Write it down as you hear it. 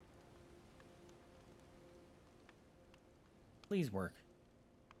please work.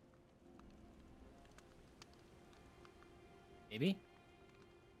 Maybe?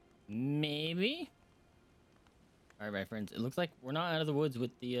 Maybe? Alright, my friends. It looks like we're not out of the woods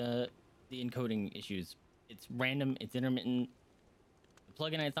with the encoding issues. It's random. It's intermittent. The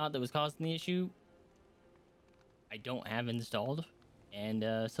plugin I thought that was causing the issue, I don't have installed. And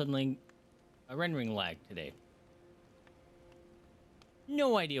suddenly, a rendering lag today.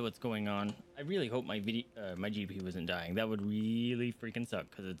 No idea what's going on. I really hope my GPU isn't dying. That would really freaking suck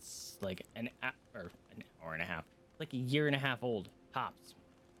because it's like an hour and a half, like a year and a half old tops.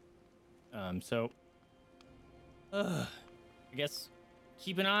 I guess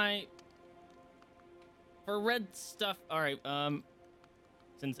keep an eye for red stuff. All right.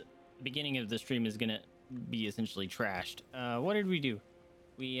 Since the beginning of the stream is gonna be essentially trashed, what did we do?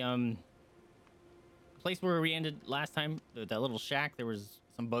 We place where we ended last time, that little shack, there was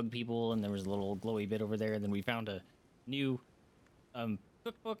some bug people and there was a little glowy bit over there. And then we found a new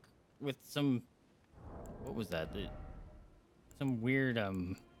cookbook with some, what was that? Some weird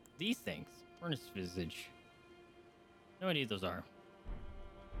these things, furnace visage. No idea what those are.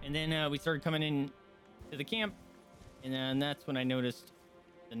 And then we started coming in to the camp, and then that's when I noticed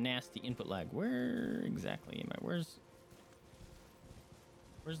the nasty input lag. Where exactly am I? Where's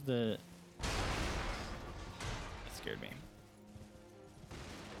the... Scared me.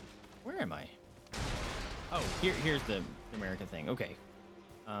 Where am I? Oh, here's the America thing. Okay.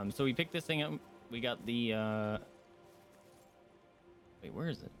 So we picked this thing up. We got the wait, where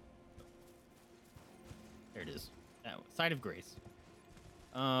is it? There it is. Side of Grace.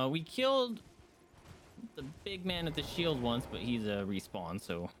 We killed the big man at the shield once, but he's a respawn,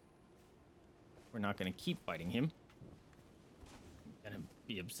 so we're not gonna keep fighting him. I'm gonna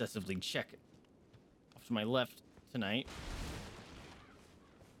be obsessively check off to my left tonight.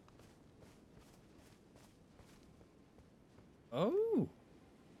 Oh.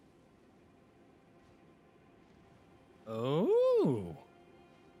 Oh.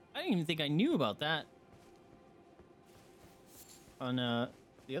 I didn't even think I knew about that on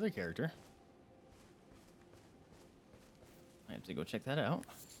the other character. I have to go check that out.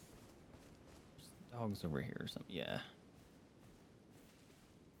 There's dogs over here or something. Yeah.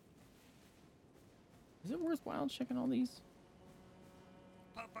 Is it worthwhile checking all these?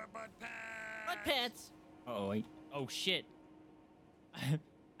 Pupper butt pats. Butt pats. Oh, oh shit.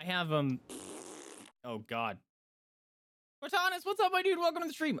 I have Oh god. Cortanis, what's up, my dude? Welcome to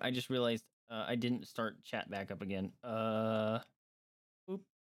the stream. I just realized I didn't start chat back up again. Boop.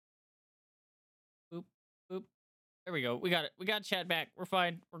 Boop. Boop. There we go. We got it. We got chat back. We're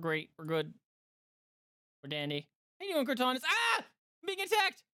fine. We're great. We're good. We're dandy. How you doing, Cortanis? Ah! I'm being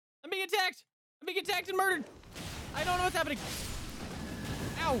attacked! I'm being attacked! I'm being attacked and murdered! I don't know what's happening.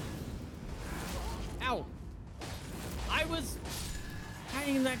 Ow! Ow! I was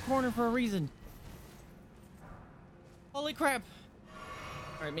hiding in that corner for a reason. Holy crap.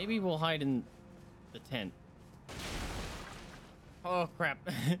 Alright, maybe we'll hide in the tent. Oh crap.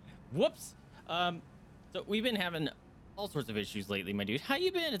 Whoops. So we've been having all sorts of issues lately, my dude. How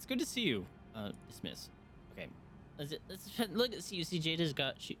you been? It's good to see you. Dismiss. Okay. Let's look at CJ just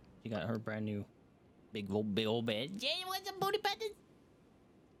got she got her brand new big old bed. Jay, what's up, booty buttons?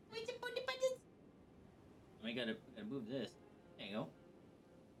 What's up, booty buttons? I gotta move this. There you go.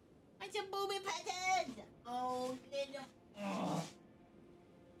 What's up, booty buttons? Oh, good.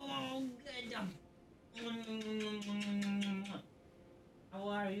 Oh, good. How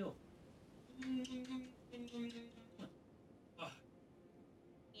are you? Oh.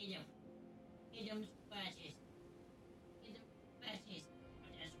 Get them scratches. Get them scratches.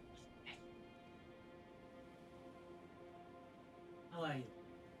 How are you?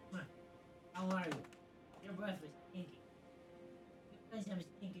 How are you? Your breath was stinky. You guys have a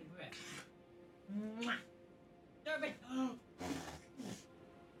stinky breath. Stop it!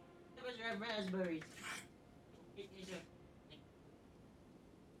 That was raspberries. Here you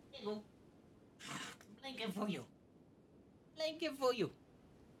go. Blanket for you. Blanket for you.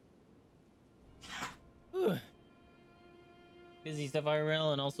 Whew. Busy stuff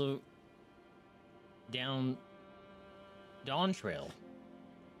IRL and also down Dawn Trail.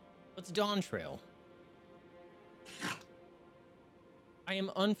 What's Dawn Trail? I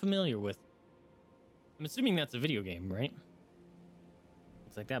am unfamiliar with. I'm assuming that's a video game, right?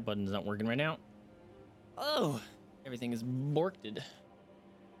 Looks like that button's not working right now. Oh, everything is borked.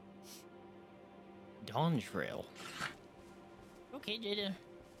 Dawn Trail. Okay, Jada.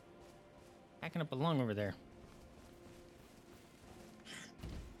 Packing up a lung over there.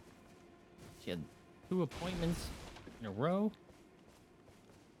 She had 2 appointments in a row.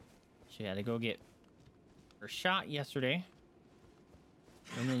 She had to go get her shot yesterday.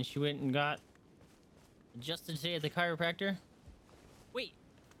 And then she went and got adjusted today at the chiropractor. Wait,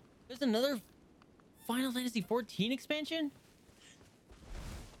 there's another Final Fantasy 14 expansion?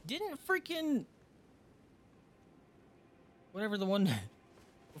 Didn't freaking whatever the one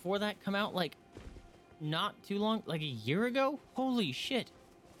before that come out like not too long, like a year ago? Holy shit.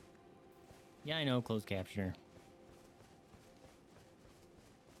 Yeah, I know, closed captioner.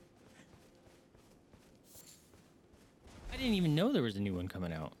 I didn't even know there was a new one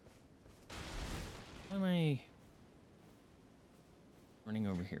coming out. What am I running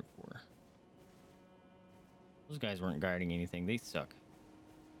over here for? Those guys weren't guarding anything. They suck.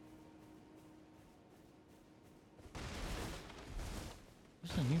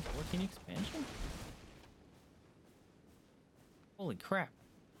 There's a new 14 expansion? Holy crap.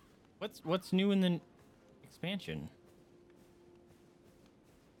 What's new in the expansion?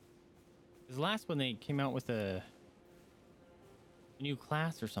 Because last one they came out with a new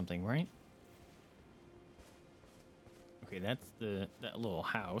class or something, right? Okay, that's that little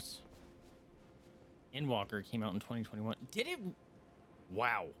house. Endwalker came out in 2021. Did it?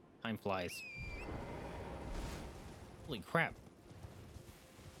 Wow. Time flies. Holy crap.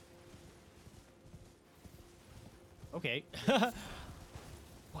 Okay.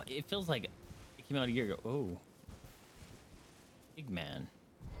 What? It feels like it came out a year ago. Oh. Big man.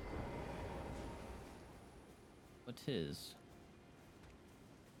 What is?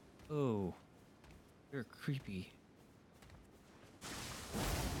 Oh. You're creepy.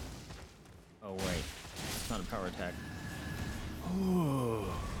 Oh, wait. It's not a power attack. Oh.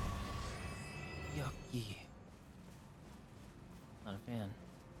 Yucky. Not a fan.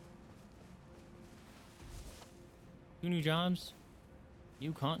 2 new jobs.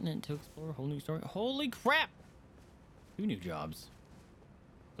 New continent to explore. Whole new story. Holy crap! 2 new jobs.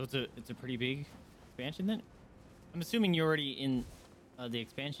 So it's a pretty big expansion then? I'm assuming you're already in the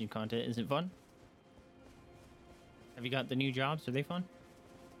expansion content. Is it fun? Have you got the new jobs? Are they fun?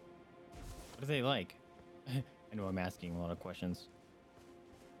 What are they like? I know I'm asking a lot of questions.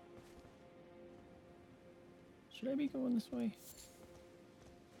 Should I be going this way?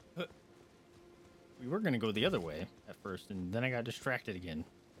 We were going to go the other way at first, and then I got distracted again.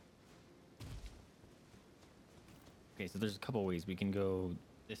 Okay, so there's a couple ways. We can go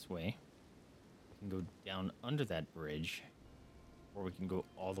this way. We can go down under that bridge, or we can go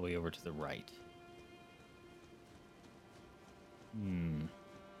all the way over to the right.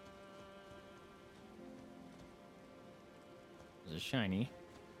 There's a shiny.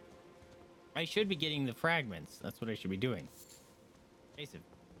 I should be getting the fragments. That's what I should be doing. Vaesive,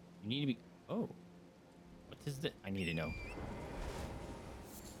 you need to be... Oh. What is this? I need to know.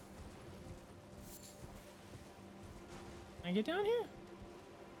 Can I get down here?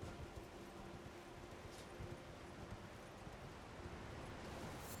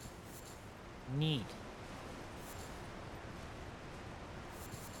 Neat.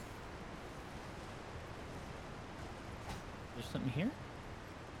 There's something here?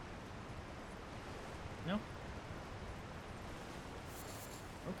 No?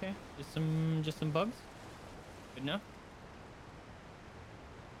 Okay, just some bugs? Good enough?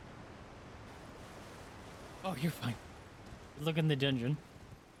 Oh, you're fine. Look in the dungeon.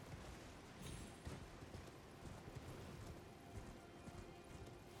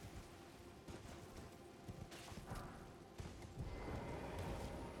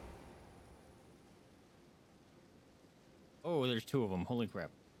 Oh, there's 2 of them. Holy crap.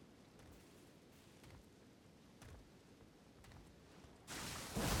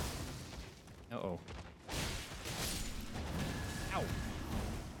 Uh-oh. Ow.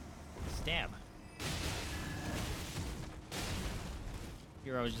 Stab.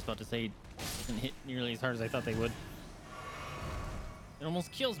 Here, I was just about to say, it doesn't hit nearly as hard as I thought they would. It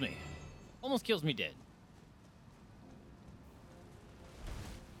almost kills me. Almost kills me dead.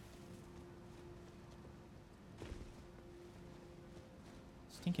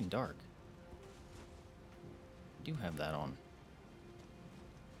 Stinking dark. I do have that on.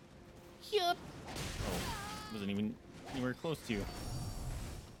 Yup. Oh, wasn't even anywhere close to you.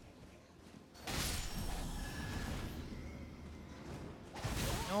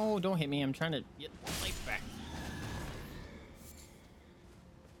 No, don't hit me. I'm trying to get life back.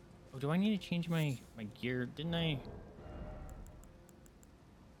 Oh, do I need to change my gear? Didn't I?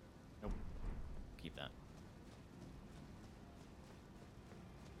 Nope. Keep that.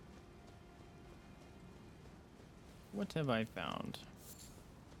 What have I found?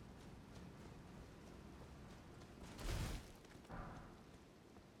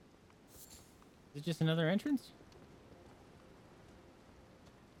 Is it just another entrance?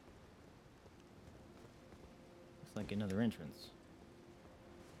 Looks like another entrance.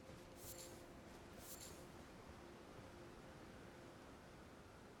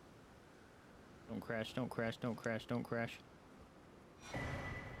 crash, don't crash, don't crash, don't crash.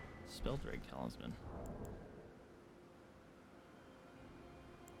 Spell Drake Talisman.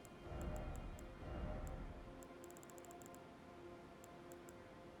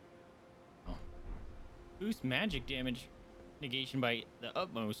 Oh. Boost magic damage negation by the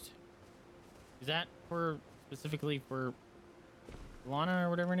utmost. Is that for specifically for Lana or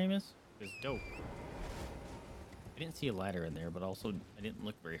whatever her name is? It's dope. I didn't see a ladder in there, but also I didn't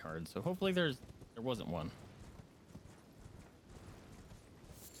look very hard, so hopefully there wasn't one.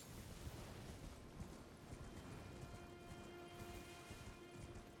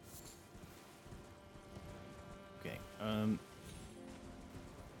 Okay.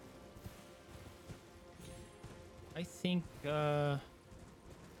 I think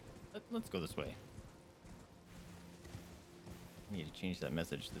let's go this way. I need to change that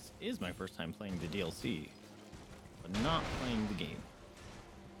message. This is my first time playing the DLC, but not playing the game.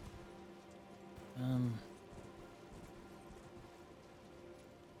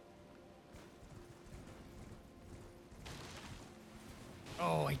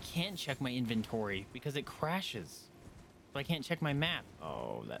 Oh, I can't check my inventory because it crashes. So I can't check my map.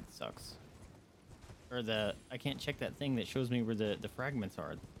 Oh, that sucks. Or I can't check that thing that shows me where the fragments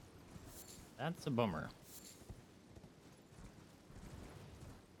are. That's a bummer.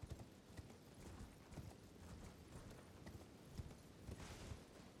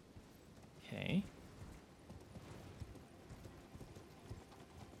 Okay.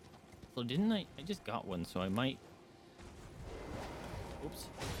 So didn't I just got one, so I might... Oops.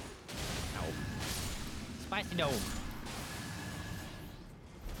 Ow. Spicy dog.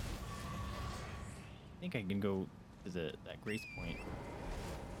 I think I can go to that grace point.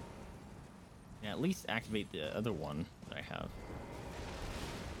 And at least activate the other one that I have.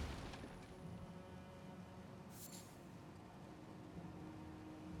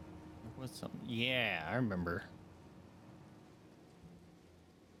 There was something. Yeah, I remember.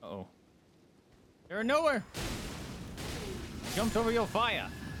 Uh-oh. They're nowhere! Jumped over your fire.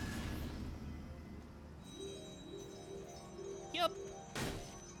 Yup.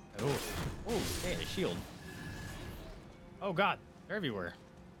 Oh. Oh, hey, a shield. Oh god, they're everywhere.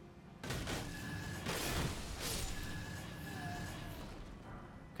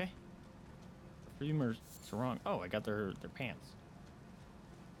 Okay. Freemer Sarong. Oh, I got their pants.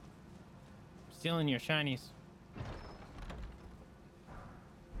 Stealing your shinies.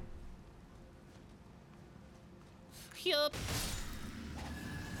 Yup.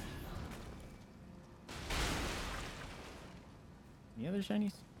 Any other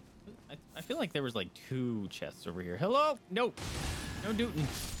shinies? I feel like there was like 2 chests over here. Hello? No. No Dootin.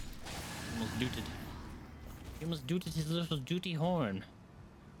 Almost dooted. He almost dooted his little duty horn.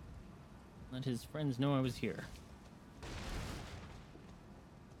 Let his friends know I was here.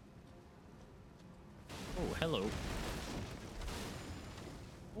 Oh, hello.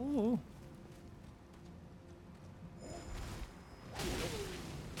 Oh.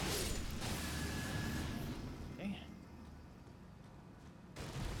 Okay.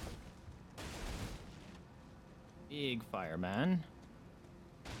 Big fireman.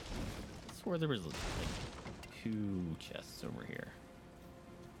 I swore there was like 2 chests over here.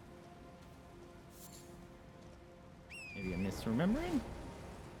 Maybe I'm misremembering?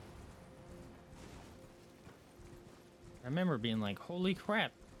 I remember being like, holy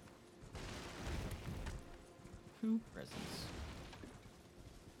crap. 2 presents.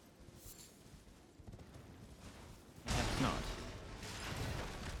 That's not.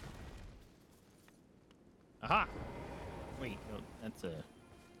 Aha! Wait, no, that's a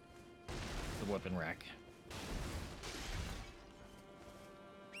weapon rack.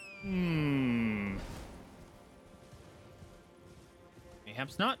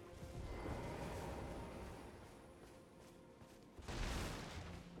 Mayhaps not.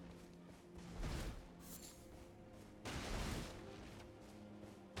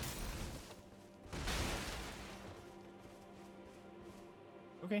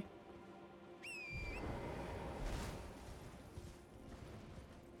 Okay.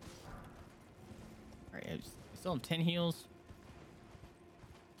 Alright, I still have 10 heals.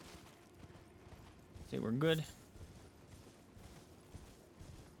 Say we're good.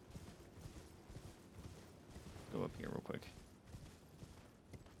 Go up here real quick.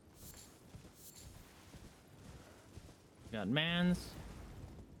 Got mans.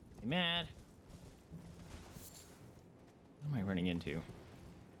 Be mad. What am I running into?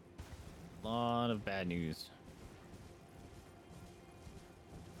 A lot of bad news.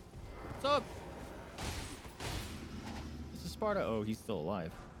 What's up? This is Sparta. Oh, he's still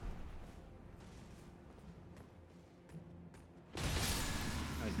alive. No,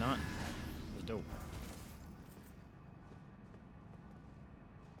 he's not. was dope.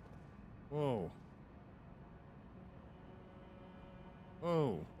 Whoa.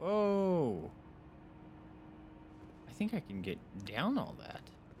 Whoa. Whoa. I think I can get down all that.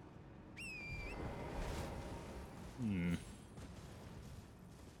 Hmm.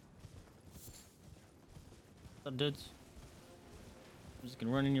 What's up, dudes? I'm just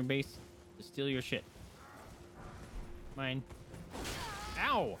gonna run in your base to steal your shit. Mine.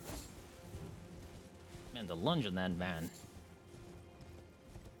 Ow! Man, the lunge on that van.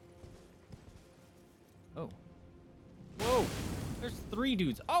 Oh. Whoa! There's 3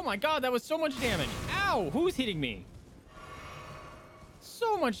 dudes. Oh my god, that was so much damage. Ow! Who's hitting me?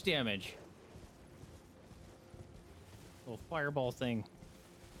 So much damage. Little fireball thing.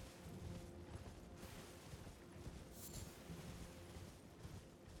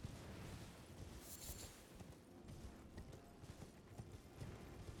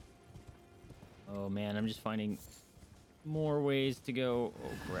 Oh man, I'm just finding more ways to go.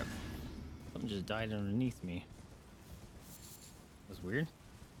 Oh crap. Something just died underneath me. That was weird.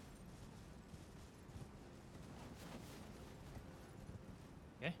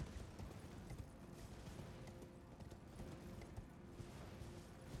 Okay.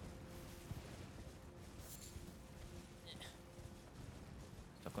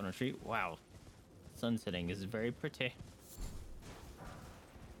 Stuck on a tree. Wow. Sun setting is very pretty.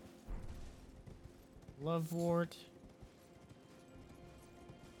 Lovewort.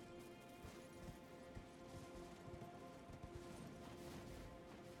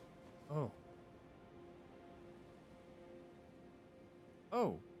 Oh.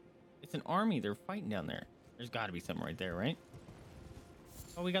 Oh. It's an army. They're fighting down there. There's got to be something right there, right?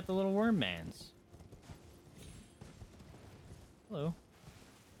 Oh, we got the little worm mans. Hello.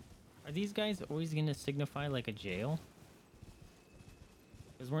 Are these guys always going to signify like a jail?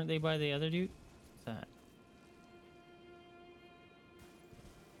 Because weren't they by the other dude? What's that?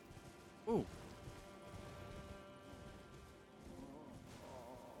 Ooh.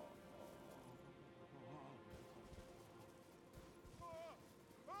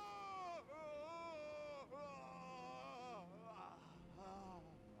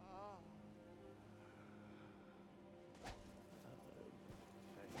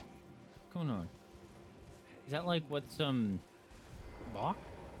 What's going on? Is that like what's Bach?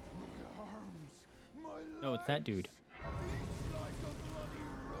 No, it's that dude.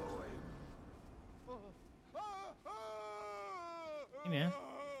 Hey man.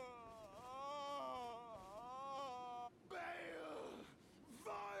 Bayle!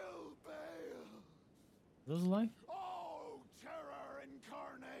 Vile Bayle! Are those alive? Oh, terror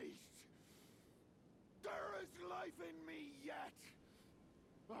incarnate! There is life in me yet!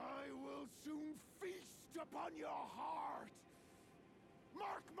 I will soon feast upon your heart!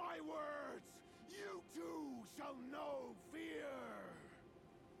 Mark my words! You too shall know fear!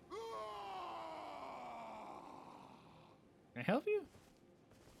 Can I help you?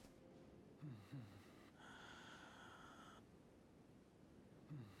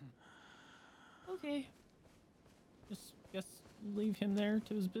 Okay. Just guess leave him there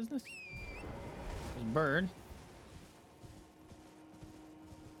to his business. There's a bird.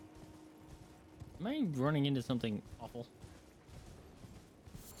 Am I running into something awful?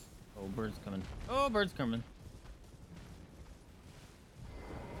 Oh, bird's coming. Oh, bird's coming.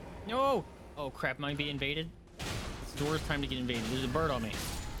 No! Oh crap, might be invaded. It's the worst time to get invaded. There's a bird on me.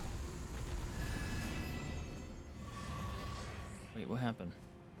 Wait, what happened?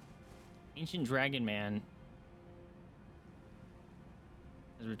 Ancient Dragon Man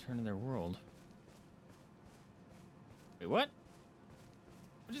has returned to their world. Wait, what?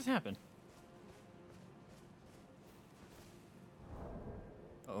 What just happened?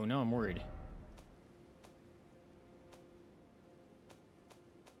 Oh, now I'm worried.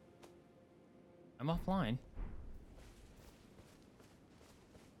 I'm offline.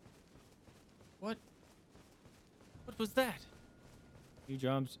 What? What was that? New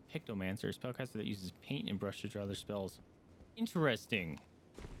jobs, Pictomancer, spellcaster that uses paint and brush to draw their spells. Interesting.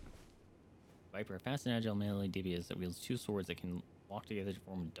 Viper, fast and agile melee DPS that wields 2 swords that can lock together to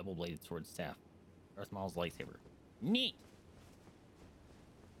form a double-bladed sword staff. Darth Maul's lightsaber. Neat!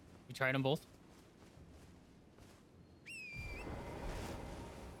 You tried them both?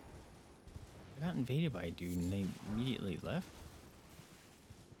 I got invaded by a dude and they immediately left?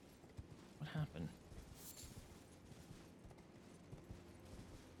 What happened?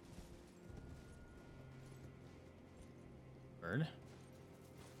 Bird?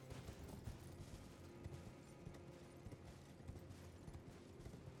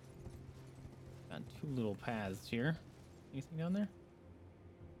 Got 2 little paths here. Anything down there?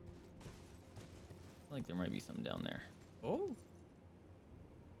 feel like there might be something down there. Oh.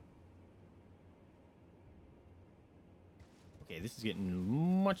 Okay, this is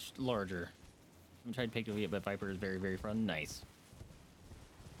getting much larger. I'm trying to pick it up, but Viper is very, very fun. Nice.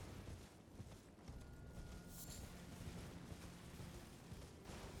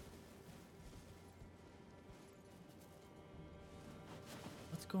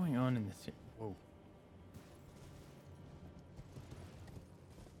 What's going on in this? Whoa.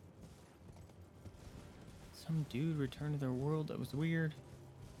 Some dude returned to their world. That was weird.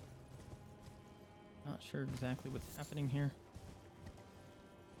 Not sure exactly what's happening here.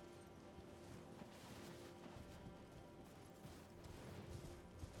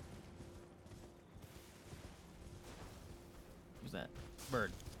 Who's that?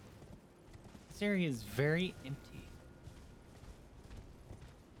 Bird. This area is very empty.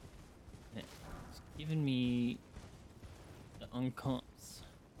 And it's giving me the uncomps.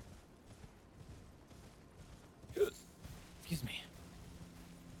 Excuse me.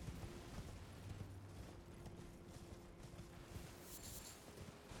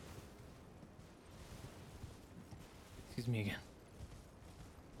 Excuse me again.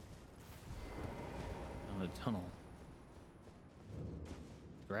 Oh, the tunnel.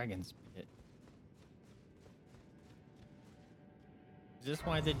 Dragon's pit. Is this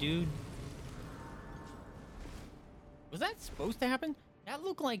why the dude... Was that supposed to happen? That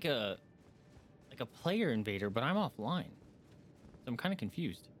looked like a player invader, but I'm offline. So I'm kind of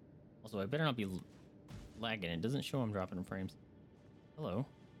confused. Also, I better not be lagging. It doesn't show I'm dropping in frames. Hello.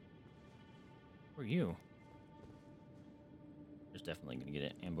 Who are you? There's definitely gonna get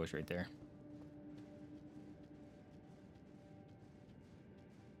an ambush right there.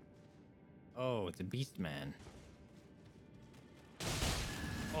 Oh, it's a beast man.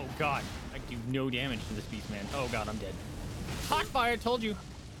 Oh god, I do no damage to this beast man. Oh god, I'm dead. Hot fire, told you.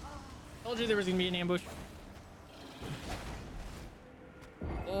 Told you there was gonna be an ambush.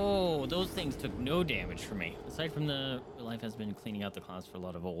 Oh, those things took no damage from me. Aside from the real life has been cleaning out the clouds for a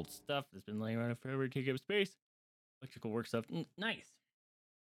lot of old stuff that's been laying around forever to take up space. Electrical work stuff. Nice.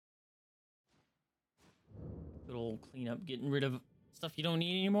 Good old cleanup, getting rid of stuff you don't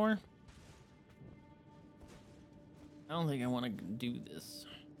need anymore. I don't think I want to do this.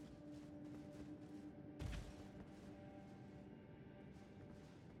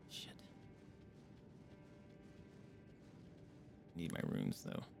 Shit. Need my runes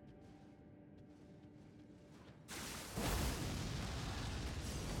though.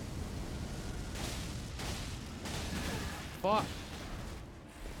 Fuck.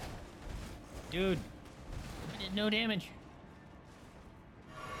 Dude. I did no damage.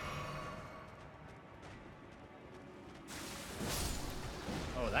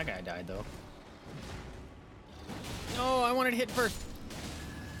 Oh, that guy died though. No, I wanted to hit first.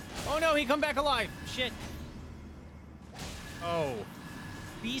 Oh no, he come back alive. Shit. Oh.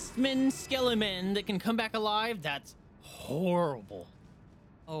 Beastmen, skelemen that can come back alive? That's horrible.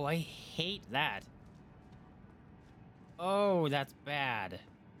 Oh, I hate that. Oh, that's bad.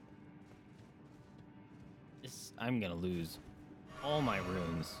 This, I'm gonna lose all my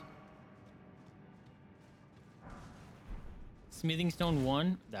runes. Smithing stone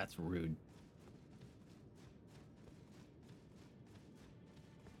 1? That's rude.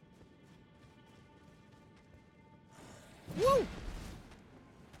 Woo!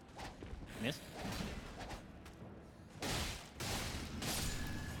 Missed.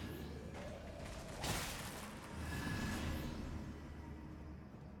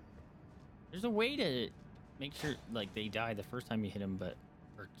 There's a way to make sure, like, they die the first time you hit them, but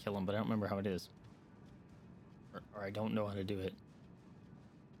or kill them, but I don't remember how it is. Or I don't know how to do it.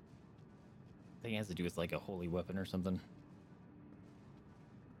 I think it has to do with, like, a holy weapon or something.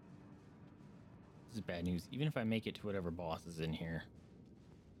 This is bad news. Even if I make it to whatever boss is in here,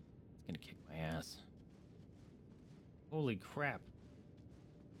 it's gonna kick my ass. Holy crap.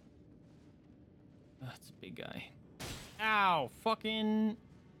 Oh, it's a big guy. Ow! Fucking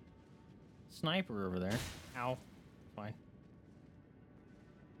sniper over there. Ow. Fine.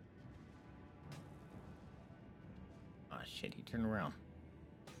 Ah, shit, he turned around.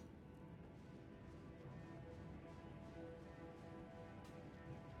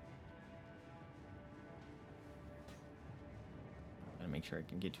 Gotta make sure I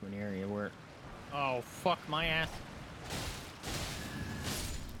can get to an area where... Oh, fuck my ass.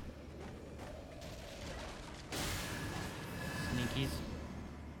 Sneakies.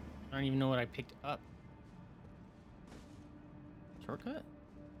 I don't even know what I picked up. Shortcut?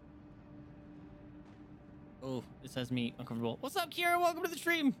 Oh, this has me uncomfortable. What's up, Kira? Welcome to the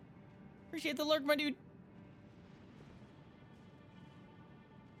stream. Appreciate the lurk, my dude.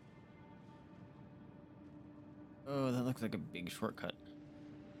 Oh, that looks like a big shortcut.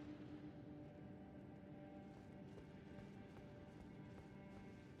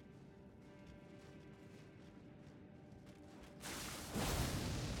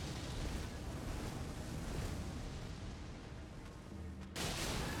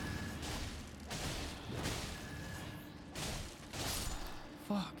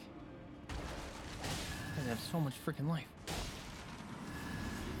 Fuck. I have so much freaking life.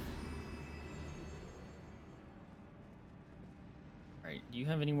 Alright, do you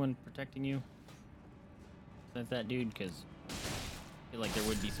have anyone protecting you? Is that dude? Because I feel like there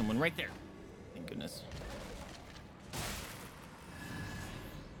would be someone right there. Thank goodness.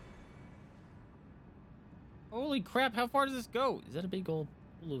 Holy crap, how far does this go? Is that a big old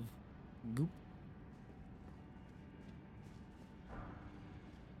pool of goop?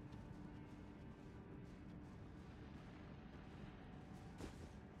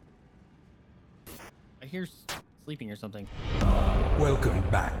 I hear sleeping or something. Welcome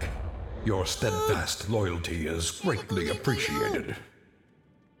back. Your steadfast loyalty is greatly appreciated.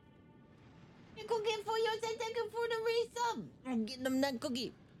 You cooking for you, say thank you for the resub. I'm getting them that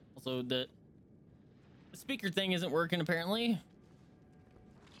cookie. Also, the speaker thing isn't working apparently.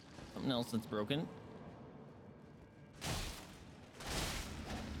 Something else that's broken.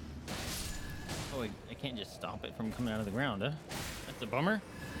 Oh, I can't just stop it from coming out of the ground, huh? That's a bummer.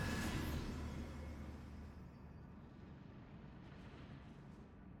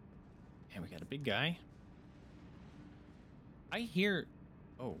 And we got a big guy. I hear...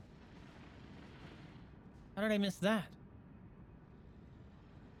 Oh. How did I miss that?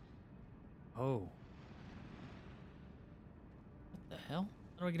 Oh. What the hell?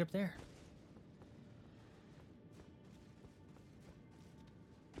 How do I get up there?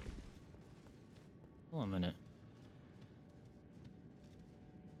 Hold on a minute.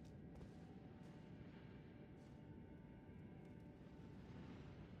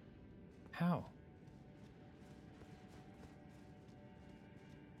 How?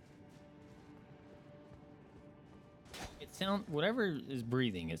 It sounds... Whatever is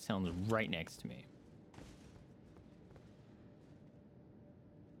breathing, it sounds right next to me.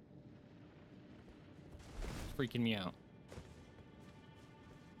 It's freaking me out.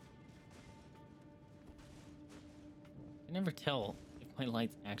 I can never tell if my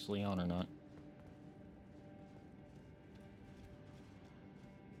light's actually on or not.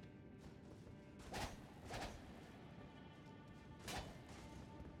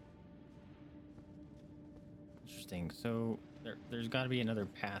 Interesting. So there's got to be another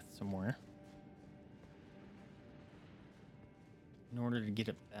path somewhere. In order to get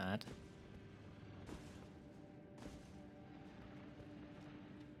up that.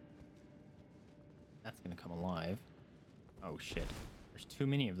 That's going to come alive. Oh shit. There's too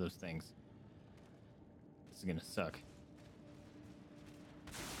many of those things. This is going to suck.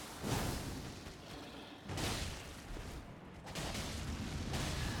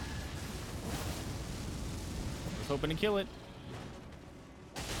 I was hoping to kill it.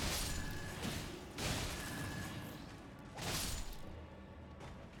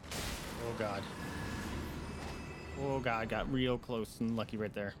 Oh god. Oh god, got real close and lucky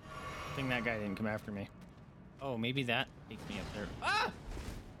right there. I think that guy didn't come after me. Oh, maybe that takes me up there. Ah!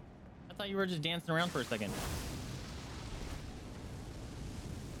 I thought you were just dancing around for a second.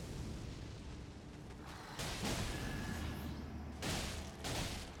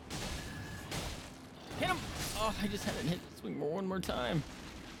 Hit him! Oh, I just had to hit the swing one more time.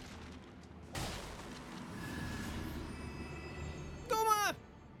 Goma!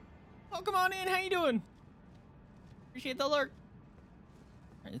 Oh, come on in. How you doing? Appreciate the alert.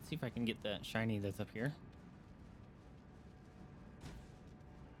 All right, let's see if I can get that shiny that's up here.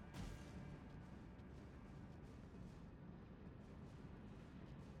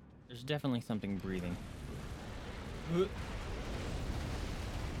 There's definitely something breathing.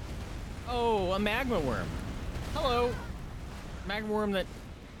 Oh, a magma worm. Hello. Magma worm that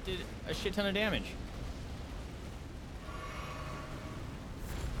did a shit ton of damage.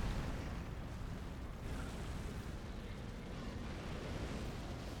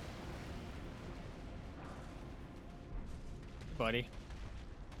 Buddy.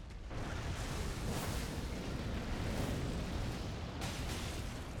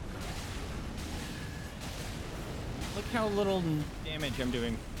 Look how little damage I'm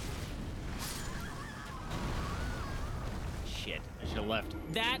doing. Shit, I should have left.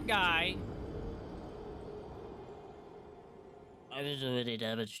 That guy I was already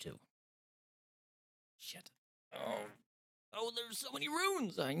damaged to. Shit. Oh, there's so many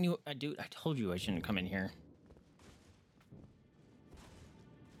runes. I told you I shouldn't come in here.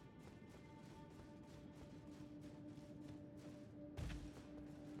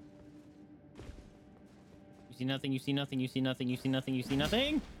 You see nothing, you see nothing, you see nothing, you see nothing, you see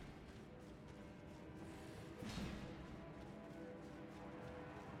nothing.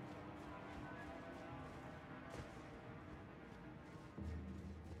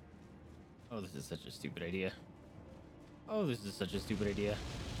 Oh, this is such a stupid idea. Oh, this is such a stupid idea.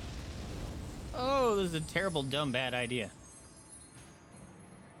 Oh, this is a terrible, dumb, bad idea.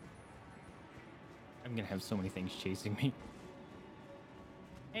 I'm gonna have so many things chasing me.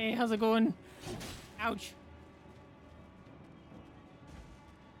 Hey, how's it going? Ouch.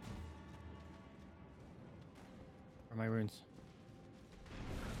 Where are my runes?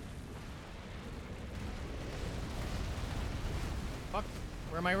 Fuck.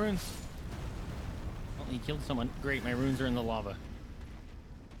 Where are my runes? Oh, he killed someone. Great, my runes are in the lava.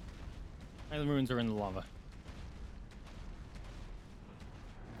 My runes are in the lava.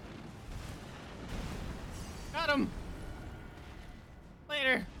 Got him!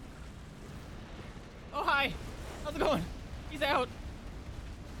 Later! Oh, hi! How's it going? He's out!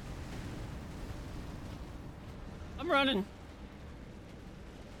 I'm running!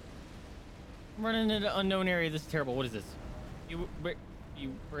 I'm running into an unknown area. This is terrible. What is this? You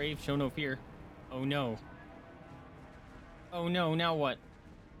brave, show no fear. Oh no. Oh no, now what?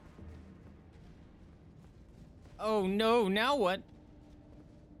 Oh no, now what?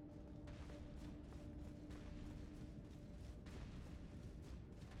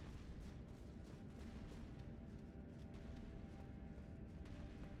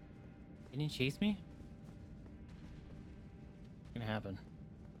 Didn't he chase me? What's gonna happen?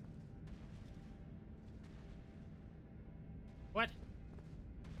 What?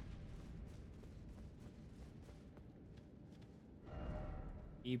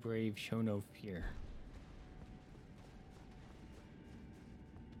 Be brave, show no fear.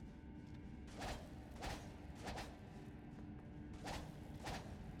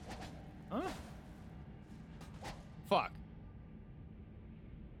 Huh? Fuck.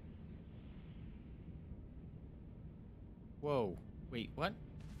 Whoa. Wait, what?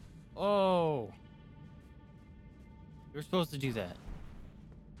 Oh. You're supposed to do that.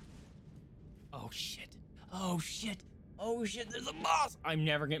 Oh, shit. Oh, shit. Oh, shit. There's a boss. I'm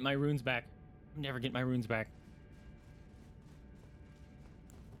never getting my runes back. I'm never getting my runes back.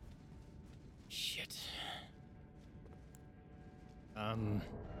 Shit.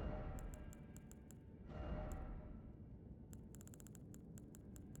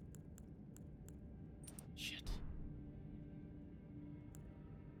 Shit.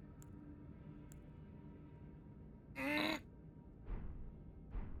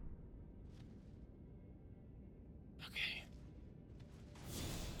 Okay.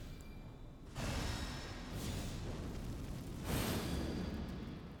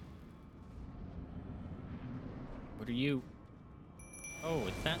 What are you? Oh,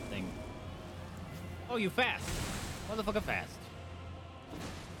 it's that thing. Oh, you fast. Motherfucker fast.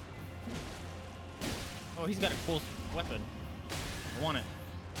 Oh, he's got a cool weapon. I want it.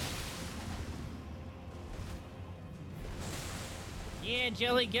 Yeah,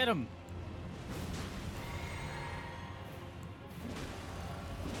 Jelly, get him.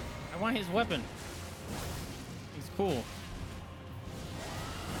 I want his weapon. He's cool.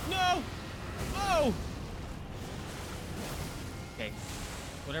 No! Oh! Okay.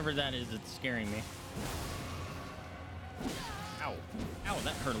 Whatever that is, it's scaring me. Ow. Ow,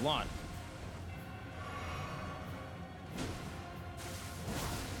 that hurt a lot.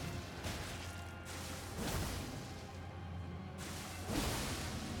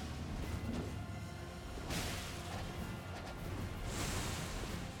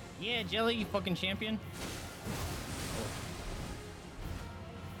 Yeah, Jelly, you fucking champion. Oh.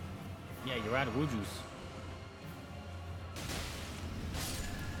 Yeah, you're out of woo juice.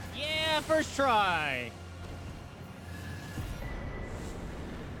 Yeah, first try.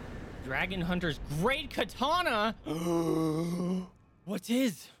 Dragon Hunter's great katana. What's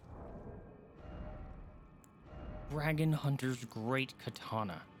his? Dragon Hunter's great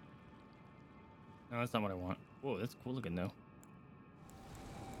katana. No, that's not what I want. Whoa, that's cool looking though.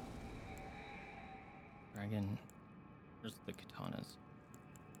 Dragon. Where's the katanas?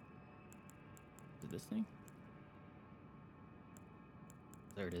 Is it this thing?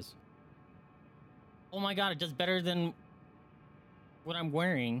 There it is. Oh my god, it does better than what I'm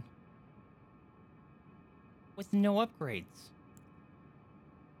wearing with no upgrades.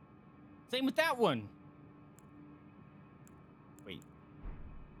 Same with that one. Wait.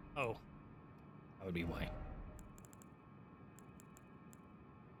 Oh. That would be why.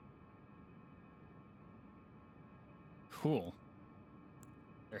 Cool.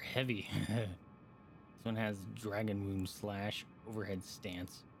 They're heavy. This one has Dragon Wound Slash, Overhead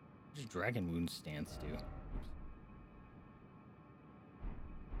Stance. What does Dragon Wound Stance do? Oops.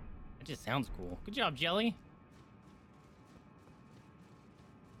 That just sounds cool. Good job, Jelly.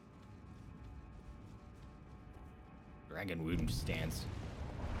 Dragon wound stance.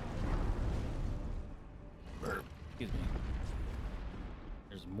 Excuse me.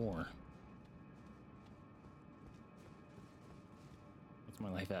 There's more. What's my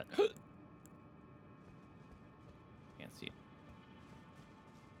life at? Can't see it.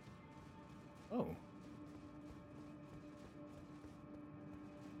 Oh.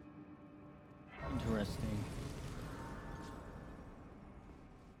 Interesting.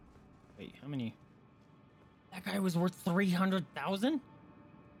 Wait, how many? That guy was worth 300,000?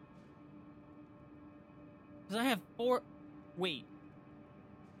 Because I have 4. Wait.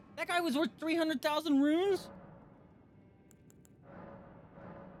 That guy was worth 300,000 runes?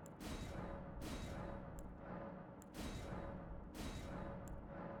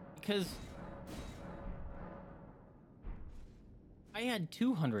 Because I had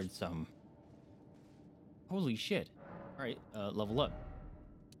 200 some. Holy shit. All right, level up.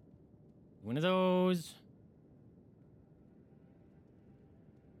 One of those.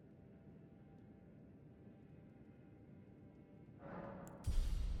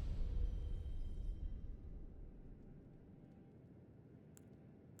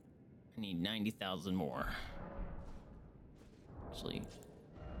 I need 90,000 more. Actually,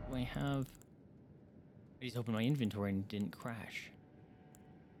 do I have... I just opened my inventory and it didn't crash.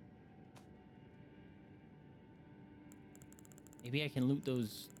 Maybe I can loot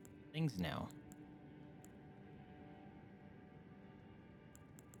those things now.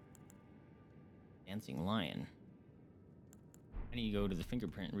 Dancing lion. I need to go to the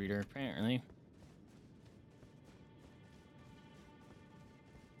fingerprint reader, apparently.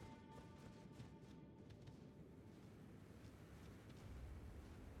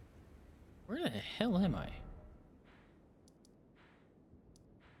 Where the hell am I?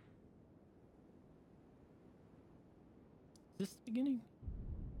 Is this the beginning?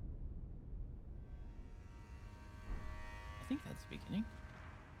 I think that's the beginning.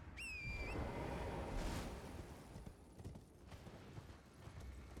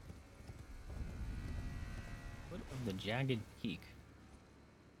 Foot of the Jagged Peak.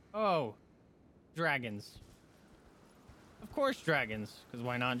 Oh, dragons. Of course dragons, because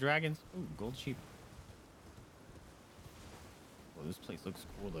why not dragons? Ooh, gold sheep. Well, this place looks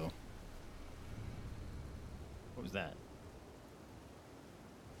cool, though. What was that?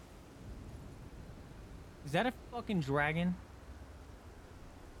 Is that a fucking dragon?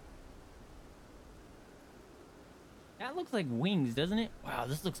 That looks like wings, doesn't it? Wow,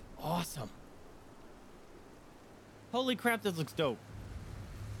 this looks awesome. Holy crap, this looks dope.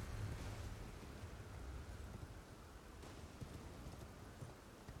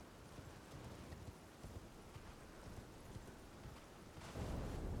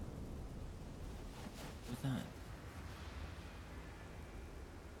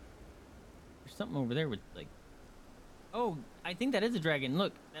 Something over there with like, oh, I think that is a dragon.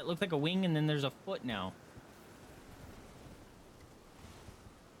 Look, that looks like a wing, and then there's a foot now.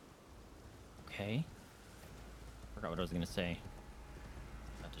 Okay, forgot what I was gonna say.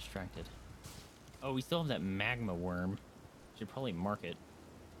 Got distracted. Oh, we still have that magma worm. Should probably mark it.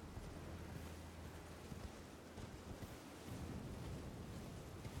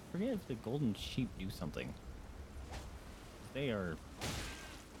 Forget if the golden sheep do something. They are.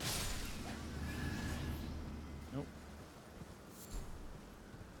 Nope.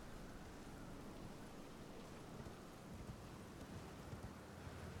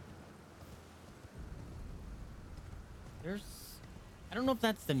 There's... I don't know if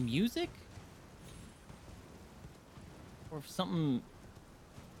that's the music or if something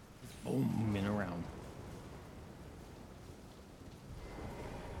is booming around.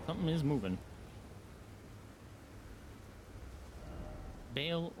 Something is moving.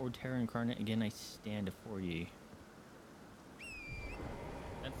 Bayle or Terra Incarnate, again I stand for ye.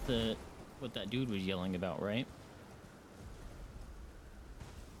 That's the what that dude was yelling about, right?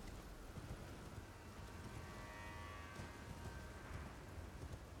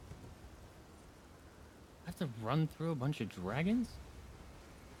 I have to run through a bunch of dragons?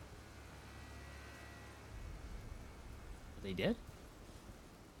 Are they dead?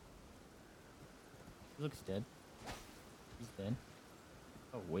 He looks dead. He's dead.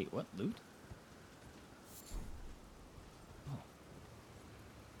 Oh, wait, what? Loot? Oh.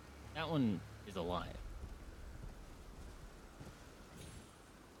 That one is alive.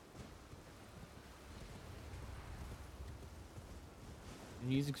 The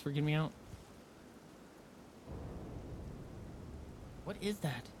music's freaking me out. What is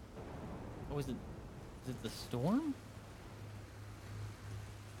that? Oh, is it the storm?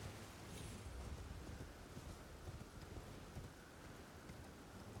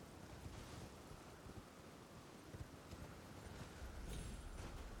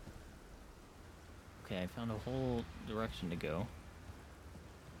 Okay, I found a whole direction to go.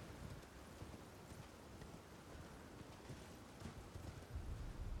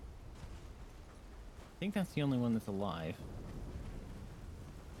 I think that's the only one that's alive.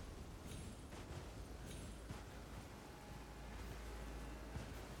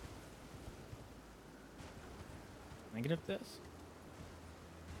 Can I get up this?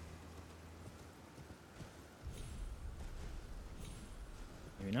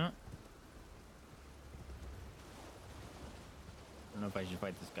 Maybe not. I don't know if I should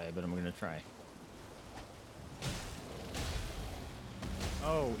fight this guy, but I'm gonna try.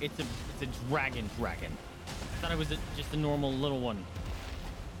 Oh, it's a dragon. I thought it was just a normal little one.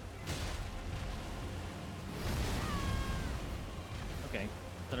 Okay,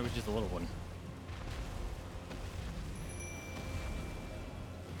 I thought it was just a little one.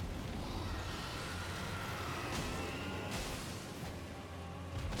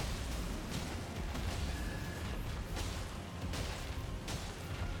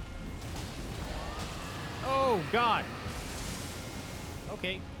 Oh God!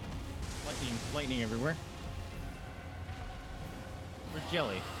 Okay, lightning everywhere. Where's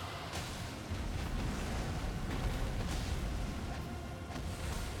Jelly?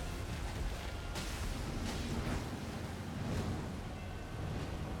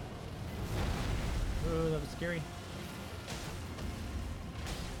 Oh, that was scary.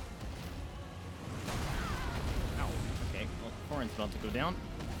 Ow. Okay, well, Torrent's about to go down.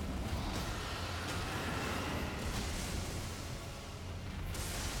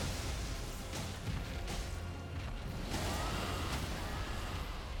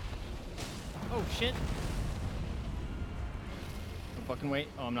 Oh, shit. No fucking wait.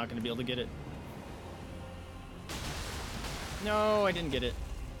 Oh, I'm not going to be able to get it. No, I didn't get it.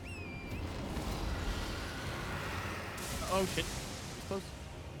 Oh, shit. Close.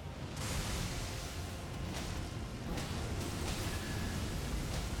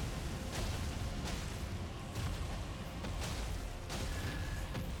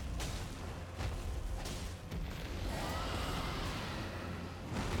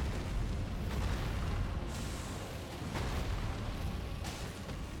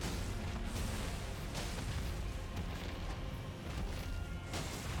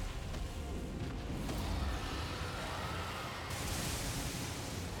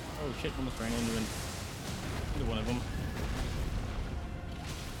 Oh shit, almost ran into one of them.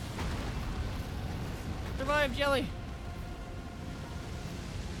 Survive, Jelly!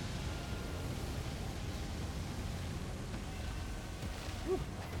 Whew.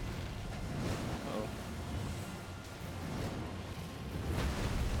 Uh-oh.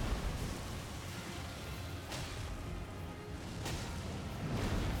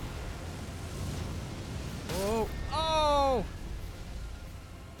 Whoa! Oh!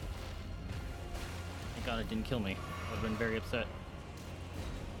 Thank God it didn't kill me. I would have been very upset.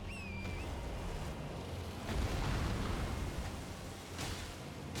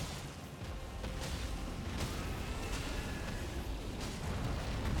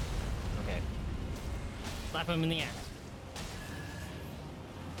 Okay. Slap him in the ass.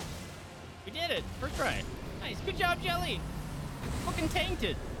 We did it! First try. Nice. Good job, Jelly! Fucking tanked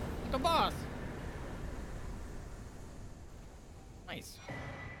it! Like a boss! Nice.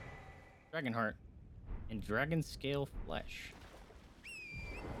 Dragon heart. And dragon scale flesh.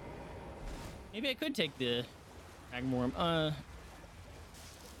 Maybe I could take the Magmorm.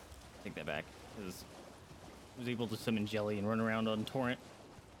 Take that back, because I was able to summon Jelly and run around on Torrent.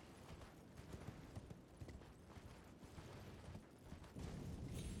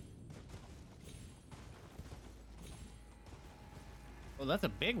 Oh, that's a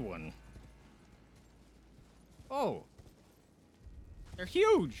big one. Oh. They're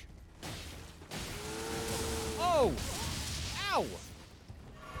huge. Oh! Ow!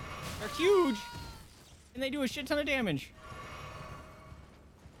 They're huge! And they do a shit ton of damage.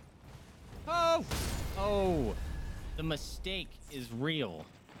 Oh! Oh! The mistake is real.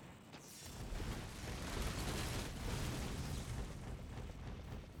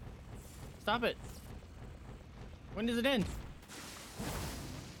 Stop it! When does it end?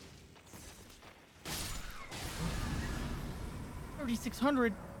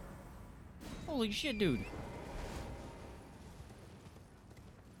 $3,600. Holy shit, dude.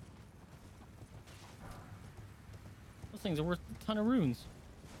 Those things are worth a ton of runes.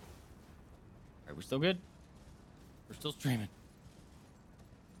 Alright, we're still good. We're still streaming.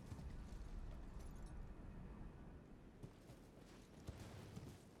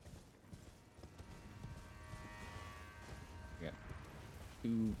 We got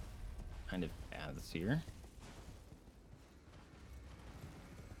two kind of paths here.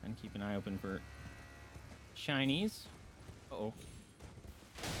 And keep an eye open for shinies. Uh-oh.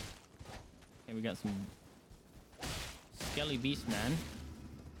 Okay, we got some Skelly Beast Man.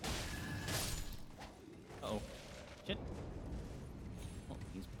 Uh-oh. Shit. Oh,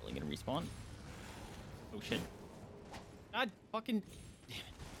 he's probably gonna respawn. Oh, shit. God fucking damn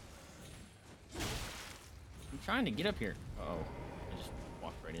it. I'm trying to get up here. Uh-oh. I just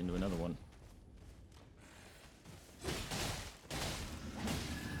walked right into another one.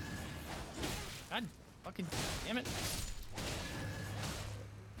 God fucking damn it.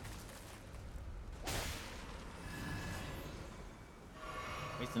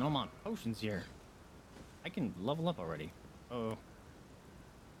 Wasting all my potions here. I can level up already. Uh-oh.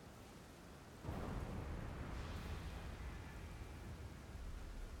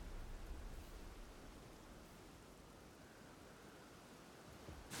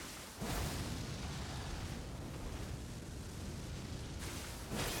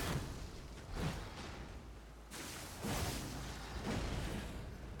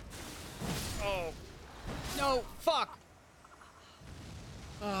 Oh. No, fuck.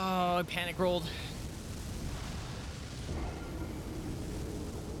 Oh, I panic rolled.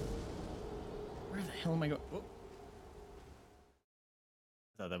 Where the hell am I going? Whoa.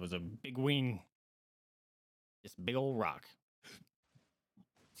 I thought that was a big wing. This big old rock.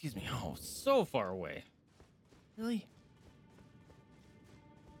 Excuse me. Oh, so far away. Really?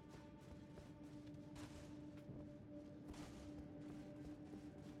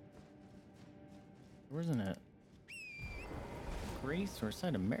 Where's it? Grace or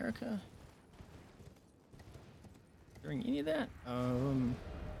Side America? During any of that?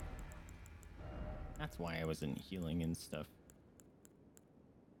 That's why I wasn't healing and stuff.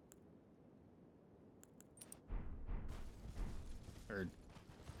 Or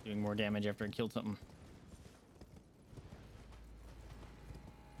doing more damage after I killed something.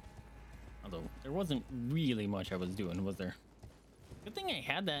 Although there wasn't really much I was doing, was there? Good thing I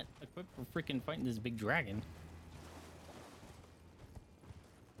had that equipped for freaking fighting this big dragon.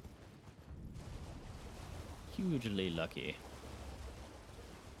 Hugely lucky.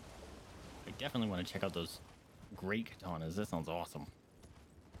 I definitely want to check out those great katanas. That sounds awesome.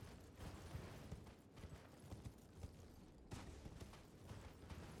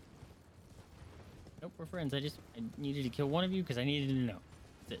 Nope, we're friends. I needed to kill one of you because I needed to know.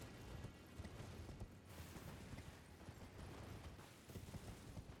 That's it.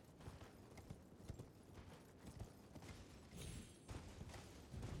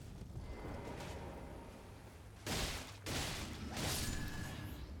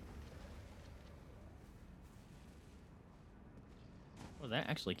 Oh, that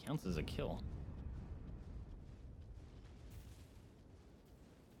actually counts as a kill.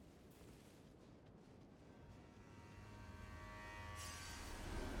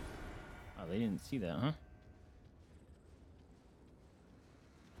 Oh, they didn't see that, huh?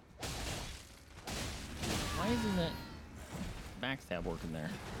 Why isn't that backstab working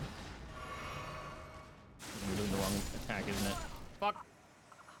there? I'm doing the wrong attack, isn't it? Fuck!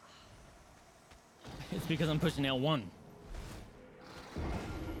 It's because I'm pushing L1.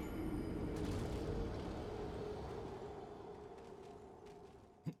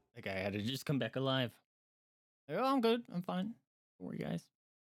 That guy had to just come back alive. Like, oh, I'm good. I'm fine. Don't worry, guys.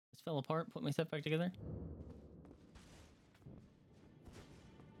 Just fell apart. Put myself back together.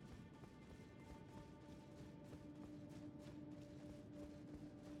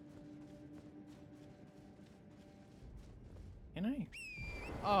 Can I?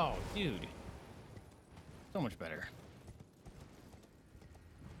 Oh, dude. So much better.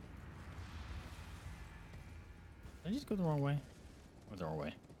 Did I just go the wrong way? Or the wrong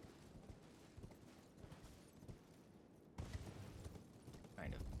way?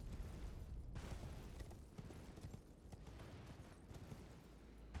 Kind of.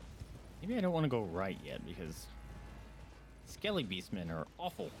 Maybe I don't want to go right yet because Skelly Beastmen are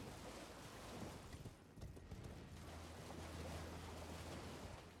awful.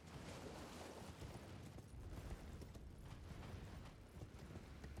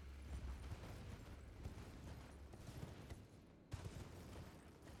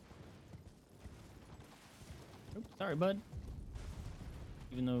 Oops, sorry, bud.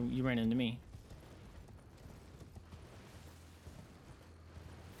 Even though you ran into me.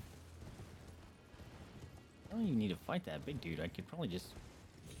 I don't even need to fight that big dude. I could probably just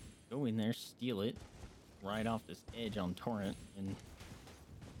go in there, steal it, ride off this edge on Torrent, and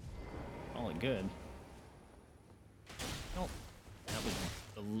call it good. Oh, that was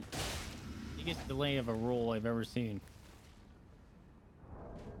the biggest delay of a roll I've ever seen.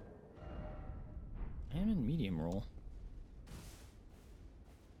 I am in medium roll.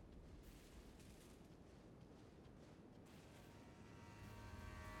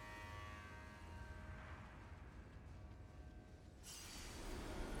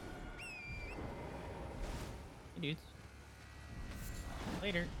 Hey, dudes.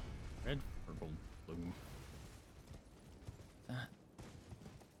 Later. Red purple bloom. What's that?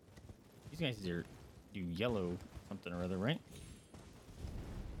 These guys do yellow something or other, right?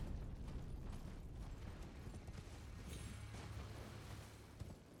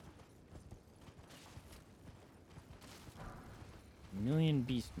 Million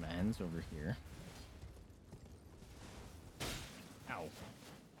beastmans over here. Ow.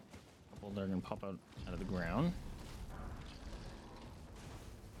 Couple that are gonna pop out of the ground.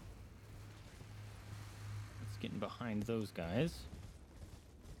 Let's get in behind those guys.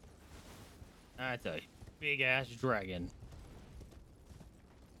 That's a big ass dragon.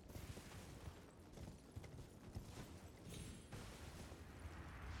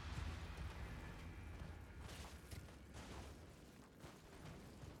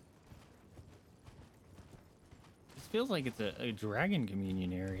 Feels like it's a dragon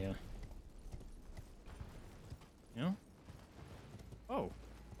communion area. You know? Oh.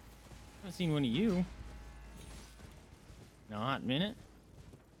 Haven't seen one of you. In a hot minute.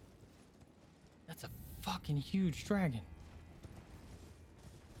 That's a fucking huge dragon.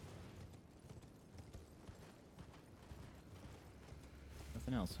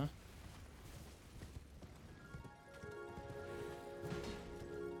 Nothing else, huh?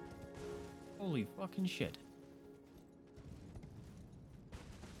 Holy fucking shit.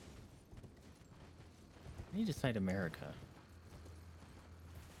 I need to cite America.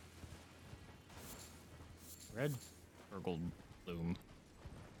 Red purple bloom.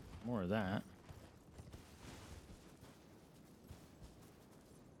 More of that.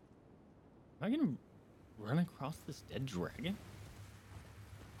 Am I gonna run across this dead dragon?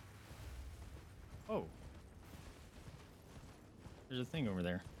 Oh. There's a thing over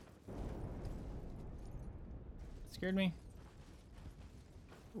there. That scared me.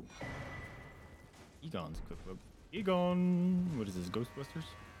 Ooh. Egon's cookbook. Egon! What is this, Ghostbusters?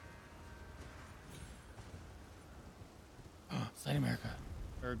 Side America.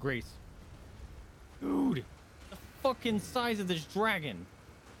 Or Grace. Dude! The fucking size of this dragon!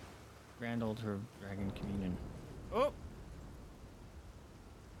 Grand Altar of Dragon Communion. Oh!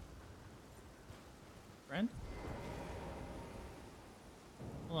 Friend?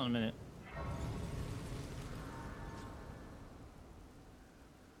 Hold on a minute.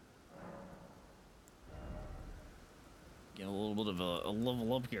 Get a little bit of a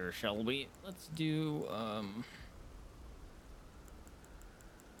level up here, shall we? Let's do, I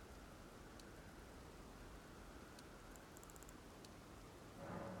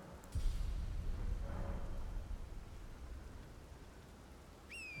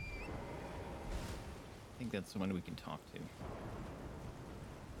think that's the one we can talk to.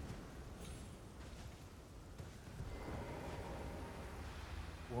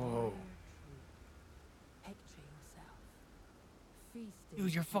 Whoa.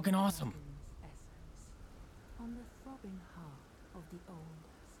 Dude, you're fucking awesome. On the throbbing heart of the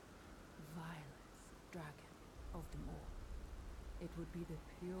oldest, vilest dragon of them all. It would be the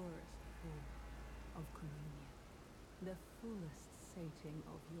purest form of communion, the fullest sating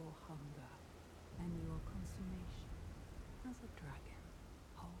of your hunger and your consummation as a dragon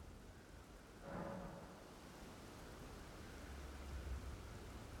whole.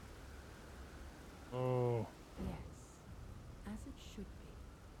 Oh. Yes, as it should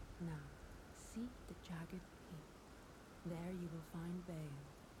be. Now, seek the Jagged Peak. There you will find Bayle,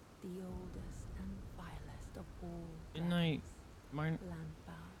 the oldest and vilest of all Good night.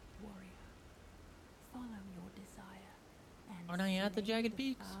 land-bound warrior. Follow your desire and Aren't I at the slay Jagged the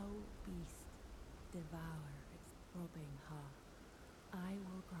Peaks? foul beast. Devour its throbbing heart. I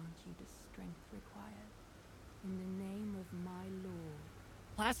will grant you the strength required. In the name of my lord,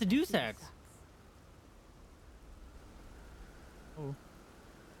 Senessax. Oh.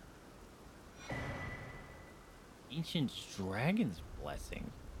 Ancient Dragon's Blessing.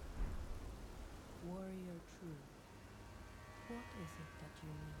 Warrior true, what is it that you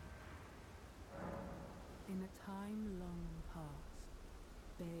need? In a time long past,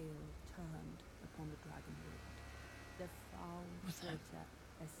 Bayle turned upon the Dragon Lord. The foul traitor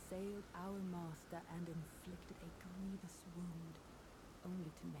assailed our master and inflicted a grievous wound,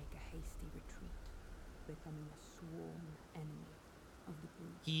 only to make a hasty retreat, becoming a sworn enemy of the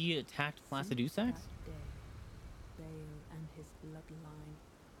brute. He attacked Since Senessax? that day, Bayle and his bloodline,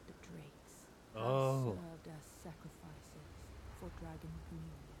 the Drakes, Oh. have served as sacrifices for Dragon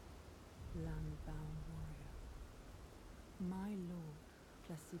Communion, land-bound warrior. My lord,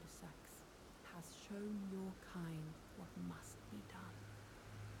 Senessax, has shown your kind what must be done.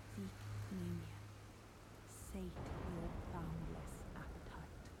 Seek communion, sate your boundless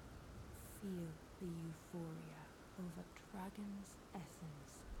appetite, feel the euphoria of a dragon's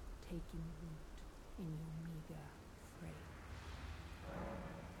essence taking root in your meager frame.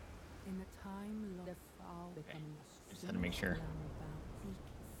 In the time long the foul becoming a just had to make sure.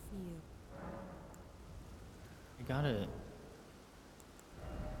 feel. I gotta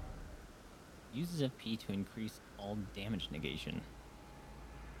uses FP to increase all damage negation.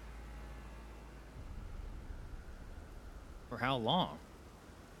 For how long?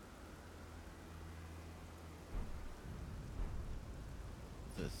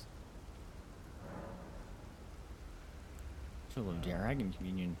 What's this? Ritual of Dragon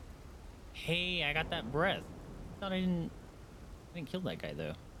Communion. Hey, I got that breath. Thought I didn't kill that guy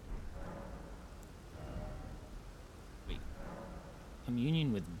though. Wait.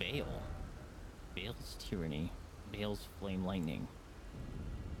 Communion with Bayle. Bayle's tyranny. Bayle's flame lightning.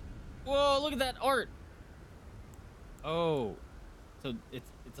 Whoa, look at that art. Oh. So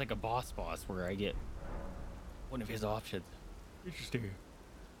it's like a boss where I get one of his options. Interesting.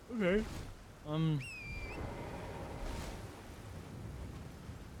 Okay. I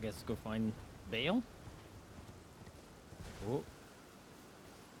guess go find Bayle. Oh.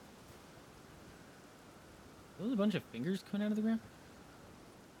 Those a bunch of fingers coming out of the ground?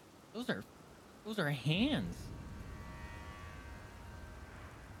 Those are hands.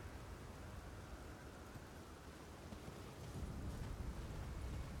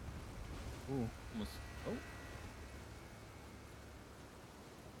 Ooh, almost. Oh.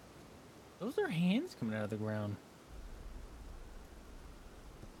 Those are hands coming out of the ground.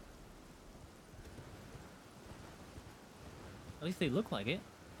 At least they look like it.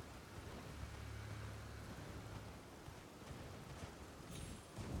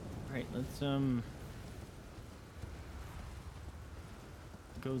 Alright, let's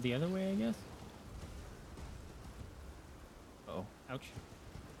go the other way, I guess. Oh, ouch.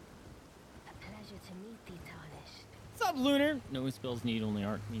 A pleasure to meet thee, Tarnished. What's up, Lunar? No spells need only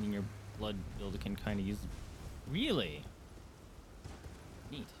art, meaning your blood builder can kind of use. Really?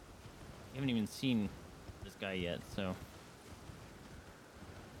 Neat. We haven't even seen this guy yet, so.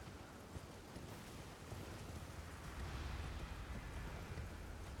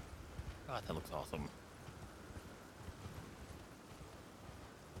 God, that looks awesome.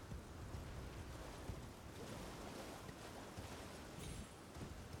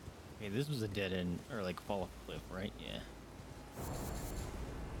 Okay, this was a dead end, or like fall off a cliff, right? Yeah.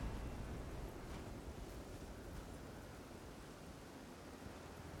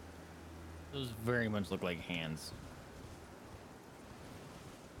 Those very much look like hands.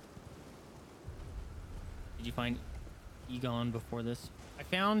 Did you find Egon before this? I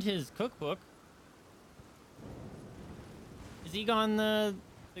found his cookbook. Is Egon the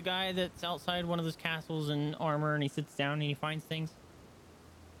guy that's outside one of those castles in armor and he sits down and he finds things?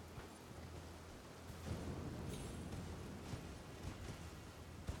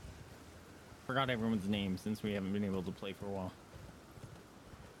 Forgot everyone's name since we haven't been able to play for a while.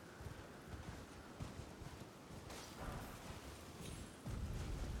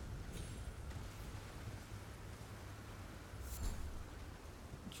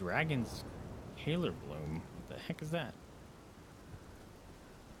 Dragon's Haler Bloom. What the heck is that?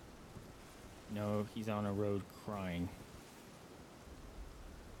 No, he's on a road crying.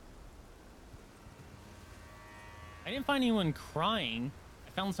 I didn't find anyone crying.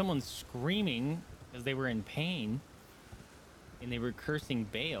 I found someone screaming because they were in pain and they were cursing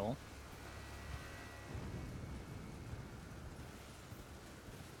Bayle.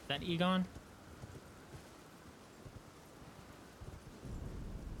 Is that Egon?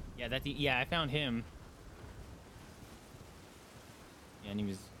 Yeah, I found him. Yeah, and he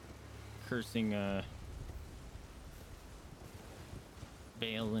was cursing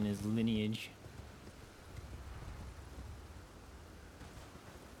Bayle and his lineage.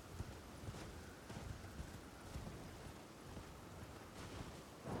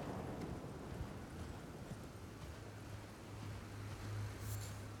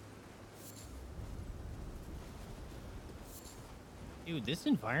 Dude, this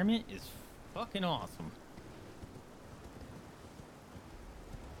environment is fucking awesome.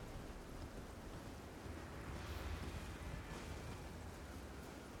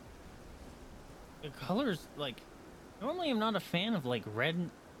 The colors, like, normally I'm not a fan of like red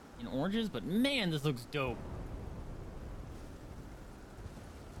and oranges, but man, this looks dope.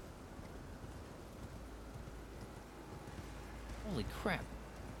 Holy crap.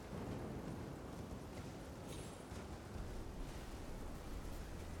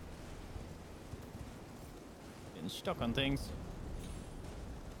 Getting stuck on things.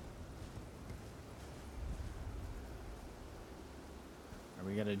 Alright,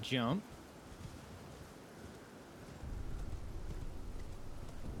 we gotta jump.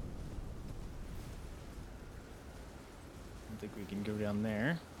 like we can go down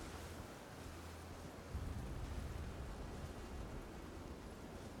there.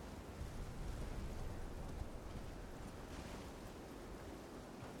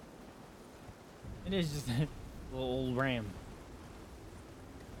 It is just a little old ram.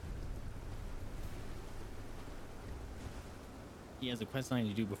 He has a quest line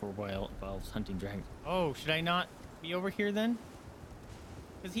to do before while hunting dragons. Oh, should I not be over here then?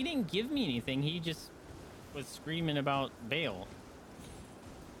 Because he didn't give me anything. He just was screaming about Bayle.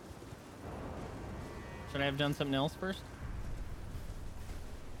 Should I have done something else first?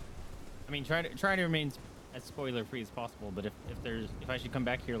 I mean, try to remain as spoiler free as possible. But if I should come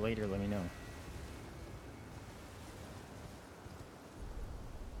back here later, let me know.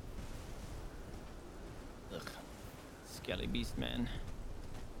 Ugh, skelly beast man.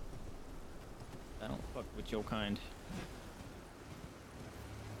 I don't fuck with your kind.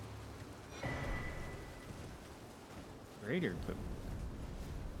 Greater equipment.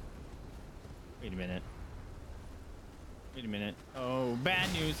 Wait a minute. Wait a minute. Oh,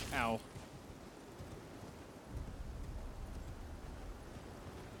 bad news. Ow.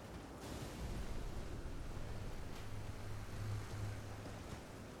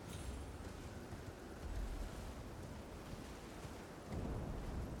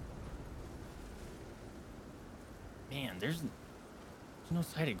 Man, there's no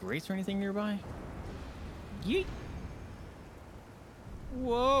sight of grace or anything nearby. Yeet.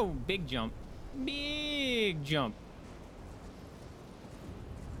 Whoa, big jump. Big jump.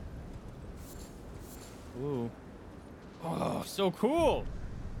 Ooh. Oh, so cool.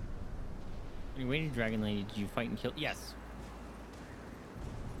 When you waited Dragon Lady, did you fight and kill? Yes.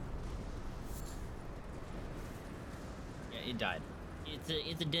 Yeah, it died.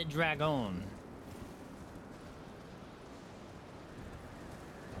 It's a dead dragon.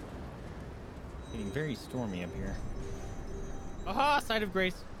 Getting very stormy up here. Aha! Sight of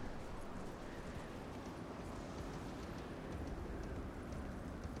grace.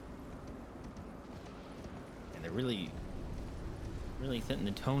 And they're really setting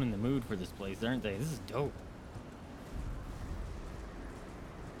the tone and the mood for this place, aren't they? This is dope.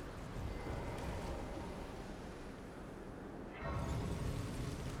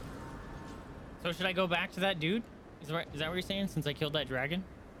 So should I go back to that dude? Is that what you're saying? Since I killed that dragon?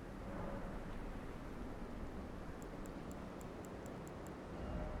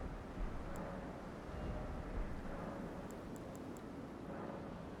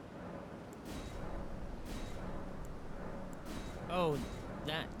 Oh,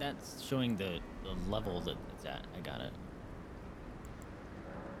 that's showing the level that it's at. I got it.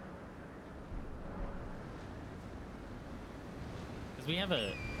 Because we have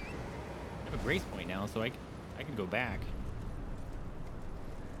a grace point now, so I can go back.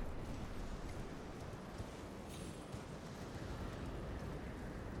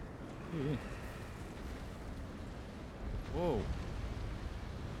 Ooh. Whoa.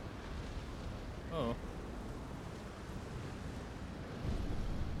 Oh.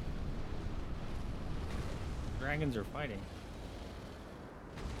 Dragons are fighting.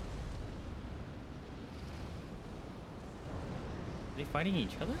 Are they fighting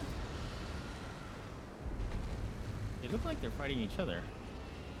each other? They look like they're fighting each other.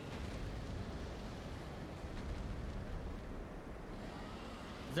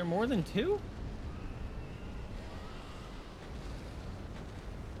 Is there more than two?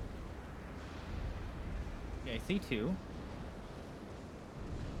 Yeah, I see two.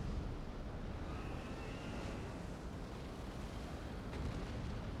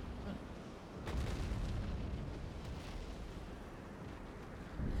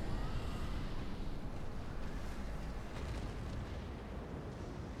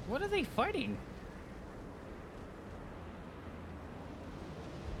 What are they fighting?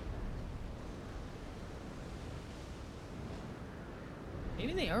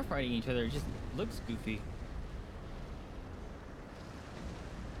 Maybe they are fighting each other. It just looks goofy.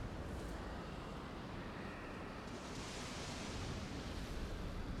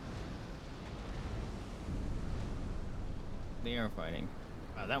 They are fighting.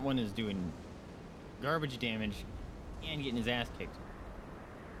 Wow, that one is doing garbage damage and getting his ass kicked.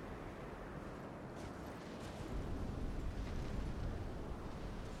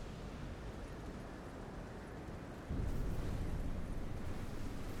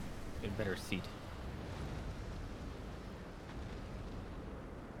 Better seat.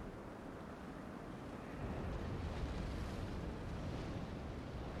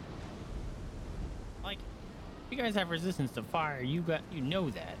 Like, if you guys have resistance to fire, you know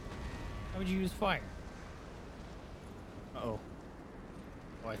that. How would you use fire? Uh-oh.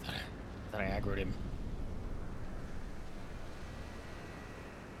 Oh, I thought I aggroed him.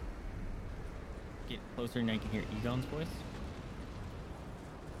 closer and I can hear Egon's voice.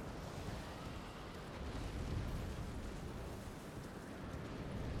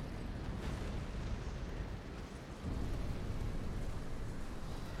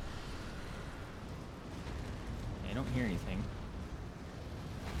 I don't hear anything.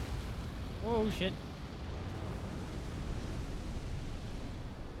 Oh shit.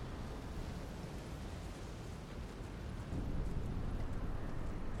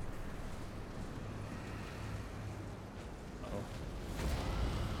 Uh-oh.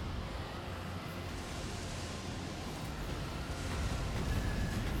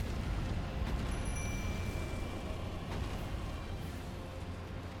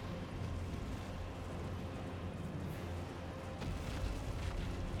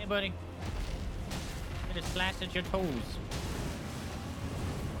 Hey buddy. I just slashed at your toes.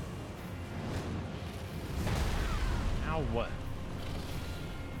 Ow, what?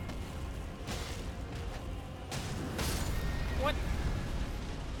 What?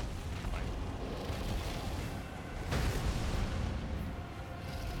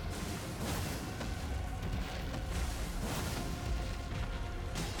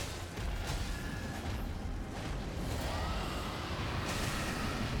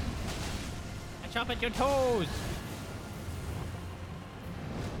 I chop at your toes.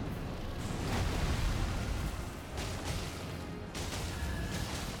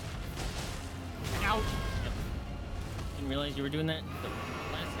 Ouch. Yep. Didn't realize you were doing that the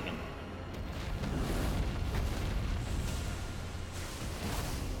last second.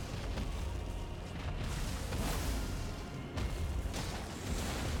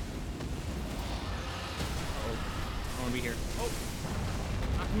 Oh, I want to be here. Oh,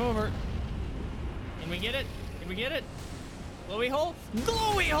 knock him over. Can we get it? Can we get it? Glowy hole?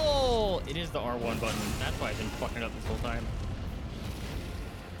 Glowy hole! It is the R1 button. That's why I've been fucking it up this whole time.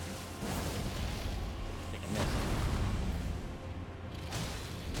 I think I missed.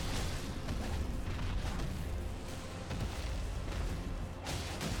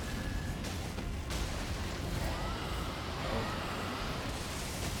 Oh.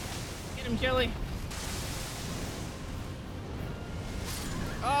 Get him, Jelly!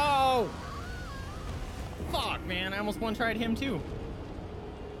 Oh! Fuck, man. I almost one-tried him, too.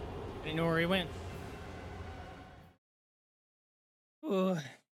 I didn't know where he went. Ooh.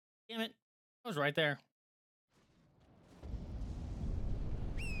 Damn it. I was right there.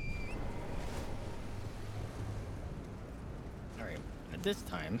 Alright. At this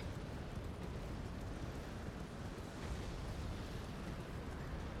time...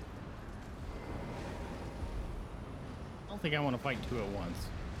 I don't think I want to fight two at once.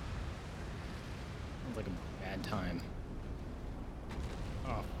 Sounds like a bad time.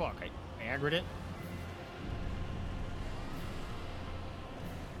 Oh, fuck. I aggroed it.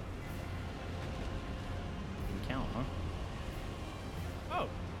 Didn't count, huh? Oh!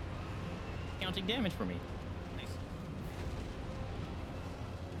 Counting damage for me. Nice.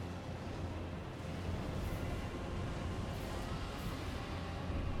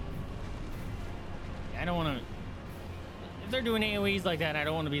 I don't want to... If they're doing AoEs like that, I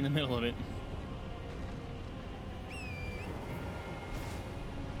don't want to be in the middle of it.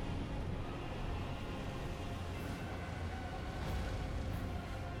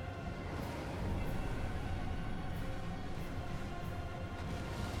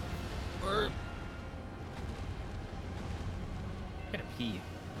 Gotta pee.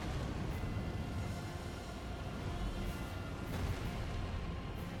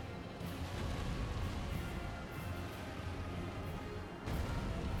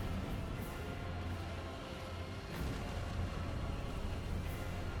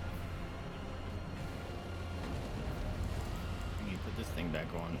 I need to put this thing back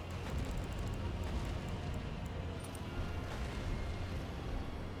on.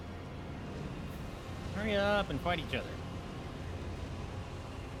 Hurry up and fight each other.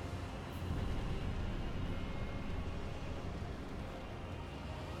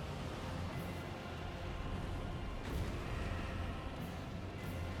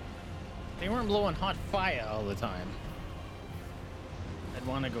 They weren't blowing hot fire all the time. I'd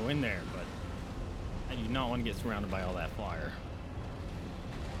want to go in there, but I do not want to get surrounded by all that fire.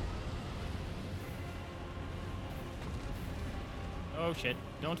 Oh shit,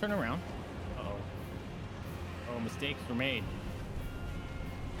 don't turn around. Uh-oh. Oh, mistakes were made.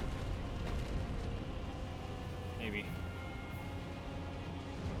 Maybe.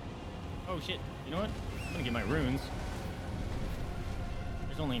 Oh shit, you know what? I'm gonna get my runes.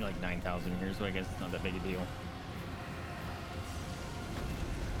 There's only like 9,000 here, so I guess it's not that big a deal.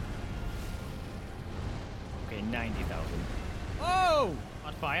 Okay, 90,000. Oh!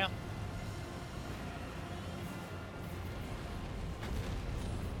 On fire.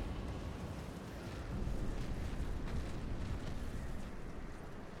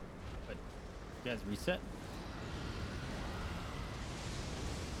 You guys reset?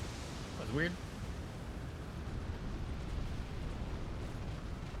 That's weird.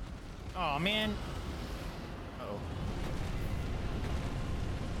 Oh man. Uh-oh.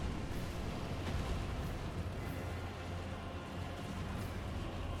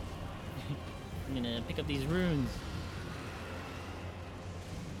 I'm gonna pick up these runes.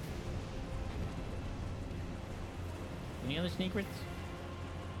 Any other secrets?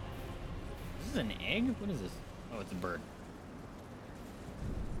 Is this an egg? What is this? Oh, it's a bird.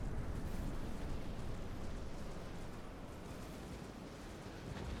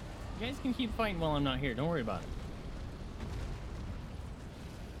 You guys can keep fighting while I'm not here. Don't worry about it.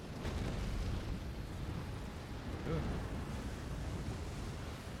 Ooh.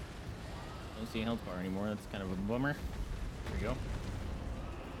 Don't see a health bar anymore. That's kind of a bummer. There we go.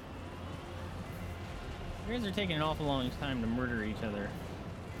 You guys are taking an awful long time to murder each other.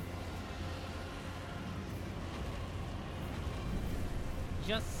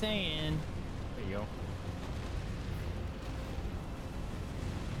 Just saying. There you go.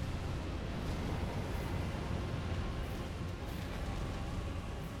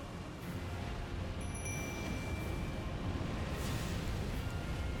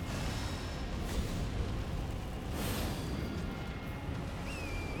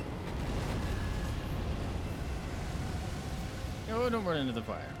 Oh, don't run into the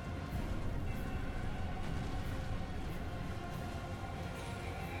fire.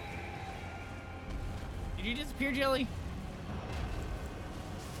 Did you disappear, Jelly?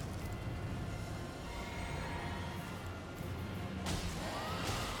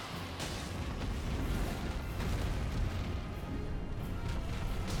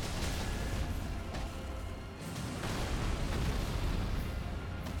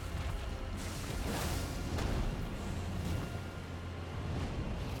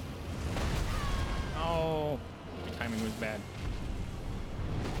 Oh, my timing was bad.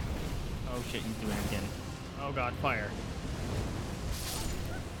 Oh shit, he's doing it again. Oh god, fire.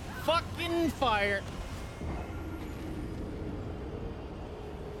 Fucking fire!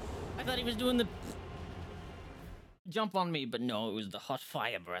 I thought he was doing the jump on me, but no, it was the hot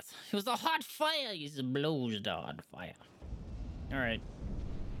fire breath. It was the hot fire! He blows the hot fire. Alright.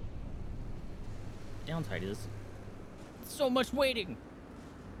 Downside is so much waiting.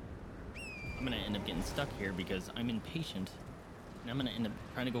 I'm gonna end up getting stuck here because I'm impatient. And I'm gonna end up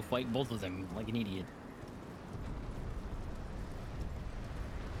trying to go fight both of them like an idiot.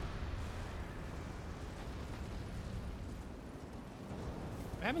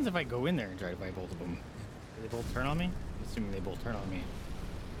 What happens if I go in there and try to fight both of them? Do they both turn on me? I'm assuming they both turn on me.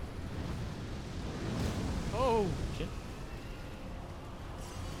 Oh, shit.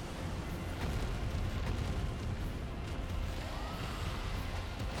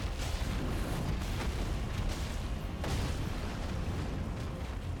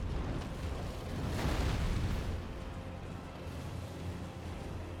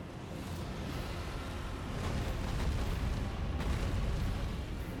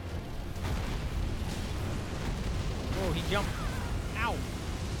 Oh, he jumped. Ow.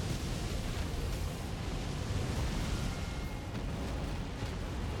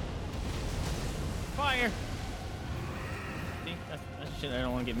 Fire. See, that's shit I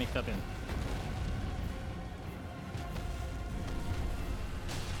don't want to get mixed up in.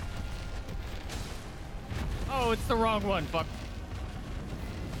 Oh, it's the wrong one. Fuck.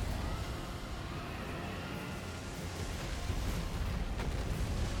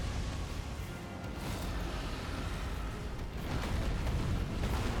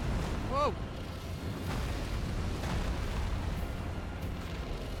 Whoa.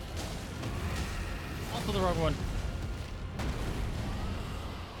 Also the wrong one.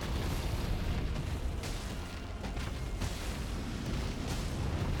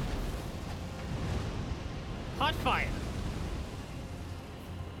 Hot fire.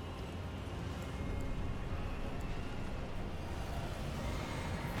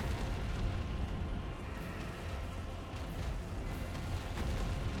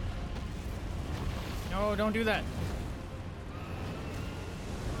 No, don't do that.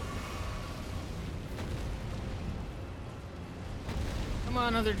 Come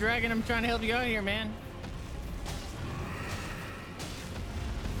on, other dragon. I'm trying to help you out here, man.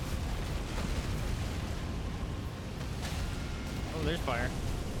 Oh, there's fire.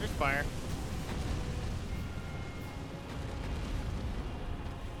 There's fire.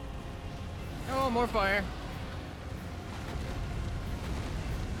 Oh, more fire.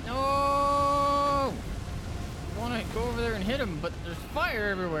 No! I want to go over there and hit him, but there's fire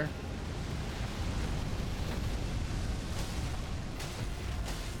everywhere.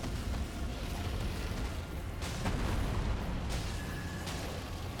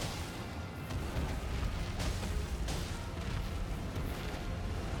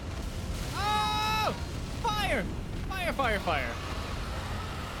 fire.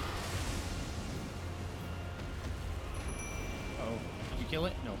 Oh, did you kill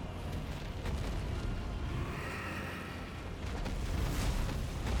it? No.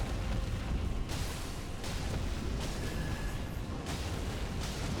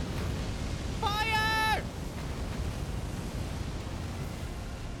 Fire!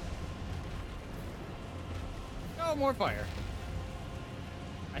 No more fire.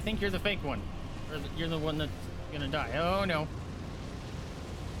 I think you're the fake one. Or you're the one that's gonna die. Oh no.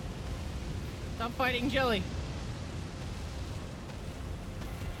 Stop fighting Jelly.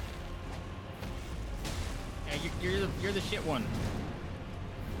 Yeah, you're the shit one.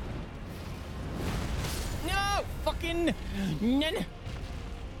 No! Fucking none.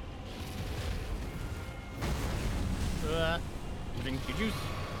 Drink your juice.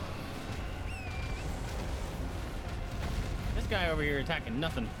 This guy over here attacking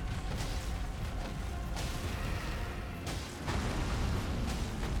nothing.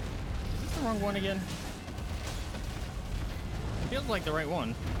 Is this the wrong one again? Feels like the right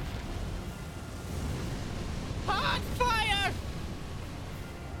one. Hot fire!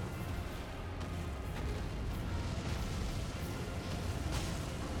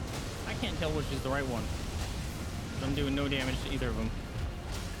 I can't tell which is the right one. I'm doing no damage to either of them.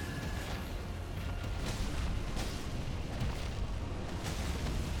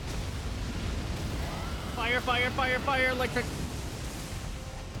 Fire, fire, fire, fire, electric.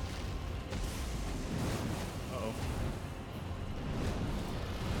 Uh-oh.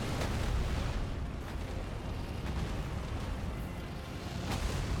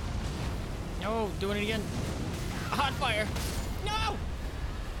 No, doing it again. Hot fire. No!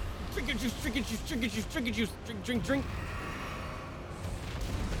 Trinket juice, trinket juice, trinket juice, trinket juice. Drink, drink, drink.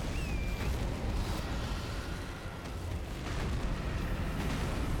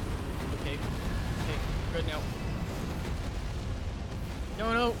 Okay. Okay, good now.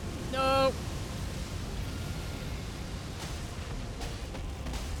 No, no, no!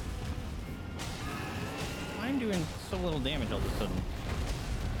 I'm doing so little damage all of a sudden.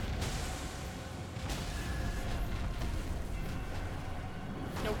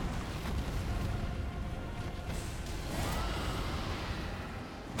 Nope.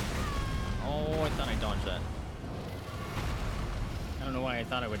 Oh, I thought I dodged that. I don't know why I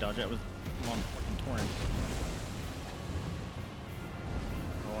thought I would dodge it. It was on fucking torrent.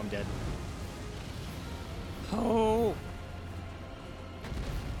 Oh, I'm dead. Oh!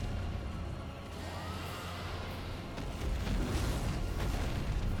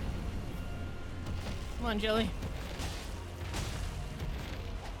 Come on, Jelly.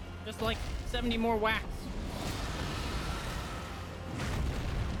 Just like 70 more whacks.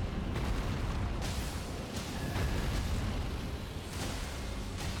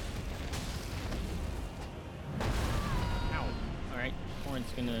 Ow. Alright,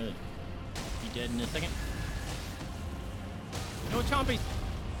 Horn's gonna be dead in a second. No chompies!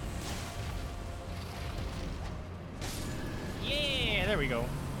 Yeah, there we go.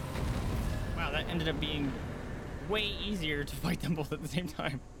 Wow, that ended up being way easier to fight them both at the same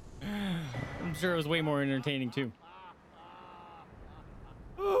time. I'm sure it was way more entertaining too.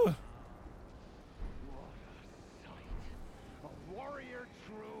 What a sight. A warrior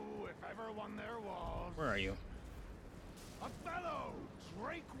true, if ever one there was. Where are you? A fellow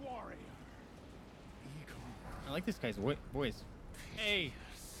Drake warrior. Eagle. I like this guy's voice. Hey!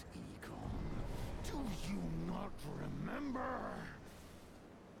 Yes, Eagle. Do you not remember?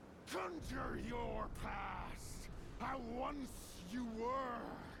 Conjure your past, how once you were,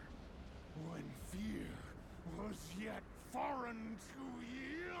 when fear was yet foreign to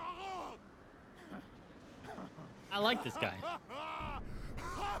you. I like this guy.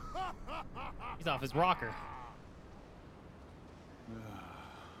 He's off his rocker.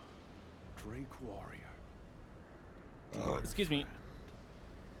 Drake warrior. Excuse me.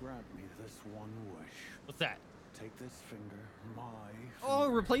 Grant me this one wish. What's that? Take this finger, my Oh,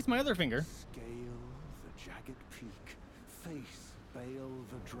 finger. replace my other finger. Scale the jagged peak. Face Bayle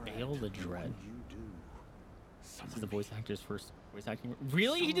the Dread. Bayle the And Dread. when you do, This is the voice actor's first voice acting.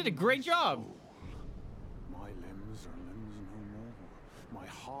 Really? He did a great job. My limbs are limbs no more. My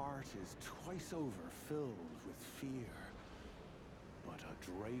heart is twice over filled with fear. But a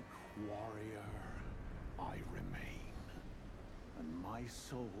Drake warrior I remain. And my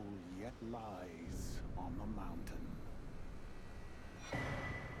soul yet lies on the mountain.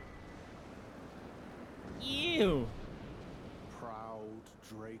 Ew. Proud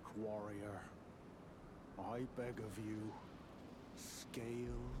Drake warrior, I beg of you, scale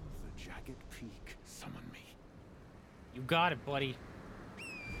the jagged peak, summon me. You got it, buddy.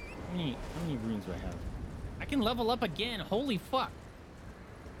 How many runes do I have? I can level up again. Holy fuck.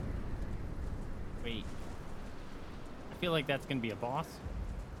 Wait. I feel like that's gonna be a boss.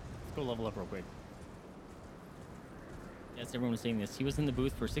 Let's go level up real quick. Yes, everyone was saying this. He was in the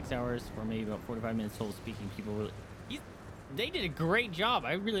booth for 6 hours, or maybe about 45 minutes total speaking. People really... They did a great job.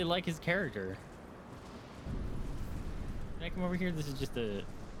 I really like his character. Can I come over here? This is just a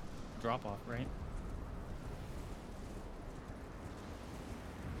drop-off, right?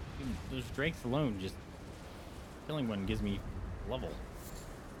 Dude, those drakes alone, just killing one gives me level.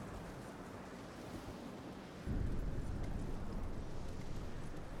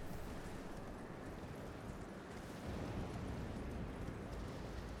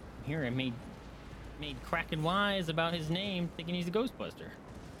 Here I made Kraken wise about his name, thinking he's a Ghostbuster.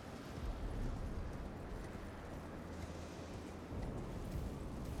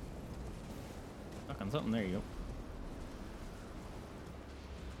 Stuck on something. There you go.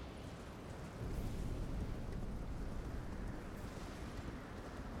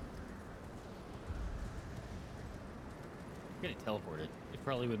 Could have teleported. It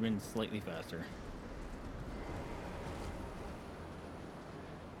probably would have been slightly faster.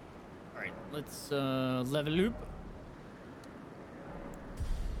 Alright, let's level up.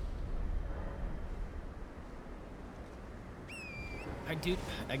 Dude,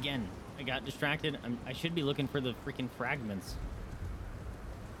 again, I got distracted. I should be looking for the freaking fragments.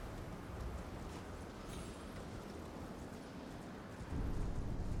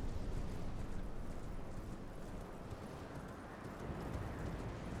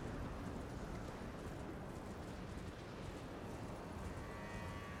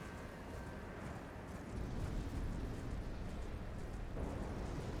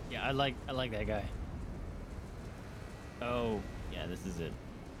 Yeah, I like that guy. Oh, yeah, this is it.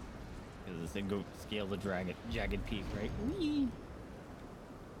 Because it said go scale the Jagged Peak, right? Whee!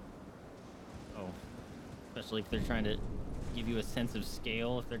 Oh, especially if they're trying to give you a sense of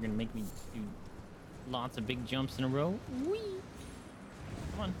scale. If they're gonna make me do lots of big jumps in a row. Whee!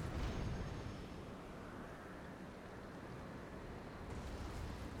 Come on.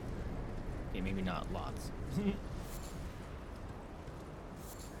 Okay, maybe not lots.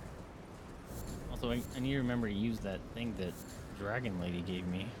 Also, I need to remember to use that thing that Dragon Lady gave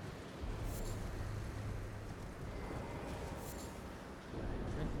me.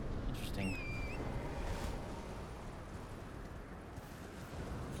 Interesting.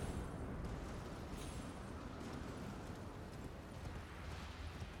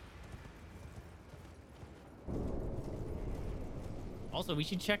 Also, we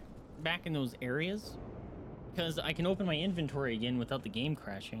should check back in those areas, because I can open my inventory again without the game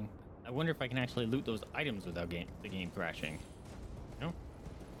crashing. I wonder if I can actually loot those items without the game crashing. No?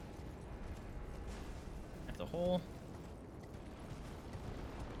 That's a hole.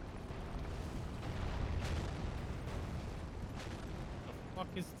 The fuck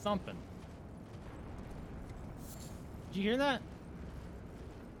is something? Did you hear that?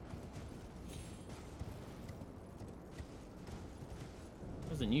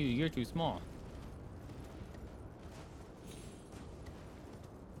 It wasn't you. You're too small.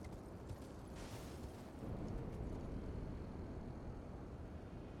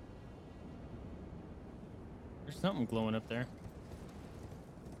 There's something glowing up there.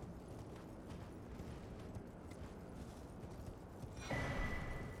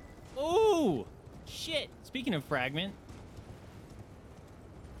 Oh! Shit! Speaking of fragment.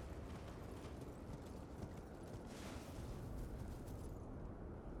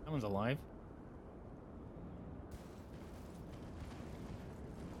 That one's alive.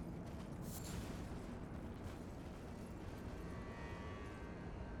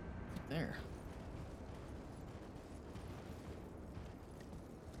 What's up there?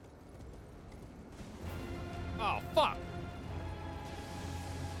 Oh, fuck!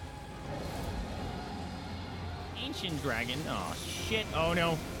 Ancient dragon. Oh, shit. Oh,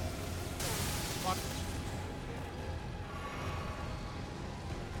 no. Fuck.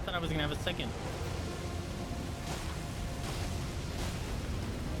 Thought I was gonna have a second.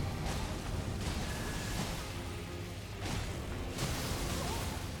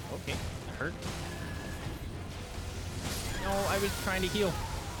 Okay, that hurt. No, I was trying to heal.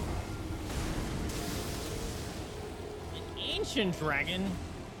 Ancient dragon.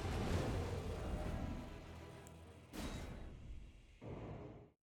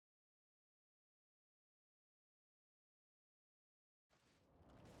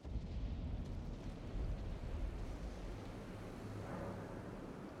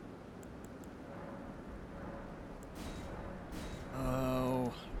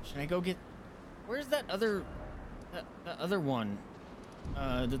 Oh, should I go get? Where's that other one?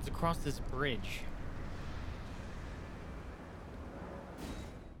 That's across this bridge.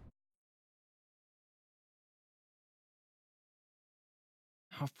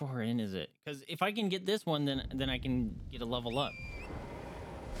 how far in is it? Because if I can get this one, then I can get a level up.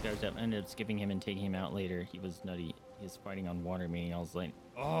 Scars up. I ended up skipping him and taking him out later. He was nutty. He was fighting on water meaning I was like,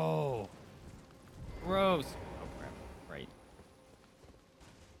 oh, gross. Oh crap. Right.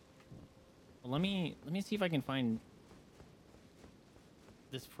 Well, let me see if I can find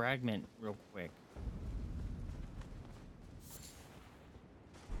this fragment real quick.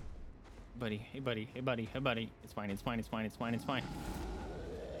 Buddy, hey buddy, hey buddy, hey buddy. It's fine, it's fine, it's fine, it's fine, it's fine.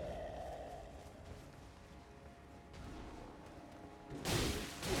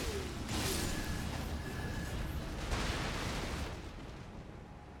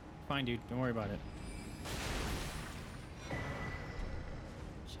 Fine, dude. Don't worry about it.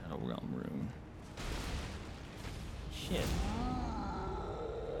 Shadow Realm room. Shit.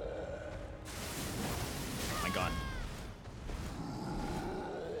 Oh my god.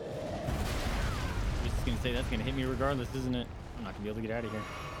 I was just gonna say that's gonna hit me regardless, isn't it? I'm not gonna be able to get out of here.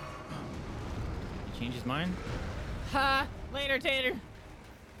 He changed his mind? Ha! Later, Tater!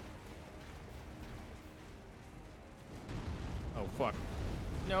 Oh, fuck.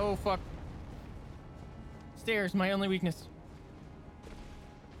 No, fuck. Stairs, my only weakness.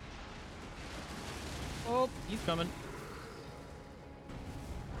 Oh, he's coming.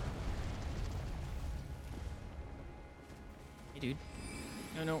 Hey, dude.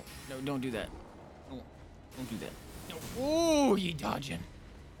 No, don't do that. Don't do that. No. Oh, you dodging.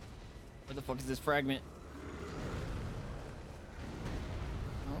 Where the fuck is this fragment?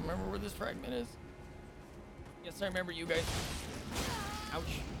 I don't remember where this fragment is. Yes, I remember you guys.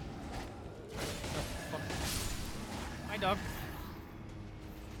 Ouch. Oh, fuck. Hi, dog.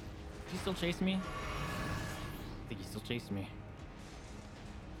 Is he still chasing me? I think he's still chasing me.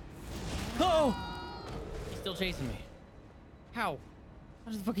 Oh! He's still chasing me. How?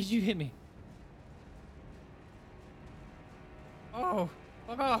 How the fuck did you hit me? Oh,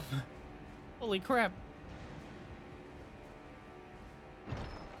 fuck off. Holy crap.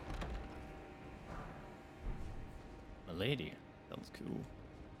 A lady. Sounds cool.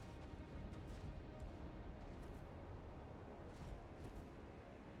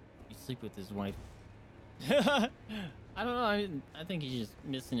 You sleep with his wife. I don't know. I think he's just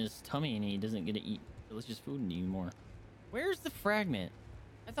missing his tummy and he doesn't get to eat delicious food anymore. Where's the fragment?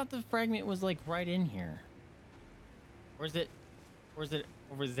 I thought the fragment was like right in here. Or is it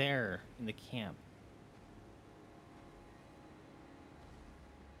over there in the camp?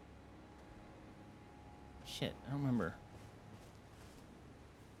 Shit, I don't remember.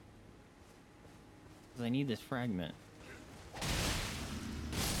 Because I need this fragment.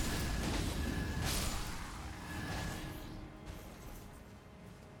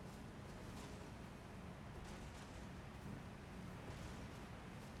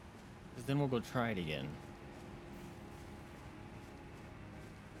 Because then we'll go try it again.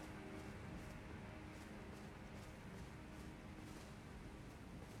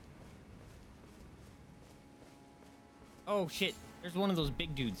 Oh shit, there's one of those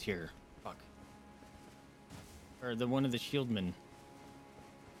big dudes here. Fuck. Or the one of the shieldmen.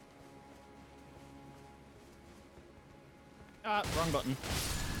 Ah, wrong button.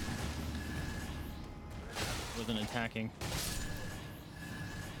 Wasn't attacking.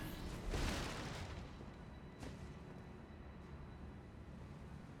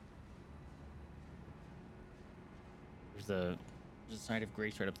 There's a side of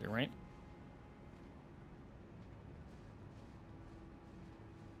grace right up there, right?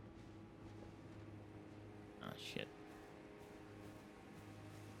 Ah, shit.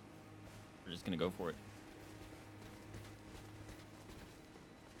 We're just gonna go for it.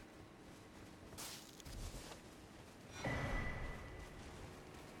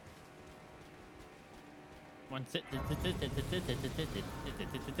 One sit.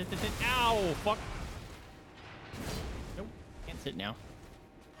 Ow! Fuck! Nope. Can't sit now.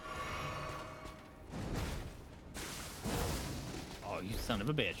 Oh, you son of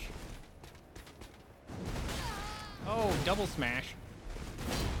a bitch. Oh, double smash.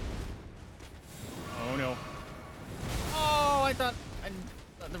 Oh no. Oh, I thought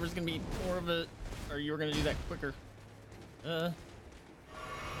there was gonna be more of a, or you were gonna do that quicker. Here,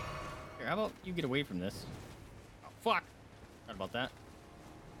 how about you get away from this? Oh, fuck. Not about that.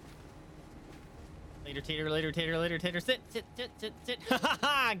 Later, Tater, later, Tater, later, Tater. Sit. Ha ha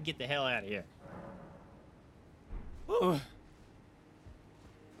ha! Get the hell out of here. Whew.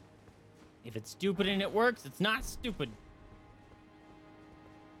 If it's stupid and it works, it's not stupid.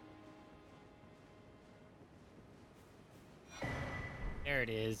 There it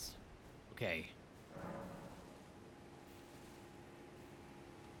is. Okay.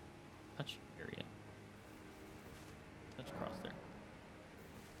 Touch area. Touch across there.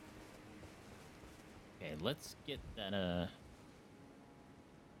 let's get that,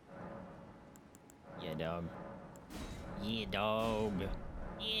 yeah, dog. Yeah, dog.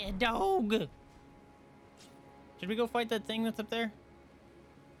 Yeah, dog. Should we go fight that thing that's up there?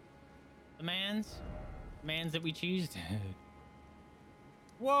 The mans that we choose.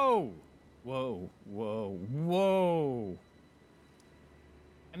 Whoa. Whoa, whoa, whoa.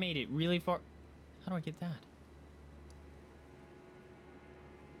 I made it really far. How do I get that?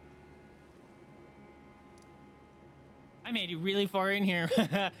 I made it really far in here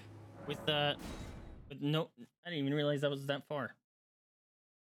with no, I didn't even realize that was that far.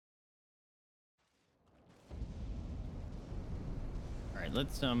 All right,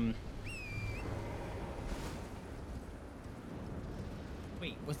 let's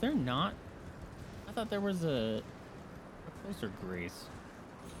wait, was there not? I thought there was a closer grace.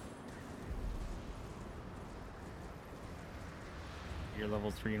 You're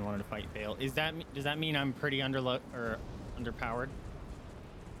level 3 and wanted to fight Bayle. Does that mean I'm pretty underpowered?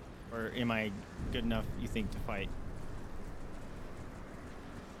 Or am I good enough, you think, to fight?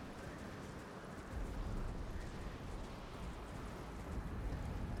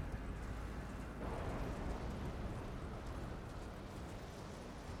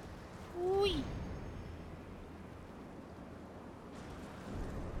 Whee!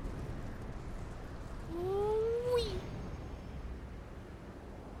 Whee!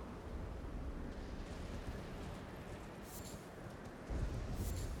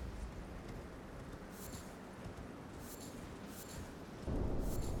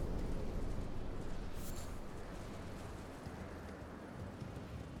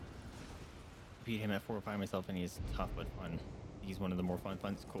 Beat him at 4 or 5 myself, and he's tough but fun. He's one of the more fun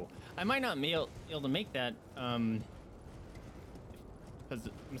ones. Cool. I might not be able to make that, because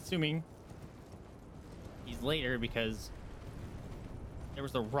I'm assuming he's later, because there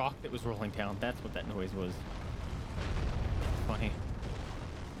was a rock that was rolling down. That's what that noise was. Funny.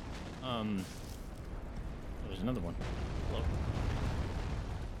 Oh, there's another one. Hello.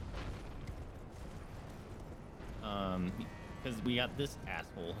 Because we got this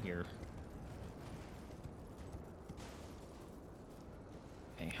asshole here.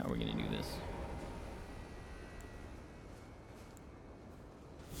 Okay, how are we gonna do this?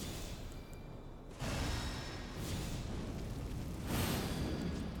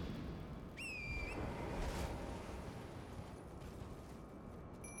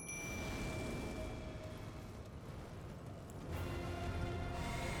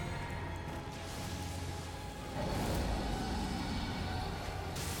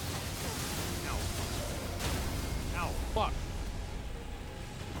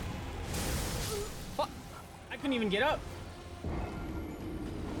 Even get up.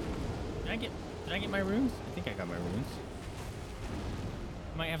 Did I get my runes? I think I got my runes.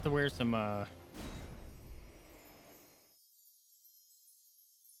 I might have to wear some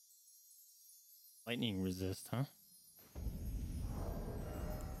lightning resist, huh?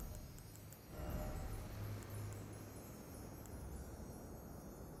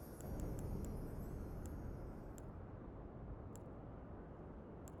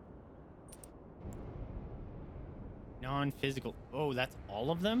 Non-physical. Oh, that's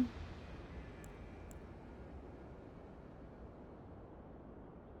all of them?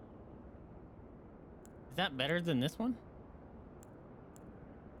 Is that better than this one?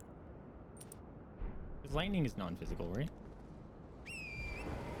 Because lightning is non-physical, right?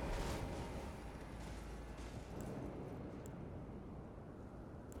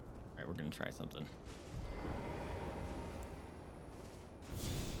 Alright, we're gonna try something.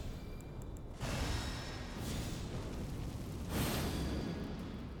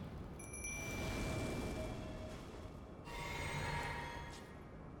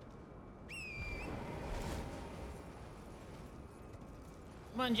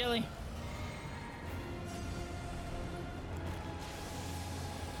 Come on, Jelly.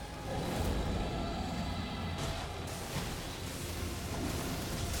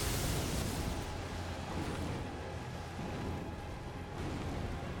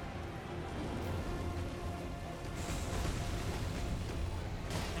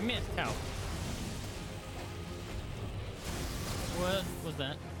 I missed. How? What was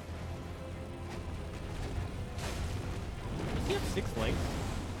that? Does he have 6 legs?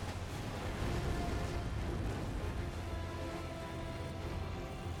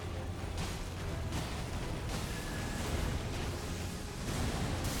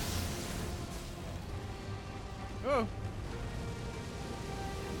 Oh.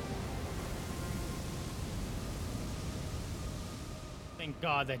 Thank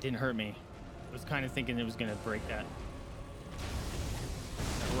God that didn't hurt me. I was kind of thinking it was gonna break that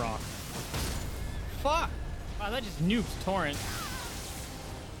rock. fuck? Wow, that just nukes Torrent.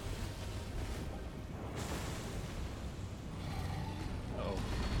 Uh-oh.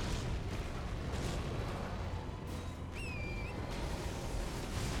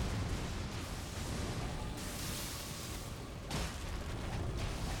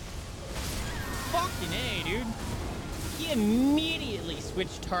 Fucking A, dude. He immediately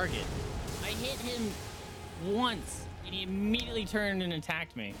switched target. I hit him once, and he immediately turned and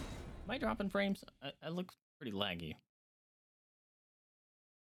attacked me. Am I dropping frames? I look pretty laggy.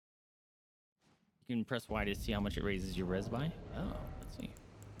 You can press Y to see how much it raises your res by. Oh, let's see.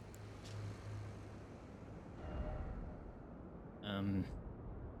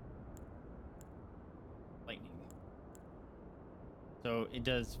 Lightning. So it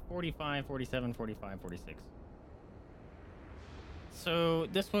does 45, 47, 45, 46. So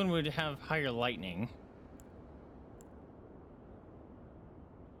this one would have higher lightning.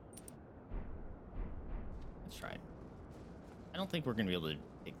 Let's try it. I don't think we're gonna be able to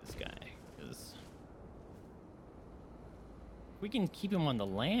take this guy because we can keep him on the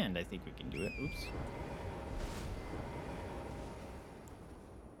land. I think we can do it. Oops.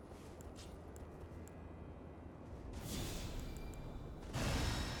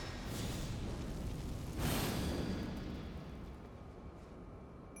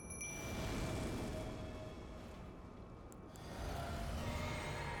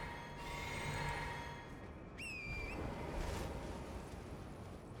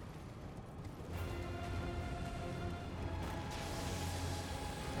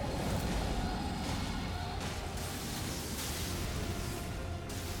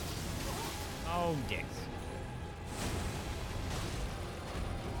 Oh, dicks.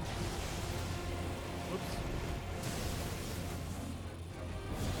 Oops.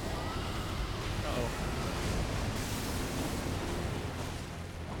 Uh-oh.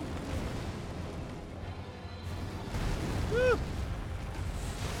 Woo!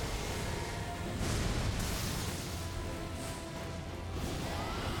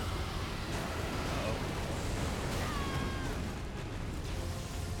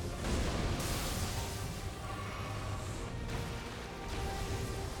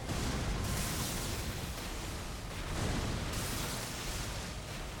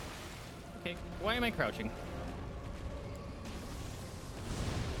 Okay, why am I crouching?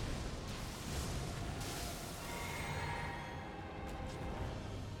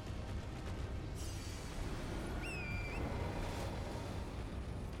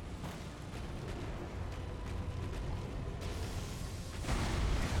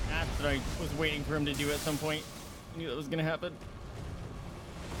 That's what I was waiting for him to do at some point. I knew that was gonna happen.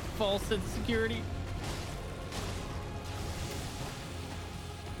 False sense of security.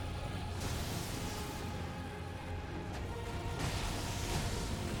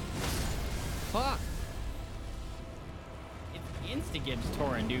 Fuck! It's insta-gibbs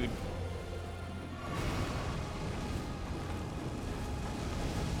Torin, dude.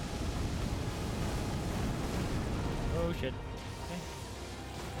 Oh shit. Okay.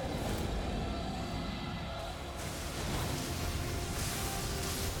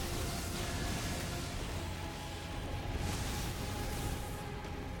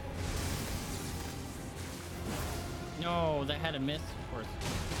 No, that had a miss, of course.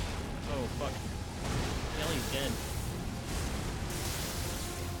 Oh, fuck. Jelly's dead.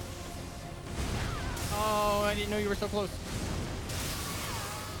 Oh, I didn't know you were so close.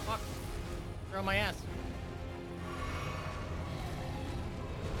 Fuck. You're on my ass.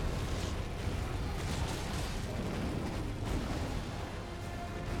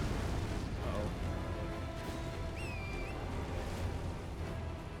 Uh-oh.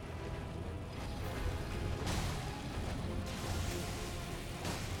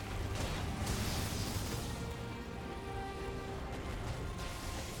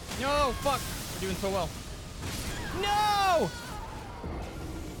 No, fuck. We're doing so well. No!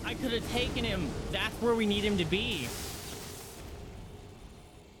 I could have taken him. That's where we need him to be.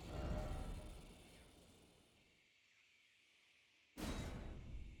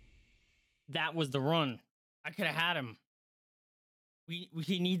 That was the run. I could have had him.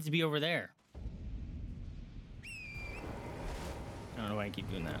 He needs to be over there. I don't know why I keep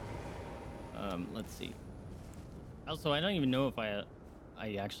doing that. Let's see. Also, I don't even know if I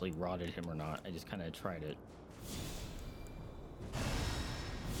actually rotted him or not. I just kind of tried it.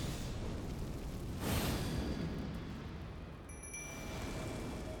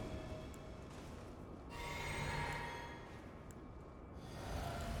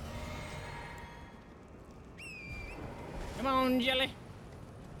 Come on, Jelly.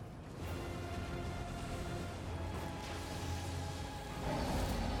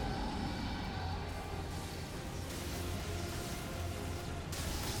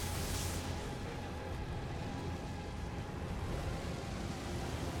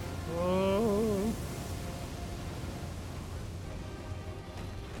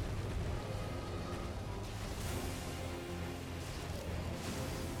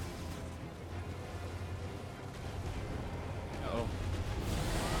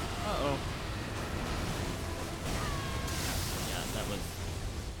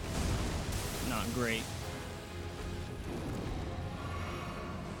 great.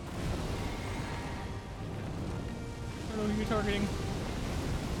 I don't know who you're targeting.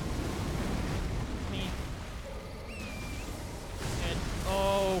 Me. Dead.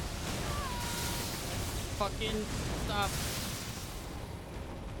 Oh. Fucking stop.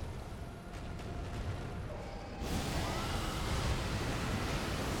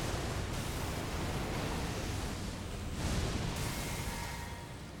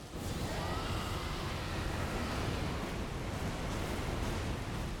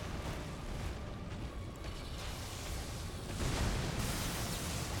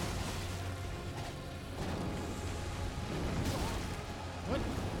 What?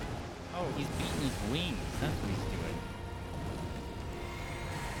 Oh, he's beating his wings. That's what he's doing.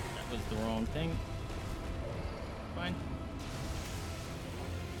 That was the wrong thing. Fine.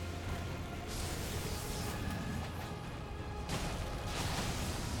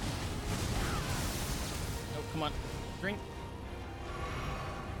 Oh, come on. Drink.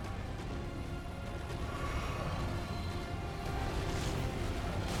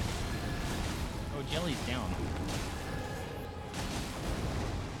 Oh, Jelly's down.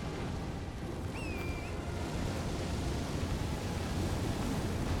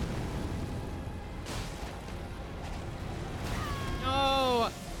 No!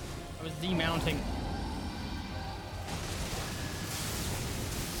 I was demounting.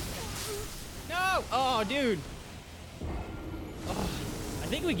 No! Oh, dude. Oh, I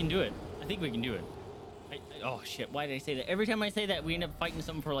think we can do it. I think we can do it. Oh, shit. Why did I say that? Every time I say that, we end up fighting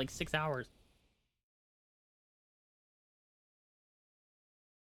something for like 6 hours.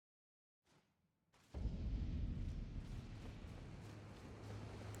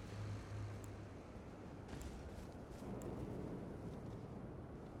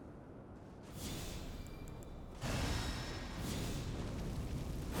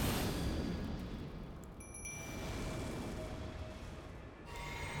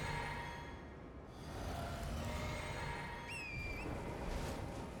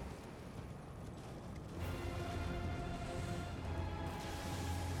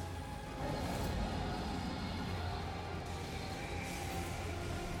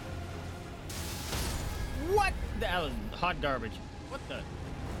 What? That was hot garbage. What the?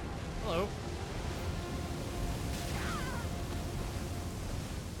 Hello?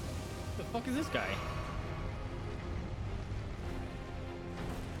 What the fuck is this guy?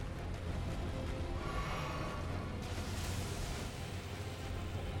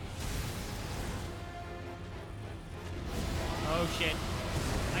 Oh shit.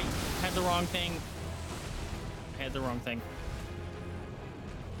 I had the wrong thing. I had the wrong thing.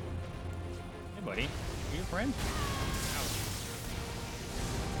 Hey buddy. Are you a friend? Ouch.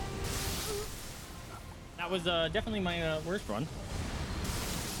 That was definitely my worst run.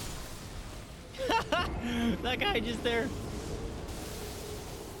 That guy just there.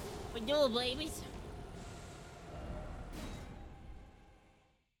 We do it, babies.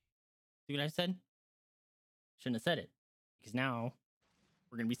 See what I said? Shouldn't have said it. Because now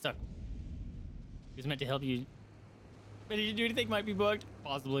we're gonna be stuck. It was meant to help you. But did you do anything might be bugged?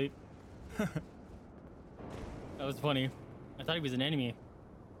 Possibly. That was funny. I thought he was an enemy.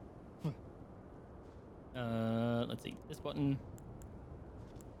 Let's see. This button.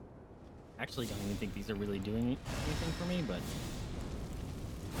 Actually, don't even think these are really doing anything for me, but.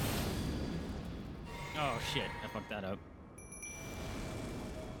 Oh shit! I fucked that up.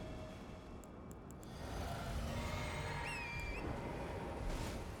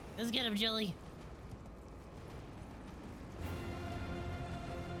 Let's get him, Jelly.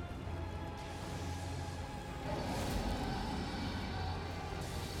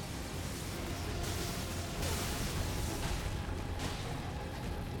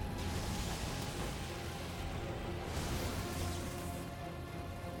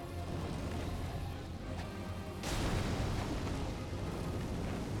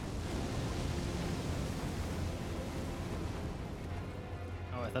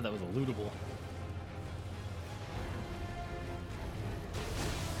 Oh, I thought that was a lootable.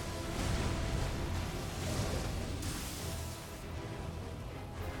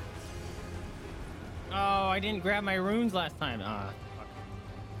 Oh, I didn't grab my runes last time. Ah, fuck.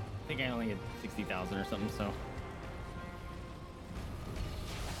 I think I only had 60,000 or something, so.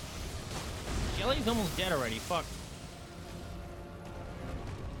 Jelly's almost dead already. Fuck.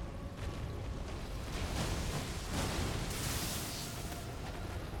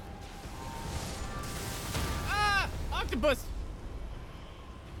 Ah! Octopus!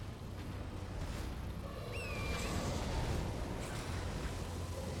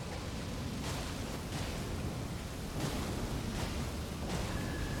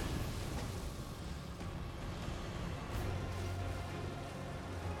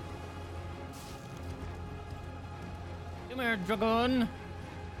 here, dragon.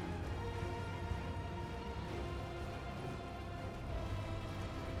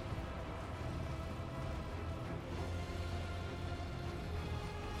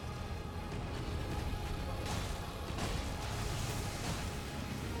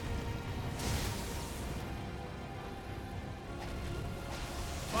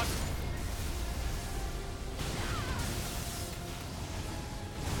 Fuck.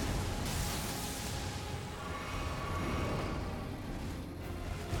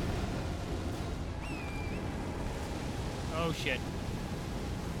 Oh shit.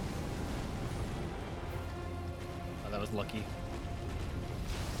 Oh, that was lucky.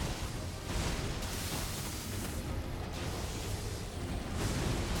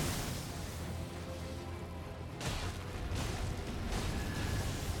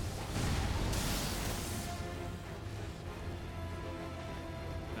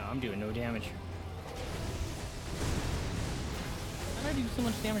 No, I'm doing no damage. How did I do so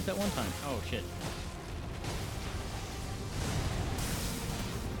much damage that one time? Oh shit.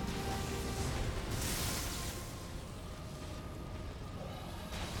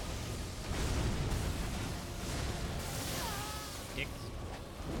 Dicks.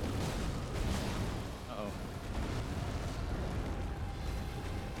 Uh-oh.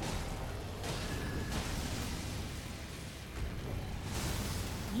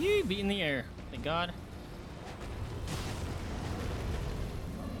 Yee, be in the air. Thank God.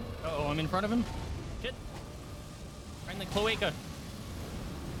 Uh-oh, I'm in front of him. Shit. Right in the cloaca.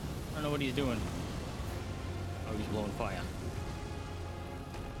 I don't know what he's doing. Oh, he's blowing fire.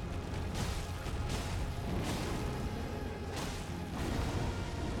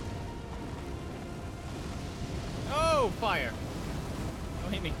 Oh, fire.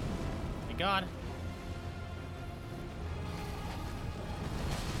 Don't hit me. Thank God.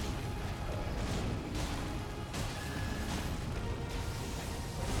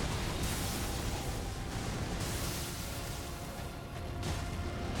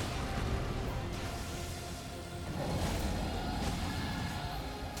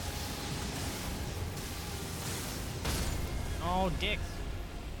 Oh, dicks.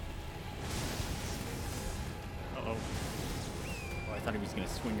 Uh-oh. Oh, I thought he was gonna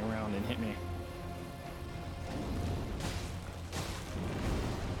swing around and hit me.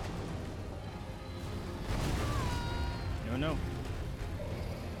 No, no.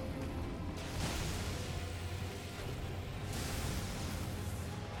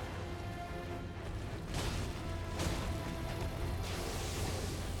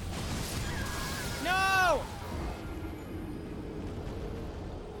 No!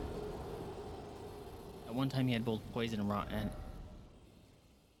 At one time he had both poison and rot, and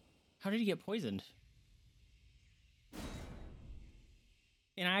how did he get poisoned?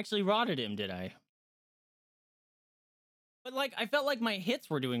 And I actually rotted him, did I? But like, I felt like my hits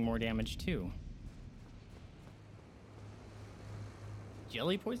were doing more damage too.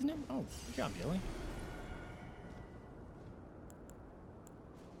 Jelly poisoned him? Oh, good job, Jelly.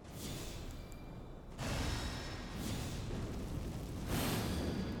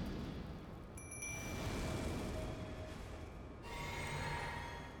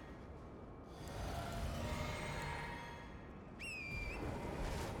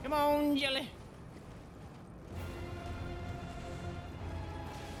 Come on, Jelly.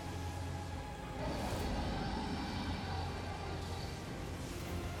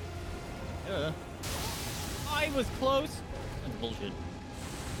 I was close. That's bullshit.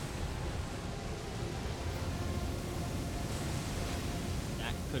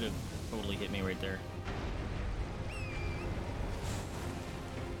 That could have totally hit me right there.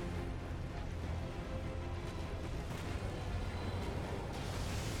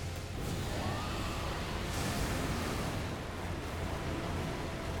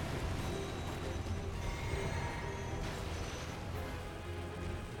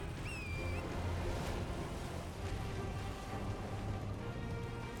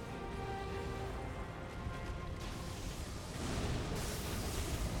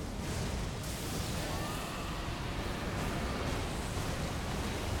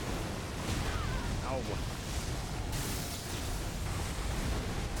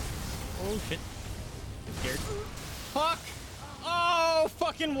 Oh shit. I'm scared. Fuck! Oh,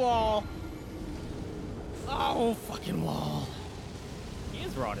 fucking wall! Oh, fucking wall. He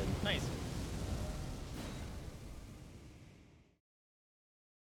is rotted. Nice.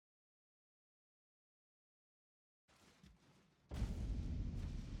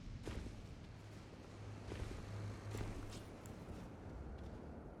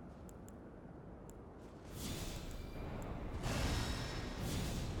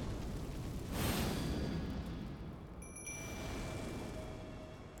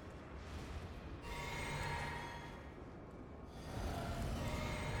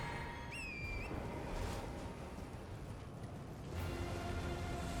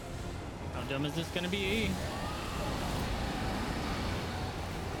 dumb is this gonna be?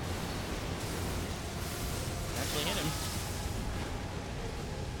 Actually hit him.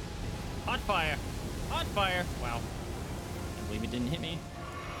 Hot fire! Hot fire! Wow. Can't believe it didn't hit me.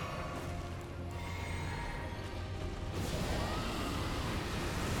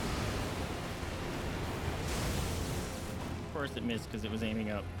 Of course it missed because it was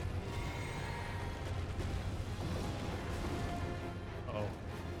aiming up. Uh-oh.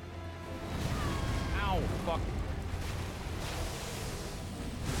 Ow, fuck.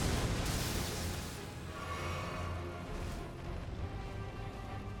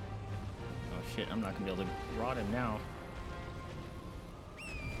 Oh shit, I'm not gonna be able to rod him now.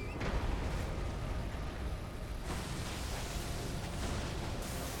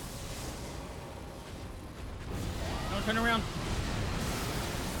 No, turn around.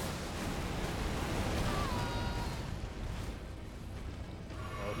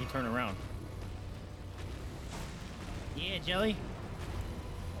 Oh, he turned around. Yeah, Jelly.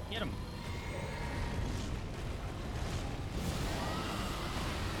 Get him.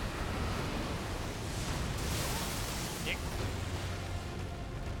 Dick.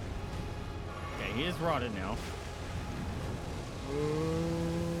 Okay, he is rotted now.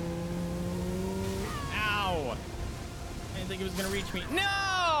 Ow! I didn't think it was gonna reach me.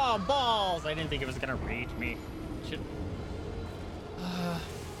 No! Balls! I didn't think it was gonna reach me. I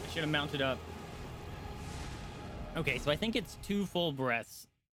should have mounted up. Okay, so I think it's 2 full breaths.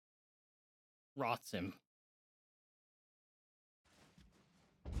 Rots him.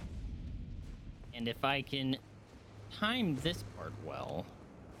 And if I can time this part well,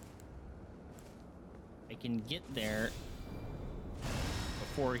 I can get there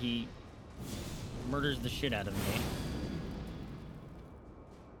before he murders the shit out of me.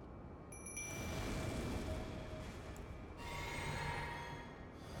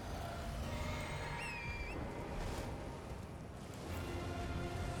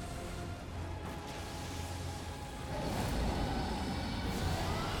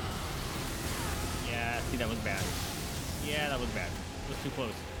 See, that was bad. Yeah, that was bad. It was too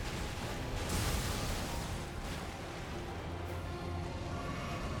close.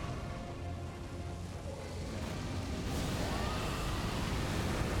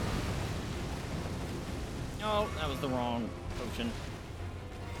 Oh, that was the wrong potion.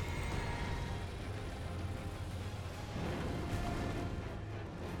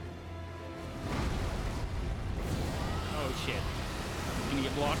 Oh, shit. Can you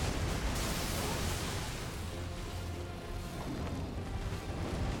get blocked?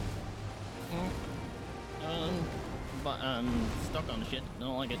 But I'm stuck on shit.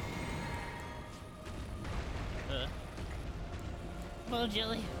 Don't like it. Well,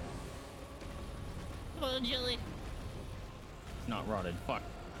 Jelly. Well, Jelly. It's not rotted. Fuck.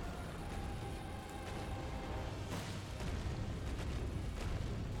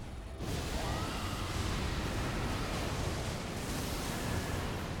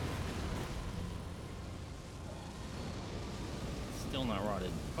 Still not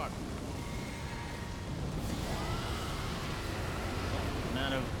rotted. Fuck.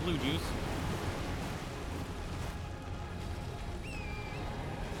 Out of blue juice.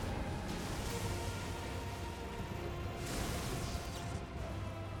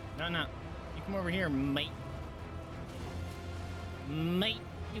 No. You come over here, mate. Mate,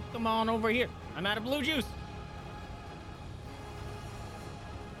 you come on over here. I'm out of blue juice.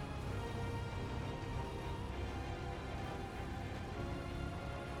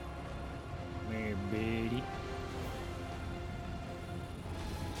 Come here, buddy.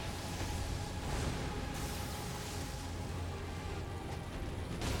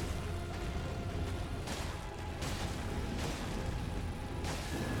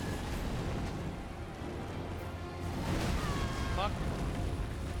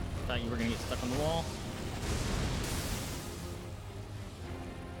 Thought you were gonna get stuck on the wall.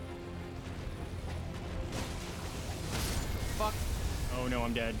 Fuck. Oh no,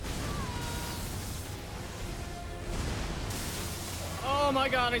 I'm dead. Oh my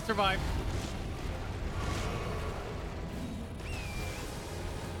god, I survived.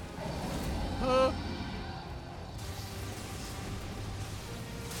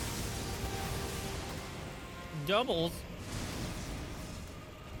 Doubles.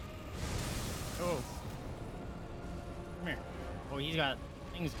 Oh. Come here. Oh, he's got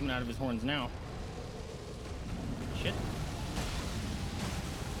things coming out of his horns now. Shit.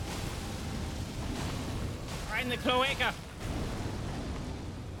 Right in the cloaca.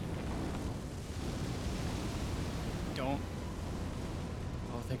 Don't.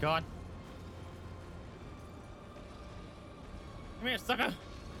 Oh, thank God. Come here, sucker.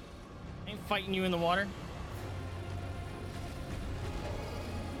 ain't fighting you in the water.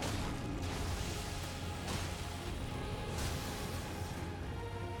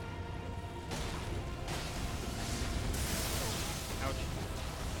 Ouch.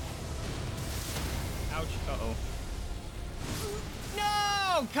 Ouch. Uh-oh.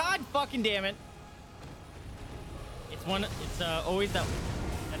 No! God fucking damn it. It's always that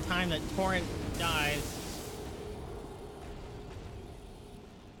time that Torrent dies.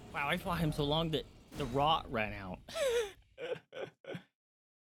 Wow, I fought him so long that the rot ran out.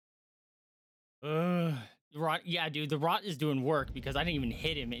 Rot, yeah, dude, the rot is doing work because I didn't even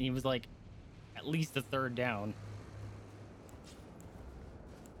hit him and he was like at least a third down.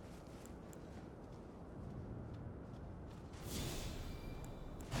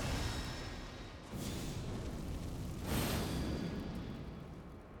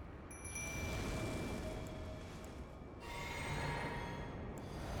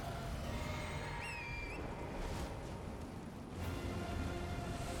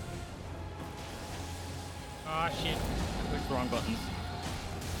 Ah, shit. Pushed the wrong buttons.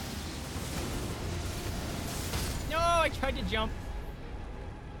 No, I tried to jump.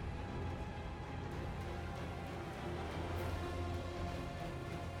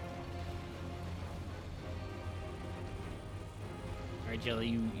 All right, Jelly,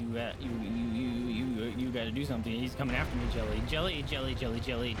 you got to do something. He's coming after me, Jelly. Jelly.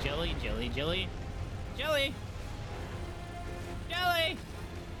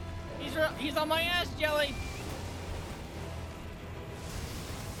 He's on my ass, Jelly.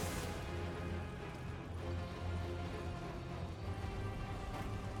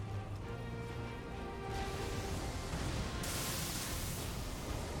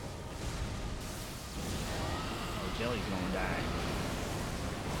 Oh, Jelly's gonna die.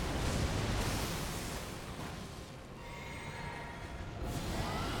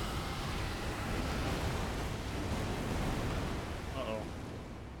 Uh-oh.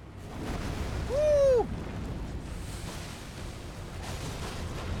 Woo!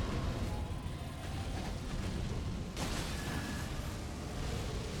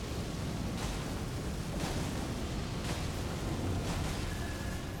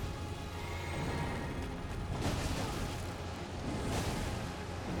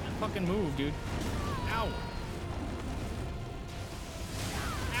 Fucking move, dude. Ow.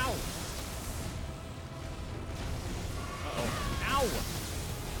 Ow. Uh-oh. Ow.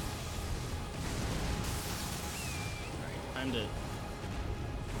 Alright, time to...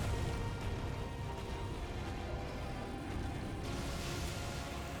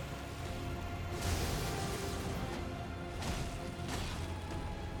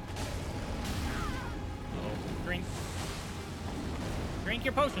 Uh-oh. Drink. Drink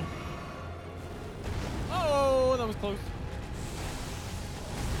your potion. Oh, that was close.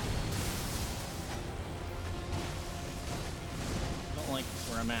 Don't like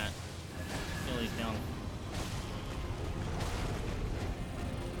where I'm at. Billy's down.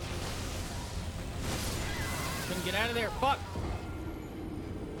 Couldn't get out of there. Fuck.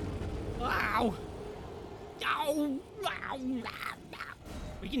 Ow. Ow. Ow.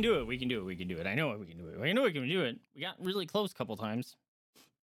 We can do it. We can do it. We can do it. I know we can do it. I know we can do it. We got really close a couple times.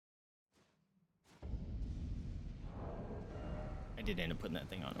 I did end up putting that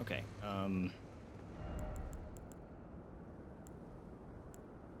thing on. Okay. Yeah,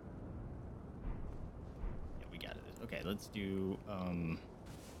 we got it. Okay, let's do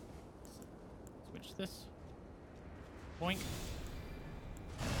switch this. Boink.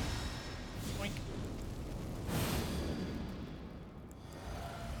 Boink.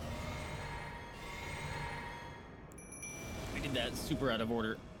 I did that super out of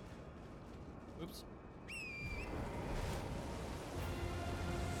order. Oops.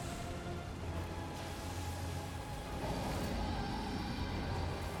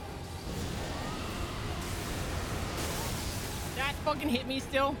 That fucking hit me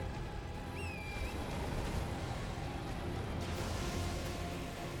still.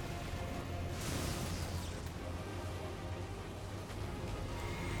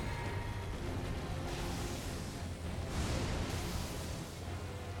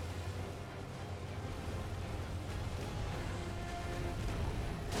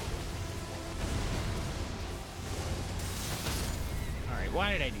 Alright,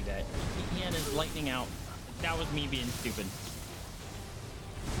 why did I do that? He had his lightning out. That was me being stupid.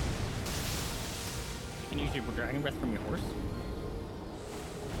 You can use your dragon breath from your horse.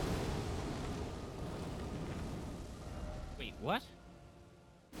 Wait, what?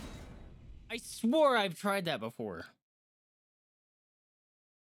 I swore I've tried that before.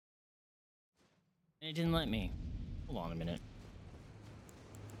 And it didn't let me. Hold on a minute.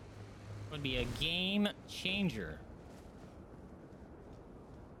 Would be a game changer.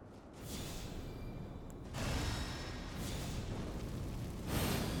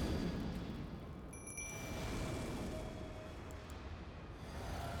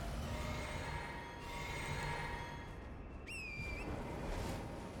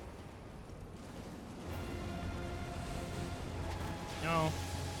 No.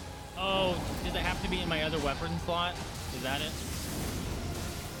 Oh, does it have to be in my other weapon slot? Is that it?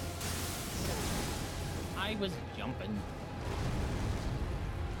 I was jumping.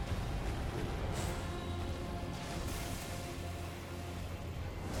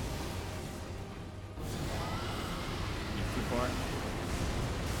 He's too far.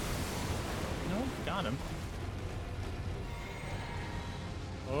 No, got him.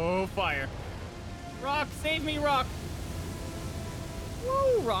 Oh, fire. Rock, save me, Rock.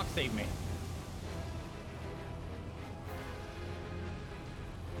 Woo, Rock, save me.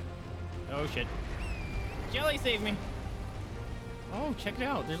 Oh, shit. Jelly, save me. Oh, check it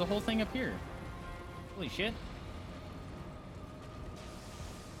out. There's a whole thing up here. Holy shit.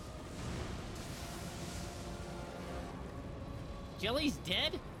 Jelly's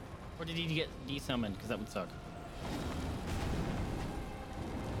dead? Or did he get desummoned? Because that would suck.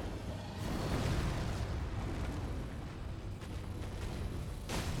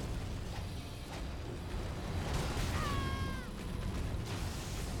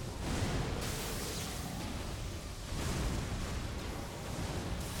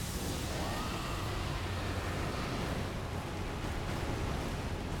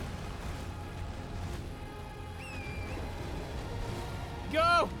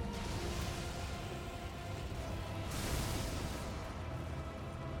 Go!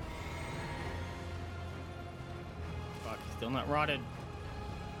 Fuck, still not rotted.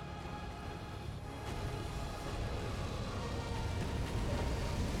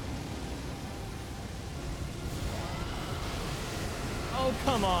 Oh,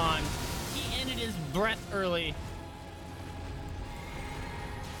 come on. He ended his breath early.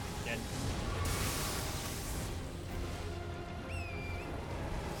 Dead.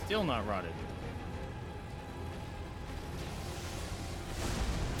 Still not rotted.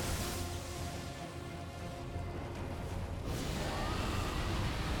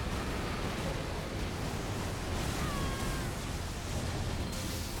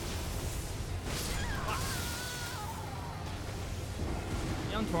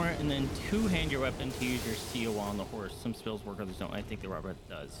 Down torrent and then two-hand your weapon to use your seal while on the horse. Some spells work, others don't. I think the robot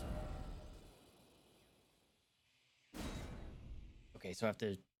does. Okay, so I have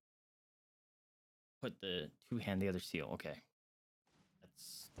to put the two-hand the other seal. Okay.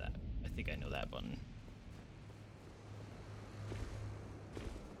 That's that. I think I know that button.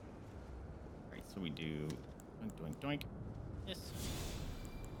 Alright, so we do doink doink doink. This.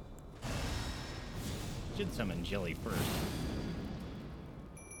 Should summon Jelly first.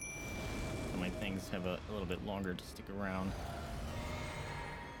 So my things have a little bit longer to stick around.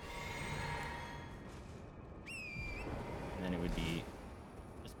 And then it would be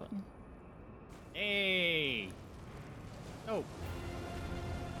this button. Hey! Nope.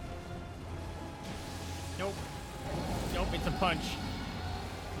 Nope. Nope, it's a punch.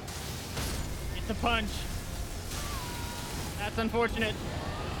 It's a punch. That's unfortunate.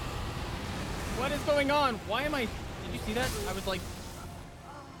 What is going on? Why am I... Did you see that? I was like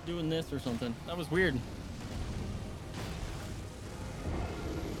doing this or something. That was weird.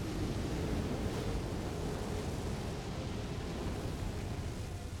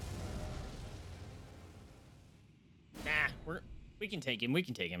 We can take him. We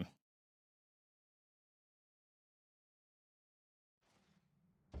can take him.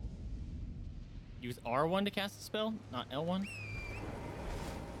 Use R1 to cast a spell, not L1.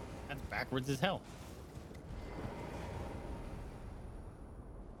 That's backwards as hell.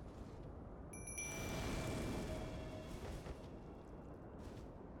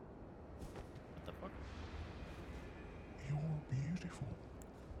 What the fuck? You're beautiful.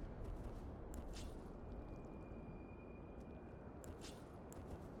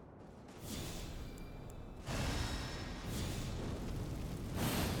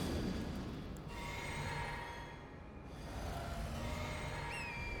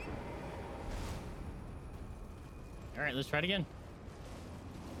 All right, let's try it again.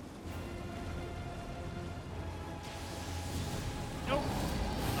 Nope.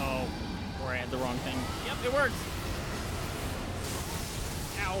 Oh, or I had the wrong thing. Yep, it works.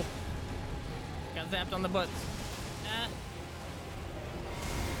 Ow. Got zapped on the butts.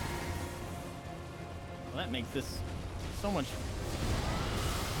 Well, that makes this so much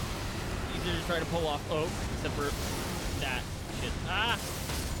easier to try to pull off. Oh, except for that shit. Ah!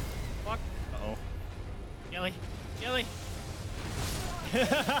 Fuck. Uh-oh. Jelly. Jelly.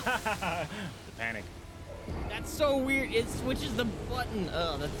 The panic. That's so weird. It switches the button.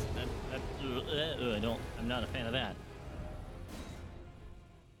 Oh, I'm not a fan of that.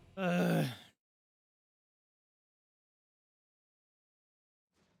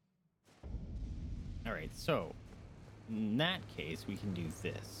 All right, so in that case, we can do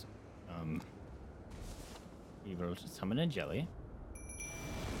this. We will summon a jelly.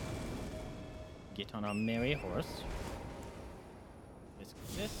 Get on our merry horse.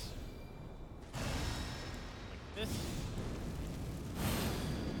 This. Like this.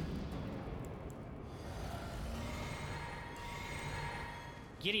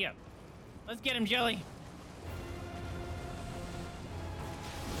 Giddy up. Let's get him, Jelly.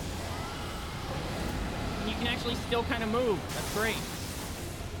 And you can actually still kind of move. That's great.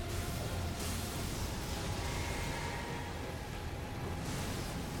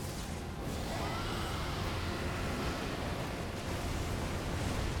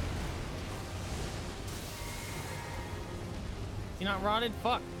 Is he not rotted?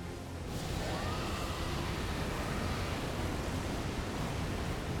 Fuck.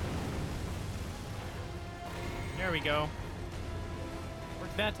 There we go.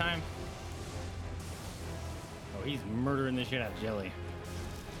 Worked that time. Oh, he's murdering the shit out of Jelly.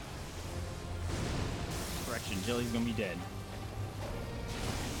 Correction, Jelly's gonna be dead.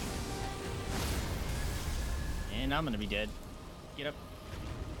 And I'm gonna be dead. Get up.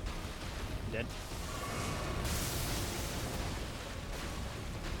 Dead.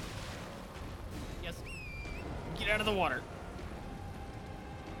 Yes. Get out of the water.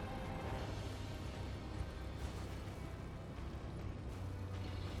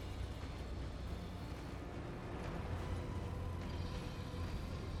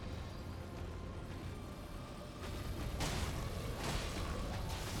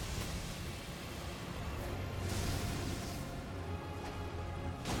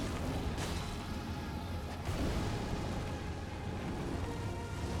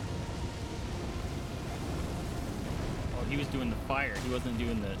 He was doing the fire. He wasn't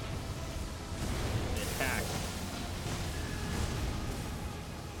doing the attack.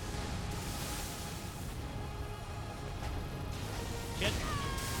 Shit.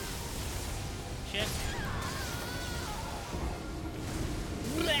 Shit.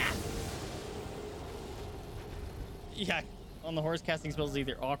 Yeah, on the horse, casting spells is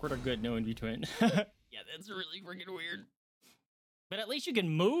either awkward or good, no in between. Yeah, that's really freaking weird. But at least you can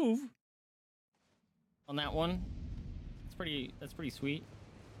move on that one. That's pretty sweet.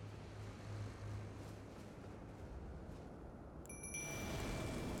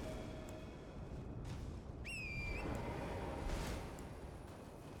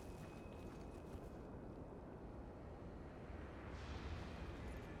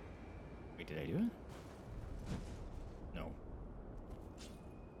 Wait, did I do it? No.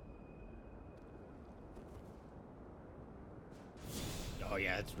 Oh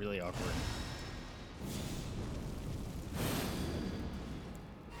yeah, it's really awkward.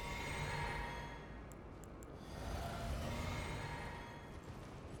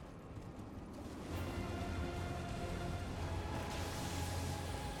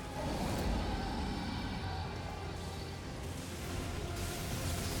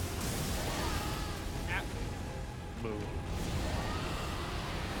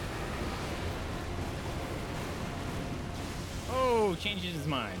 Oh, changes his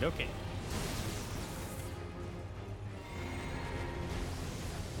mind. Okay.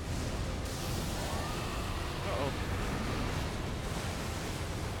 Uh-oh.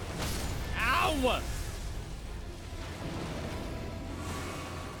 Ow!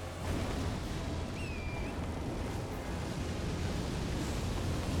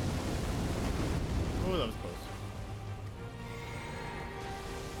 Oh, that was close.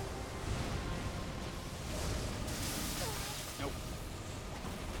 Nope.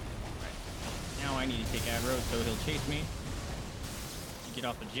 Right. Now I need to take aggro so he'll chase me. Get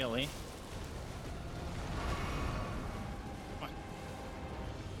off the jelly. Come on.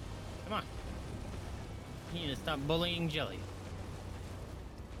 Come on. You need to stop bullying Jelly.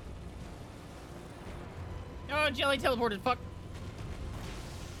 Oh, Jelly teleported. Fuck.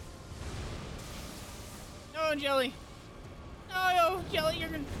 No, Jelly. No, Jelly, you're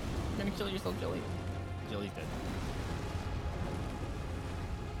gonna kill yourself, Jelly. Jelly's dead.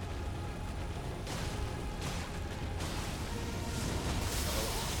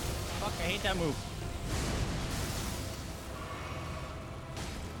 Fuck, I hate that move.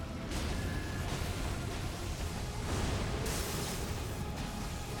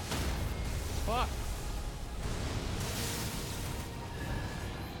 Fuck.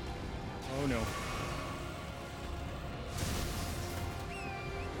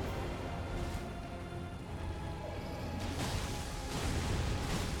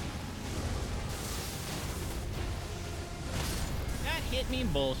 hit me?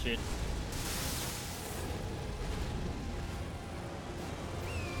 Bullshit.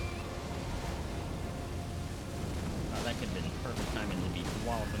 Oh, that could have been perfect timing to be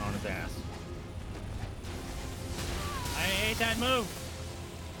walloping on his ass. I hate that move.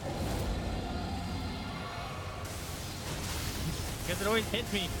 Because it always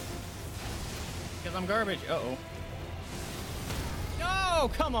hits me. Because I'm garbage. Uh-oh. No,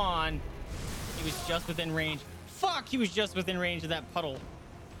 come on. He was just within range. Fuck, he was just within range of that puddle.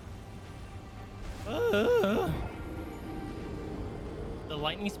 The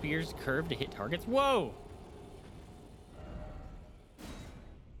lightning spears curve to hit targets. Whoa.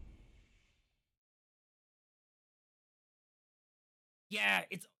 Yeah,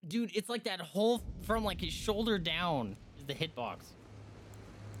 dude, it's like that whole from like his shoulder down is the hitbox.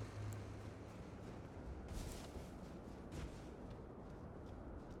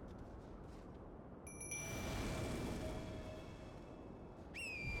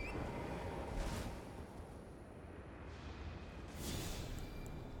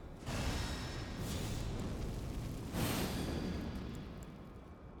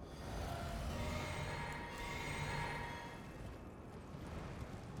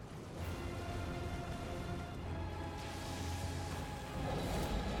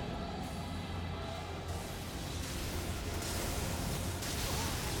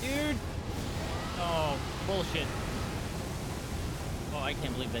 Dude! Oh, bullshit. Oh, I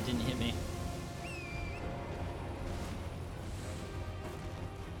can't believe that didn't hit me.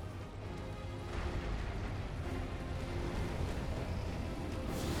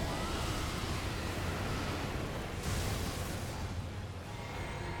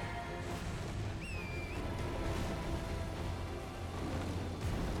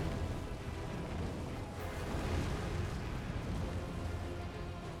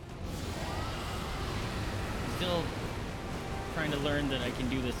 Still trying to learn that I can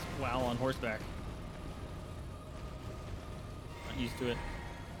do this while on horseback. Not used to it.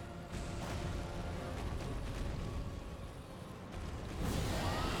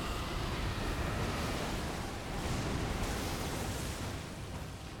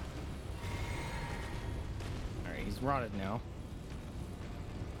 Alright, he's rotted now.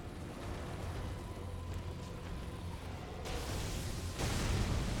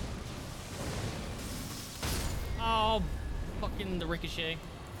 Oh, fucking the ricochet.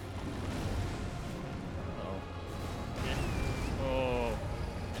 Uh-oh. Yeah. Oh,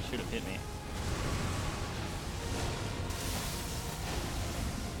 that should have hit me.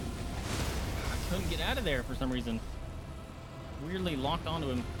 I couldn't get out of there for some reason. Weirdly locked onto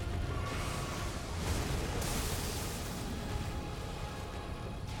him.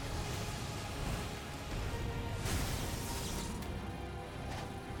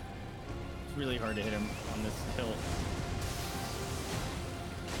 It's really hard to hit him on this hill.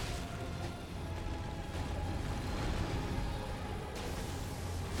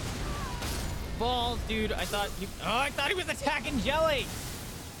 Balls, dude. I thought he was attacking Jelly.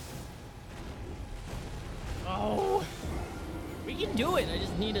 Oh, we can do it. I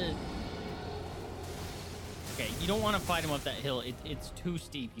just need to. Okay, you don't want to fight him up that hill. It's too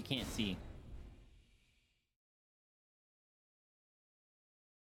steep. You can't see.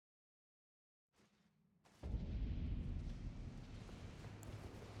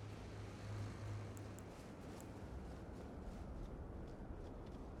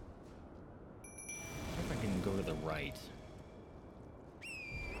 If I can go to the right.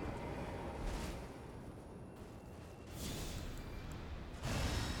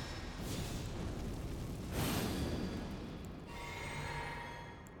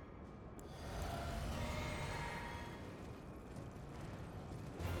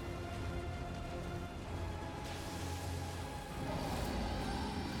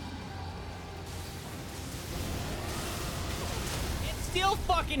 Still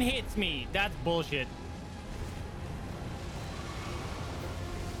fucking hits me. That's bullshit.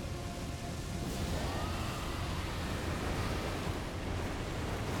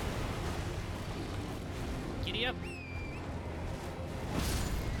 Giddy up.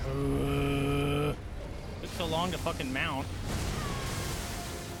 Took so long to fucking mount.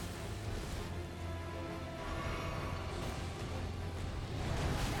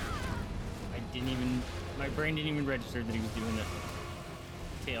 My brain didn't even register that he was doing this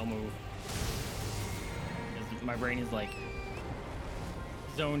tail move. Because my brain is like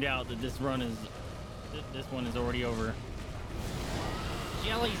zoned out that this one is already over.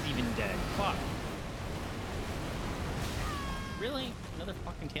 Jelly's even dead. Fuck. Really? Another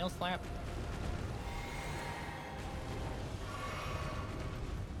fucking tail slap?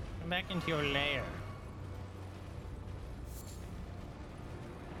 Come back into your lair.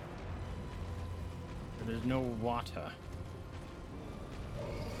 there's no water.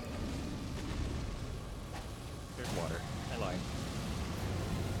 There's water. I lied.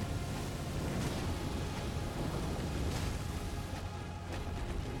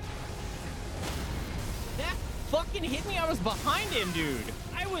 That fucking hit me. I was behind him, dude.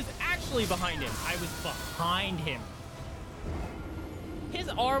 I was actually behind him. I was behind him. His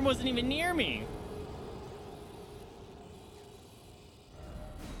arm wasn't even near me.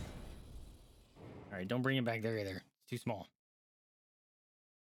 All right, don't bring him back there either. It's too small.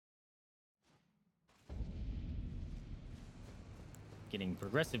 Getting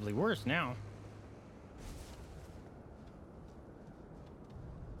progressively worse now.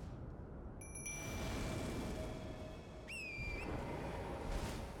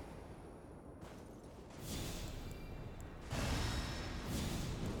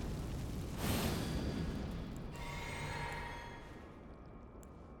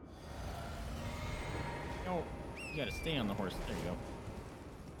 No, you gotta stay on the horse. There you go.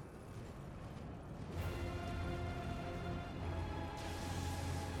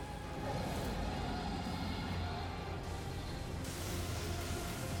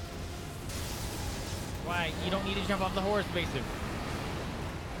 Why? You don't need to jump off the horse, Vaesive.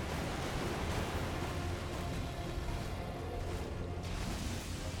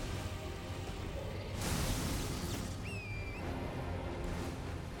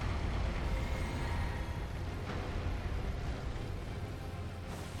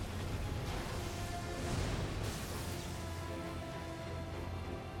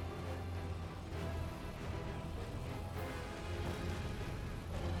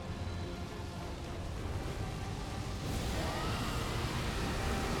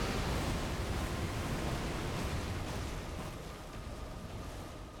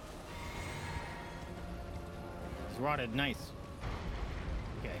 Rotted, nice.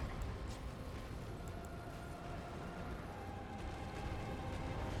 Okay.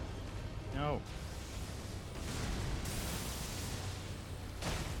 No.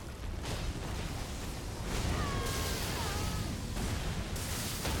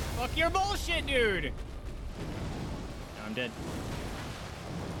 Fuck your bullshit, dude. Now I'm dead.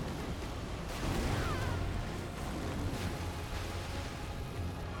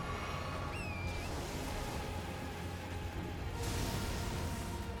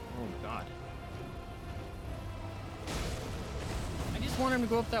 I want him to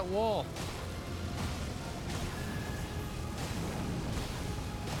go up that wall.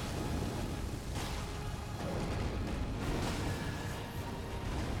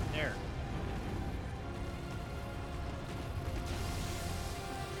 There.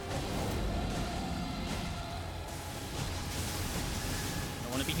 I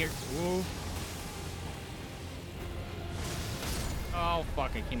want to be here. Ooh. Oh,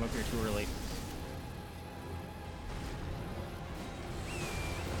 fuck. I came up here too early.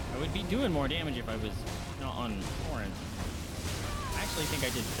 I would be doing more damage if I was not on torrent. I actually think I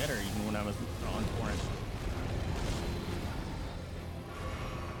did better even when I was on torrent.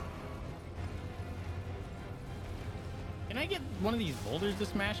 Can I get one of these boulders to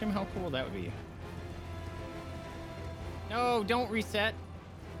smash him? How cool that would be. No, don't reset.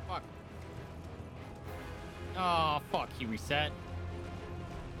 Fuck. Oh, fuck, he reset.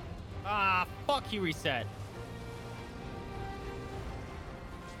 Ah, fuck, he reset.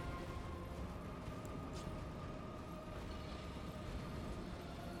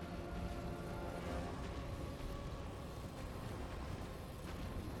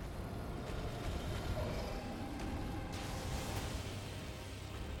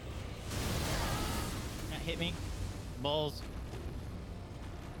 Hit me. Balls.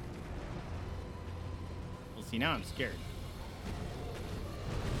 Well, see, now I'm scared.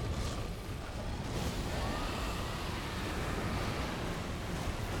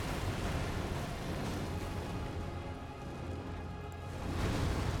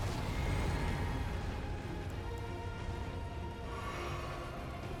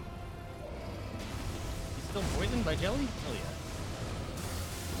 He's still poisoned by jelly? Hell yeah.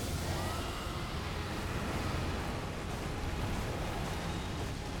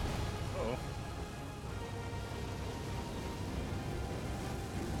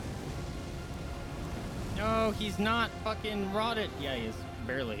 No, he's not fucking rotted. Yeah, he is.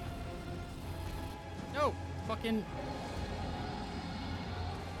 Barely. No! Fucking...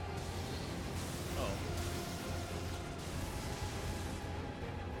 Oh.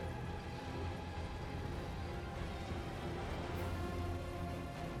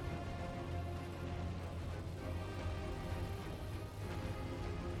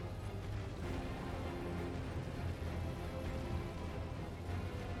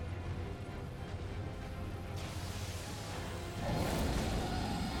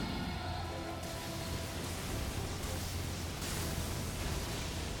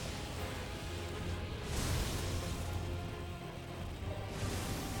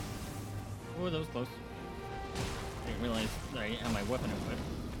 that was close. I didn't realize that I didn't have my weapon equipped.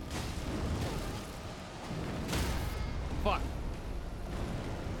 Fuck.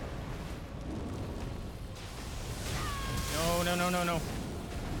 No, no, no, no, no.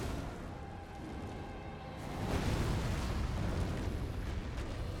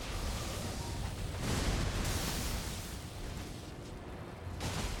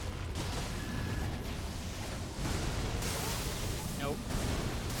 Nope.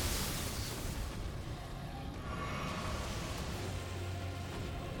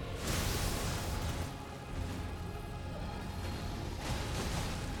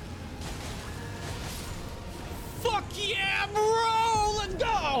 Fuck yeah, bro! Let's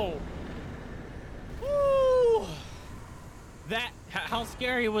go! Woo! That, how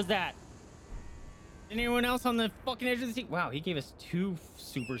scary was that? Anyone else on the fucking edge of the seat? Wow, he gave us 2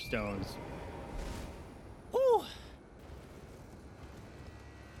 super stones. Woo!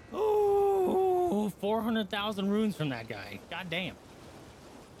 Oh, 400,000 runes from that guy. God damn.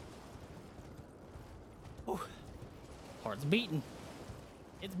 Whew. Heart's beating.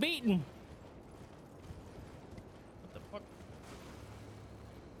 It's beating. What the fuck?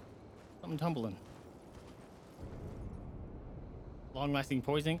 Something tumbling. Long-lasting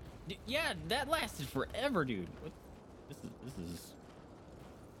poisoning. Yeah, that lasted forever, dude. What? This is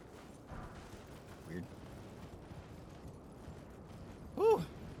weird. Whew.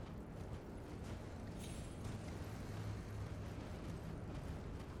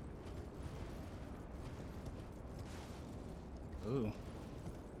 Ooh.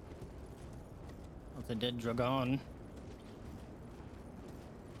 That's a dead dragon.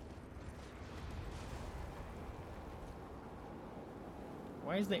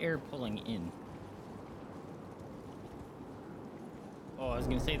 Why is the air pulling in? Oh, I was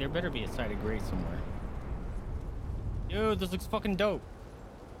gonna say there better be a side of gray somewhere. Dude, this looks fucking dope.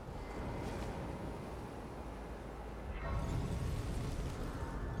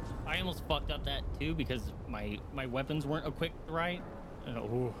 I almost fucked up that too because my weapons weren't equipped right.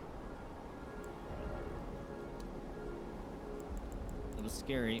 Oh. It was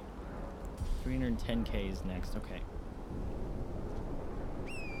scary. 310k is next. Okay.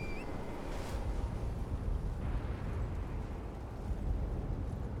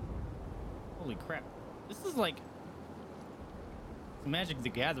 Holy crap. This is like Magic the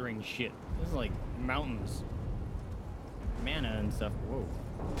Gathering shit. This is like mountains. Mana and stuff. Whoa.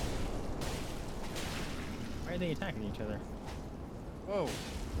 Why are they attacking each other? Whoa.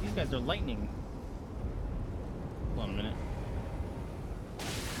 These guys are lightning. Hold on a minute.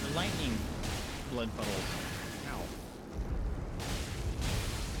 They're lightning blood puddles. Ow.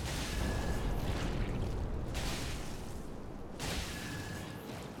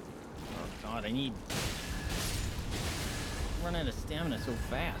 Oh god, I need... run out of stamina so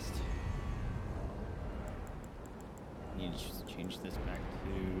fast. I need to just change this back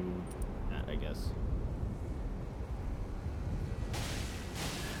to that, I guess.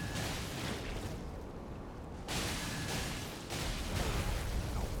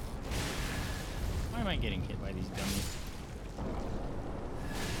 Why am I getting hit by these dummies?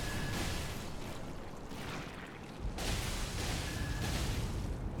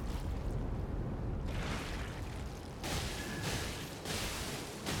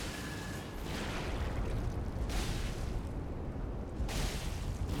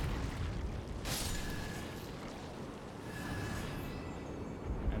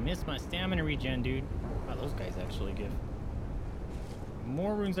 Missed my stamina regen, dude. Wow, those guys actually give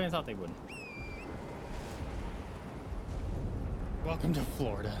more runes than I thought they would. Welcome to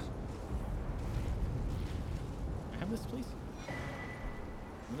Florida. Can I have this, please?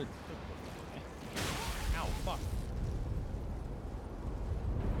 Okay. Ow, fuck.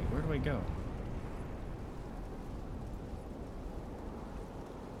 Wait, where do I go?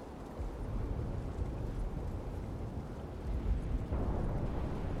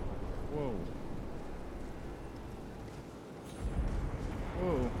 Whoa.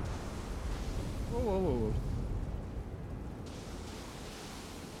 Whoa. Whoa, whoa, whoa, whoa.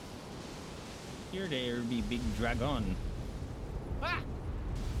 Here there be big dragon. Ah!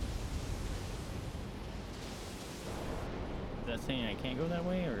 Is that saying I can't go that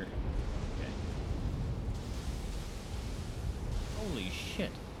way, or? Okay. Holy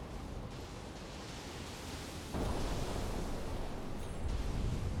shit.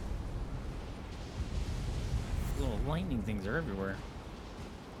 Little lightning things are everywhere.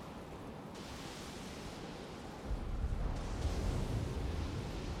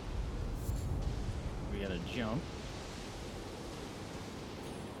 We gotta jump.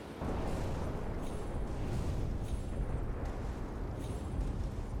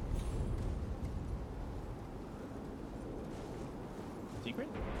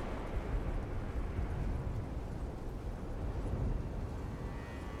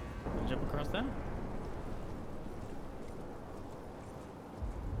 across that.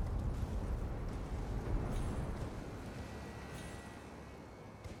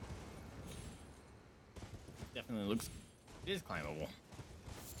 Definitely looks. It is climbable.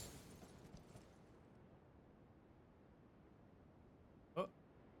 Oh,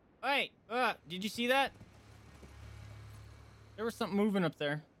 hey! Did you see that? There was something moving up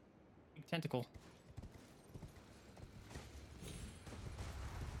there. Big tentacle.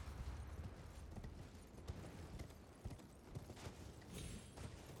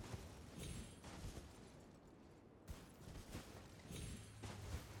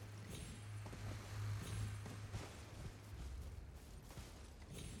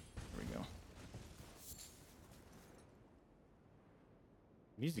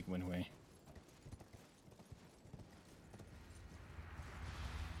 Music went away.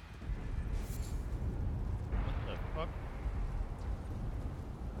 What the fuck?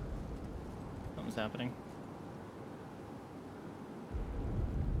 Something's happening.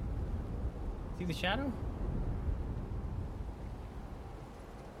 See the shadow?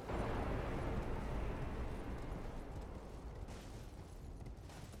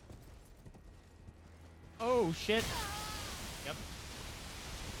 Oh shit. Yep.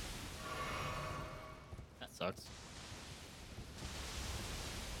 Sucks.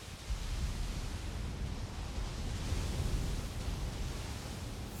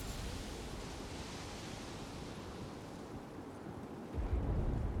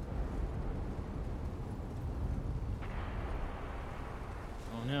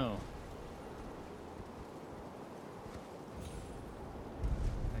 Oh no.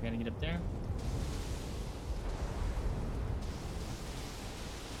 I gotta get up there.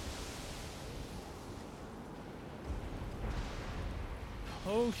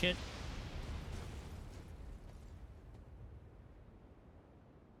 Oh shit.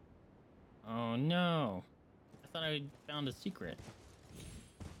 Oh no. I thought I found a secret.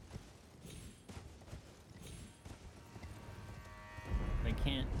 I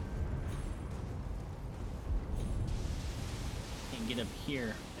can't get up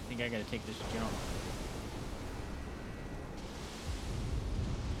here. I think I gotta take this jump.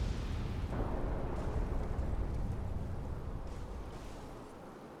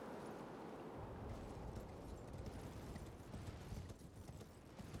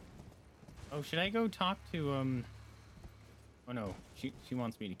 Oh, should I go talk to, oh no, she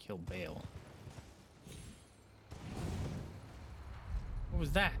wants me to kill Bayle. What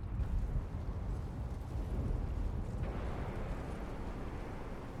was that?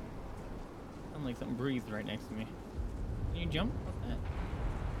 Sounded like something breathed right next to me. Can you jump up that?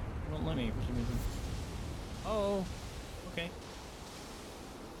 It won't let me for some reason. Oh, okay.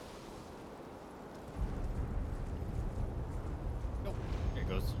 Oh, there it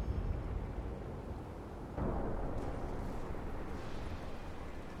goes.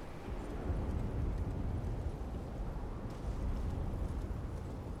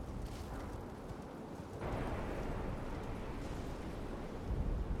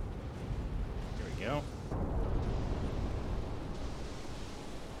 Go.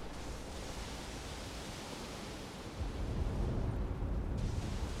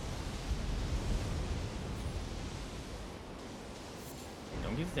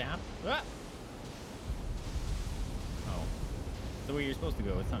 Don't get zapped. Ah! Oh. It's the way you're supposed to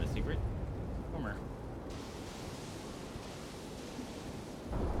go. It's not a secret. Bummer.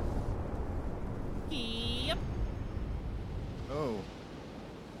 Yep. Oh.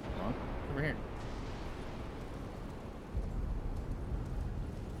 Come on. Over here.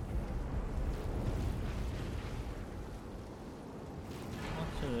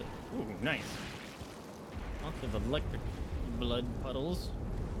 Ooh, nice. Lots of electric blood puddles.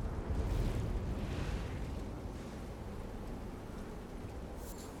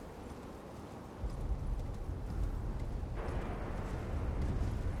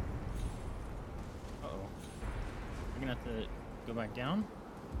 Uh-oh. I'm gonna have to go back down.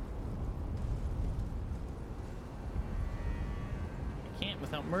 I can't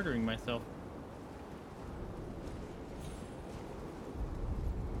without murdering myself.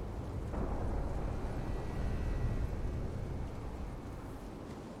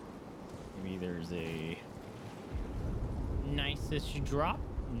 There's a nicest drop.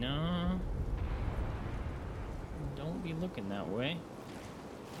 No. Don't be looking that way.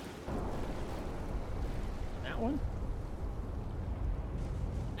 That one?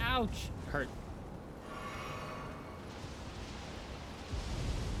 Ouch! Hurt.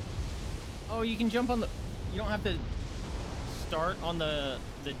 Oh, you can jump on the... You don't have to start on the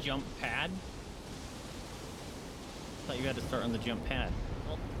jump pad. I thought you had to start on the jump pad.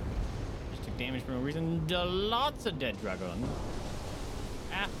 Well, just took damage for no reason. Lots of dead dragon.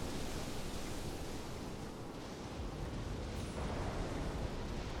 Ah.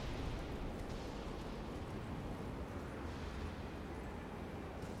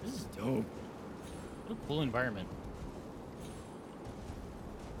 This is dope. What a cool environment.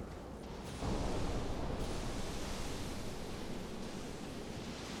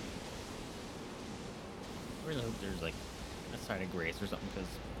 I really hope there's like a side of grace or something, because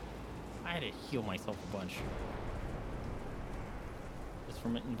I had to heal myself a bunch just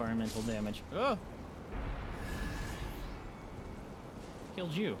from environmental damage. Oh!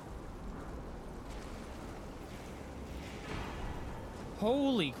 Killed you.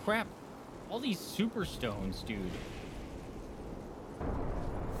 Holy crap! All these super stones, dude.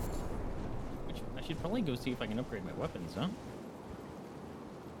 Which I should probably go see if I can upgrade my weapons, huh?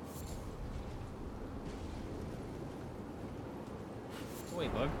 Go away,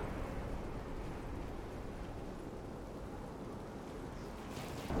 bug.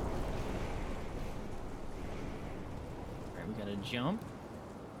 Alright, we gotta jump.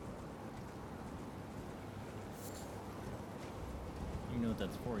 I don't know what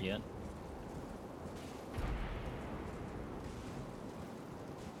that's for yet.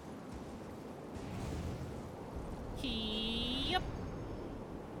 Yep.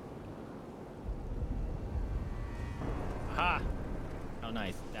 Aha! Oh,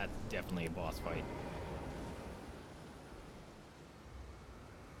 nice. That's definitely a boss fight.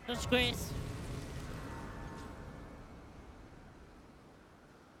 Disgrace.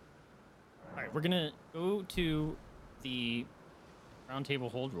 All right, we're gonna go to the round table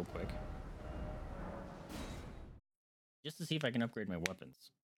hold real quick, just to see if I can upgrade my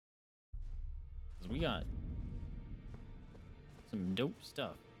weapons. 'Cause we got some dope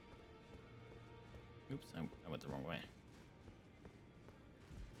stuff. Oops, I went the wrong way.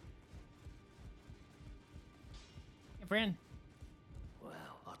 Hey, friend.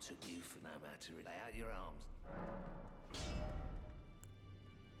 Well, I took you for no matter. Lay out your arms.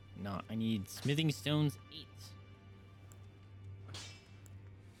 No, I need smithing stones 8.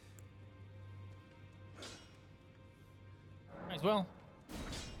 Might as well.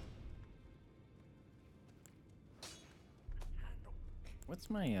 What's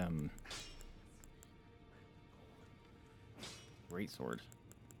my greatsword?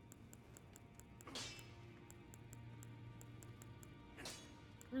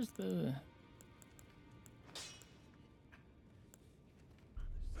 Where's the...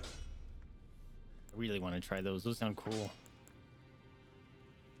 I really want to try those. Those sound cool.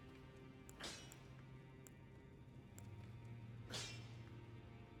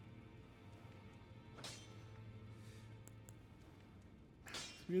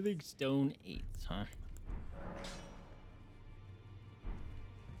 Smithing stone 8s, huh?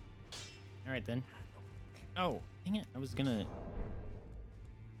 All right then. Oh, dang it! I was gonna.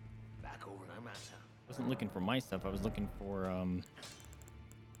 Back over, no matter. Wasn't looking for my stuff. I was looking for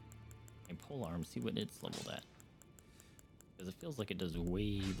my pole arm. See what it's leveled at. Because it feels like it does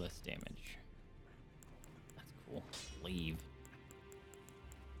way less damage. That's cool. Leave.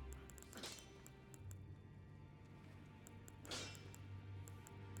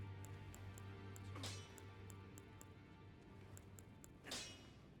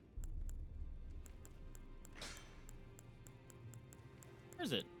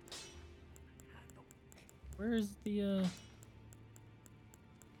 Where's it? Where's the where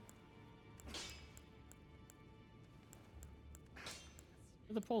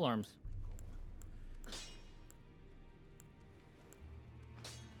are the pole arms?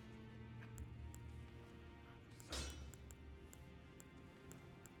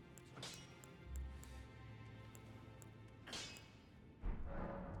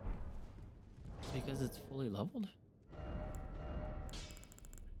 Because it's fully leveled?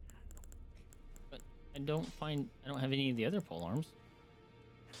 I don't have any of the other pole arms.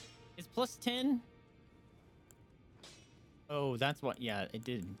 It's plus 10. Oh, that's what, yeah, it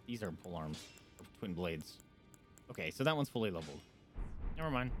did. These are pole arms, or twin blades. Okay, so that one's fully leveled. Never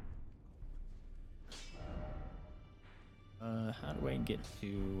mind. How do I get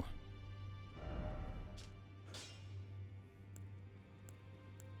to...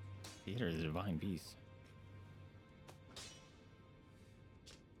 Theater of the Divine Beast?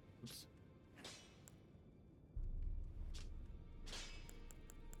 Oops.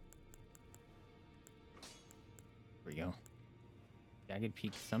 Here we go. Jagged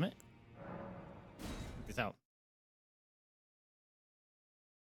Peak Summit. Check this out.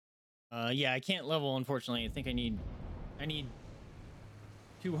 Yeah, I can't level, unfortunately. I think I need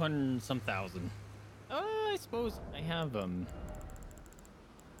 200 some thousand. I suppose I have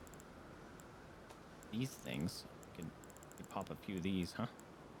these things. Could pop a few of these, huh?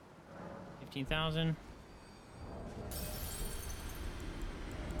 15,000.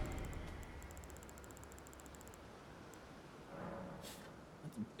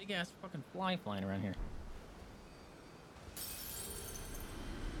 That's a big ass fucking fly flying around here.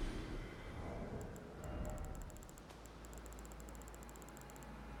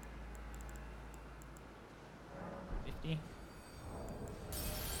 $50.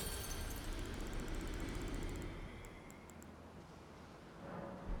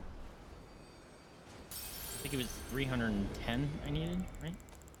 I think it was 310 I needed, right?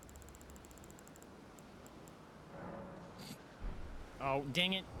 Oh,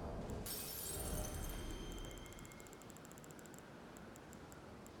 dang it.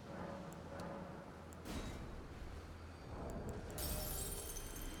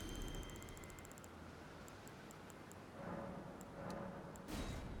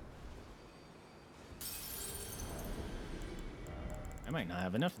 I might not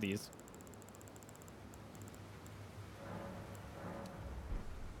have enough of these.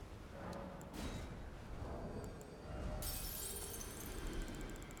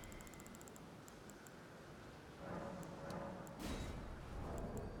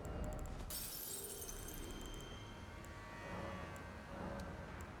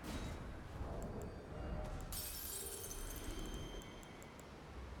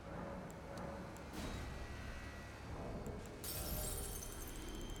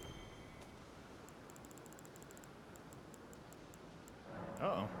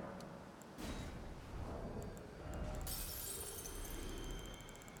 Uh-oh.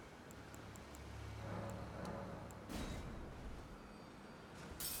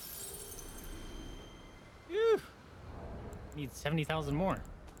 Phew. Need 70,000 more.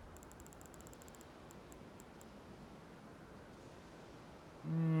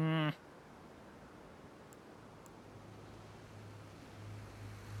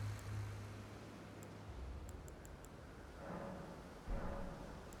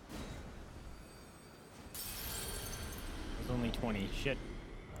 Only 20. Shit.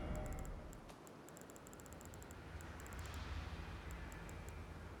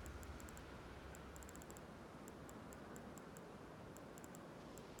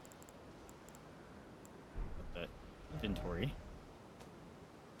 Put the inventory.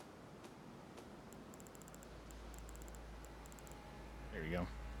 There we go.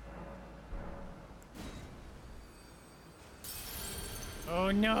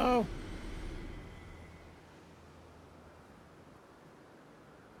 Oh no!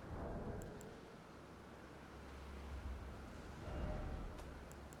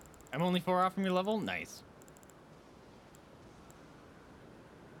 I'm only 4 off from your level? Nice.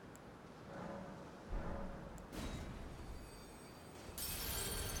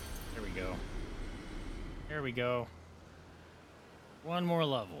 There we go. There we go. 1 more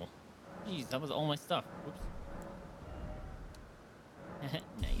level. Jeez, that was all my stuff. Whoops.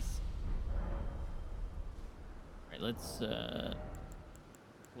 Nice. Alright, let's,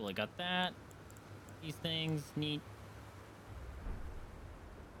 cool, I got that. These things, neat.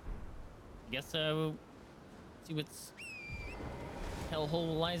 I guess, we'll see what's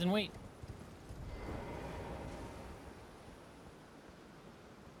hellhole lies in wait.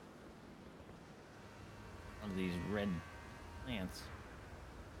 One of these red plants.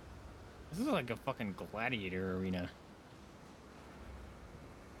 This is like a fucking gladiator arena.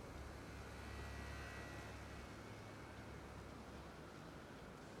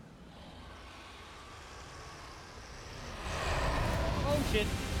 Oh shit.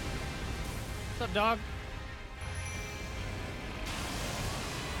 What's up, dog?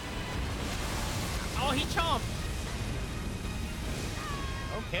 Oh, he chomped.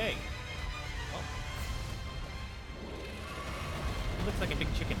 Okay. Oh. He looks like a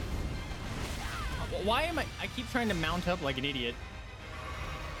big chicken. Why am I keep trying to mount up like an idiot.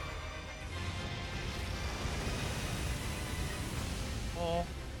 Oh.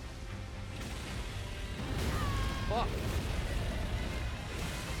 Fuck.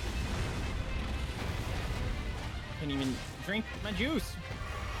 Couldn't even drink my juice.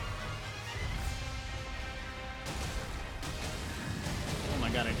 Oh my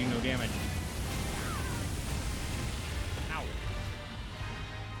god, I do no damage. Ow.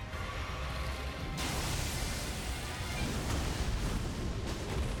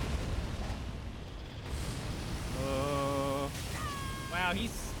 Wow,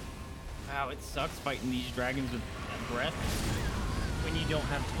 wow, it sucks fighting these dragons with that breath when you don't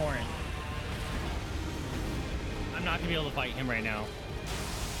have torrent. I'm not gonna be able to fight him right now.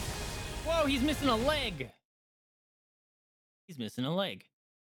 Whoa, he's missing a leg. He's missing a leg.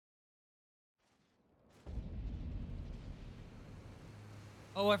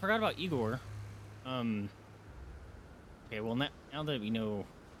 Oh, I forgot about Igor. Okay, well, now that we know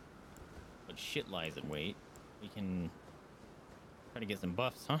what shit lies in wait, we can try to get some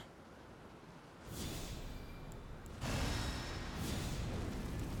buffs, huh?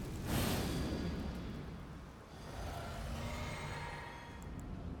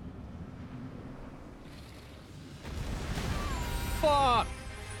 Fuck!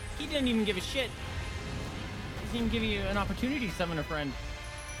 He didn't even give a shit. He didn't even give you an opportunity to summon a friend.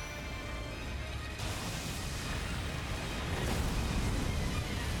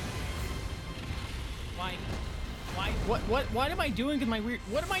 Why? What am I doing with my weird...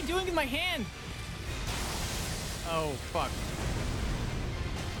 What am I doing with my hand? Oh, fuck.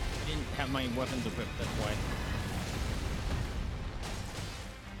 I didn't have my weapons equipped, that's why.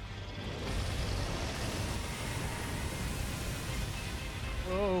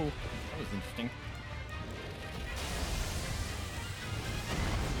 Whoa, that was interesting.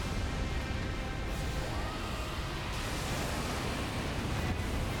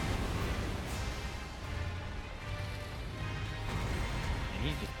 And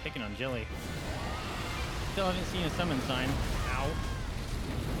he's just picking on Jelly. Still haven't seen a summon sign. Ow.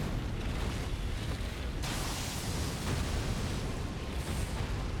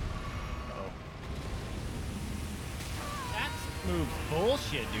 Uh-oh. That's move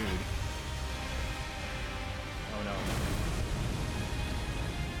bullshit, dude. Oh no.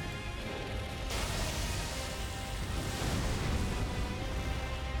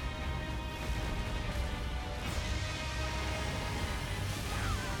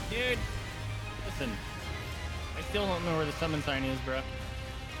 Dude, listen. I still don't know where the summon sign is, bruh.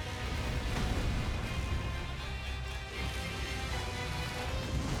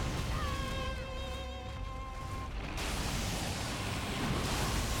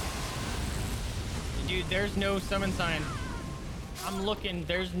 Dude, there's no summon sign. I'm looking.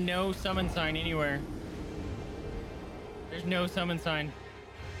 There's no summon sign anywhere. There's no summon sign.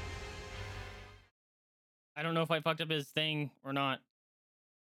 I don't know if I fucked up his thing or not.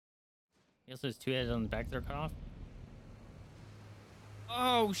 He also has two heads on the back that are cut off.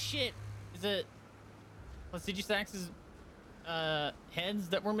 Oh shit! Is it Senessax's heads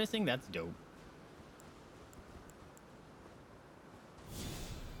that we're missing? That's dope.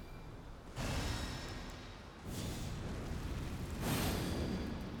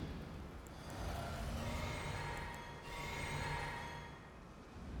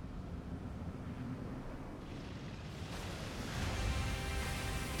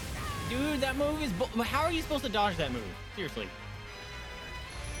 Dude, that move is... How are you supposed to dodge that move? Seriously.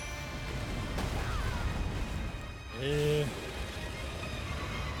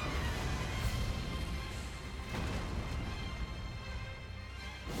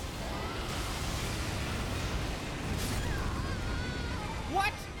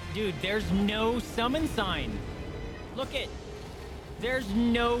 What? Dude, there's no summon sign. Look it. There's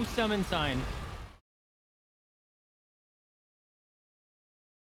no summon sign.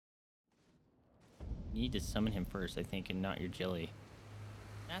 You need to summon him first, I think, and not your Jelly.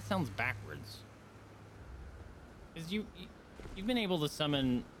 That sounds backwards. Because you've been able to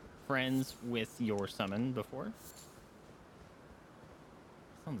summon friends with your summon before.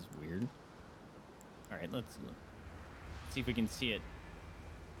 Sounds weird. All right, let's see if we can see it.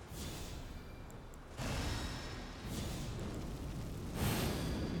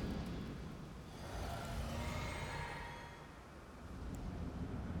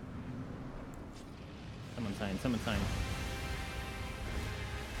 Summon sign.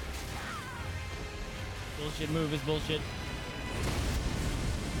 Bullshit move is bullshit.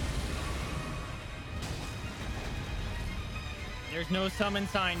 There's no summon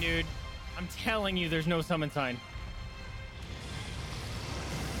sign, dude. I'm telling you, there's no summon sign.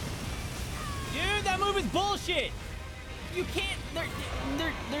 Dude, that move is bullshit. You can't.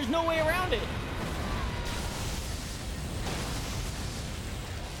 There's no way around it.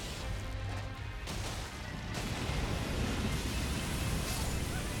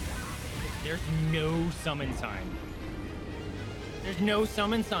 There's no summon sign. There's no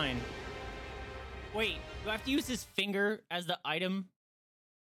summon sign. Wait, do I have to use his finger as the item?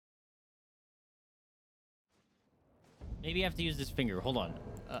 Maybe I have to use this finger. Hold on.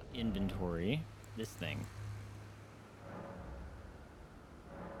 Inventory. This thing.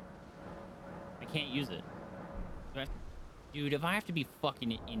 I can't use it. Dude, if I have to be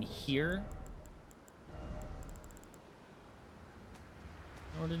fucking in here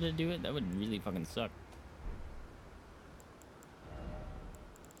in order to do it, that would really fucking suck.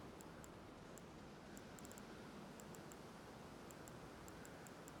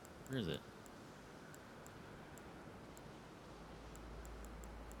 Where is it?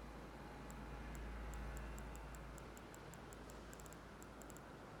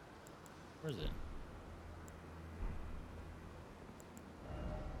 Where is it?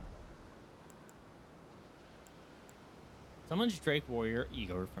 Summons Drake Warrior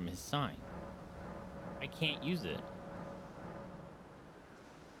Igor from his sign. I can't use it.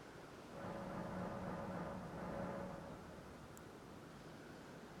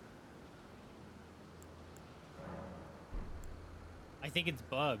 I think it's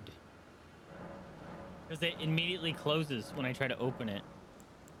bugged. Because it immediately closes when I try to open it.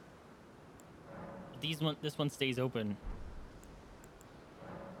 This one stays open.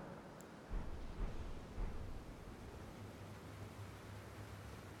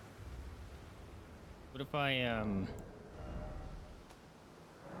 What if I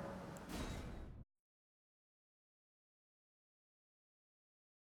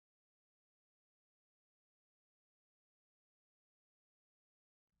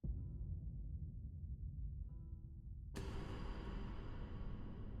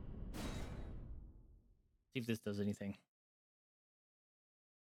see if this does anything?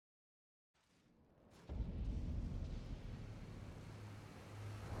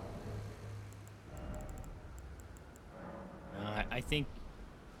 I think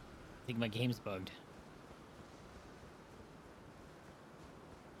my game's bugged.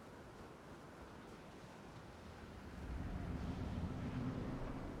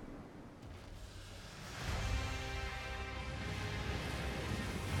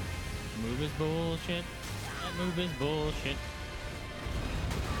 Move is bullshit. That move is bullshit.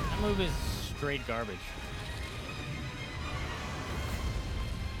 That move is straight garbage.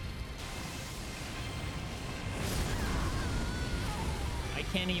 I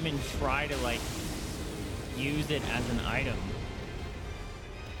can't even try to like use it as an item.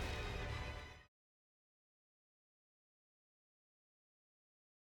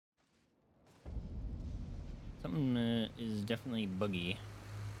 Something is definitely buggy.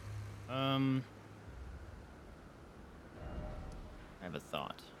 I have a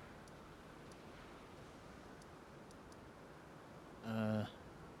thought.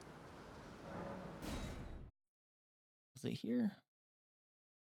 Is it here?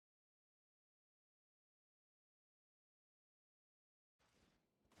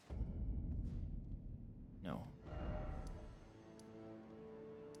 No.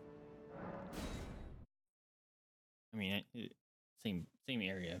 I mean, same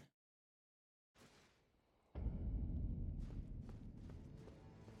area.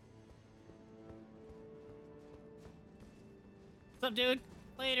 What's up, dude?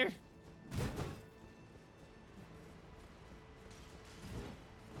 Later.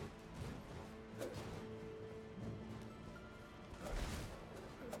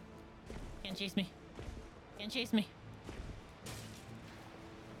 Can't chase me. Can't chase me.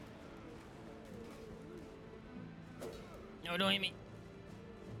 No, don't hit me.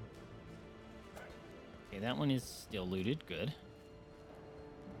 Okay, that one is still looted. Good.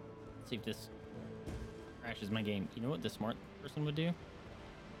 Let's see if this crashes my game. You know what the smart person would do?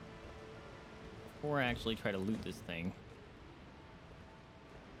 Before I actually try to loot this thing,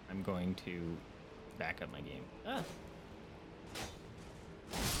 I'm going to back up my game. Ah!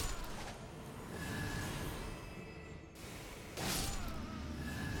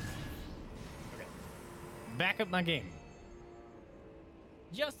 Okay. Back up my game.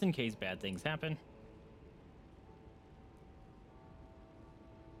 Just in case bad things happen.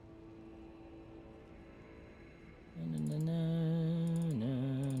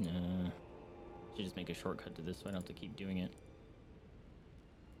 Should just make a shortcut to this so I don't have to keep doing it.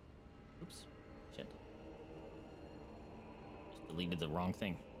 Oops. Shit. Just deleted the wrong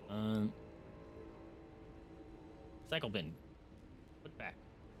thing. Cycle bin. Put back.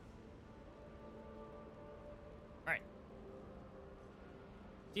 Alright.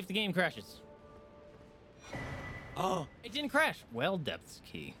 See if the game crashes. Oh, it didn't crash. Well, depths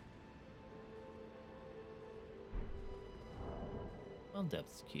key. Well,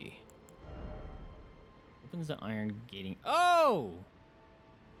 depths key. Opens the iron gating. Oh!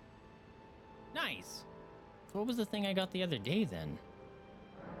 Nice. So what was the thing I got the other day then?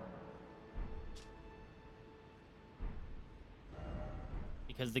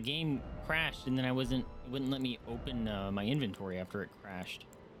 Because the game crashed and then it wouldn't let me open my inventory after it crashed.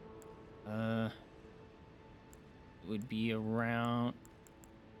 It would be around...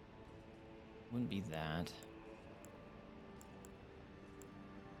 Wouldn't be that.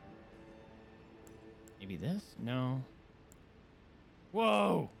 Maybe this? No.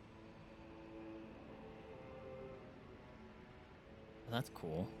 Whoa! Well, that's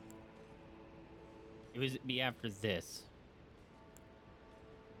cool. It would be after this.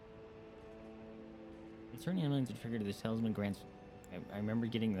 Certain elements are triggered to the talisman grants. I remember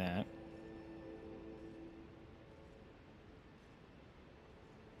getting that.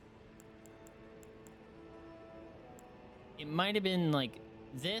 It might have been like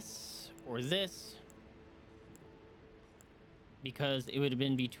this or this, because it would have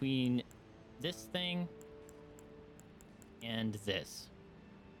been between this thing and this.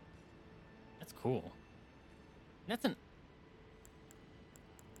 That's cool. That's an...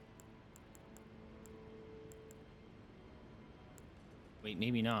 Wait,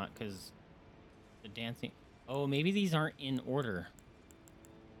 maybe not, because the dancing... Oh, maybe these aren't in order.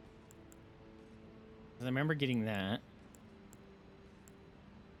 Because I remember getting that.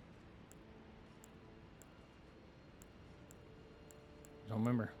 I don't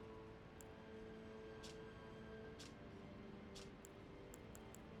remember.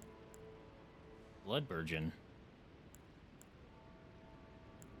 Blood Virgin.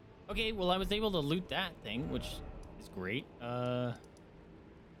 Okay, well, I was able to loot that thing, which is great. That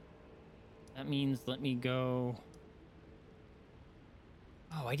means let me go...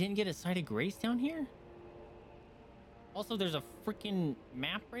 Oh, I didn't get a Site of Grace down here? Also, there's a freaking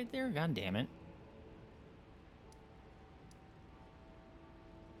map right there? God damn it.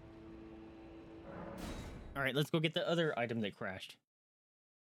 All right, let's go get the other item that crashed.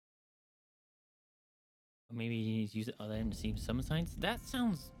 Or maybe you need to use other item to see summon signs? That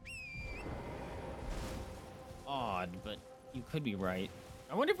sounds odd, but you could be right.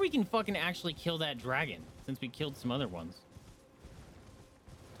 I wonder if we can fucking actually kill that dragon, since we killed some other ones.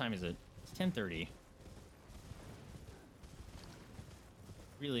 What time is it? It's 10:30.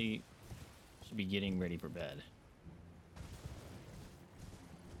 Really should be getting ready for bed.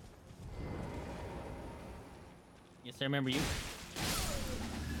 Yes, I remember you.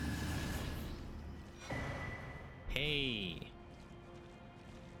 Hey.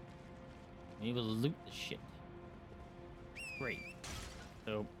 I'm able to loot the shit. Great.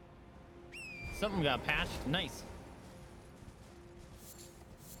 So, something got patched. Nice.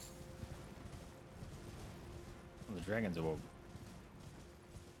 Oh, the dragons awoke.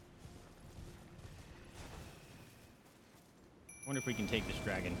 I wonder if we can take this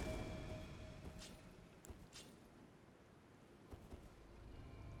dragon.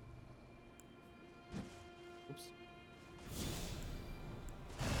 Oops.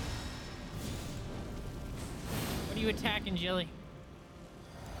 What are you attacking, Jelly?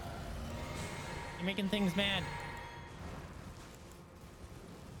 You're making things mad.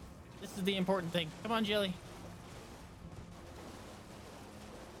 This is the important thing. Come on, Jelly.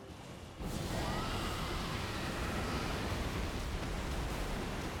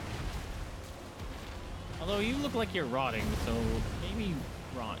 Although you look like you're rotting, so maybe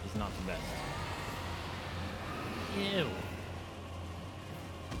rot is not the best. Ew.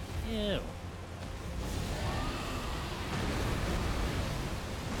 Ew.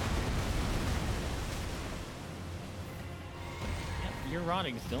 Yep, you're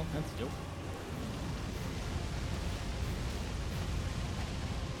rotting still. That's dope.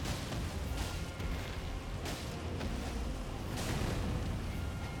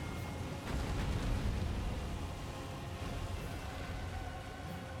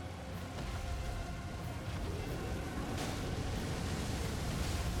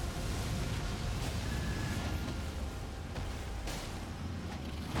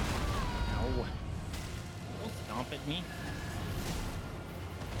 Me.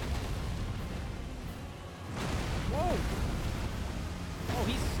 Whoa! Oh,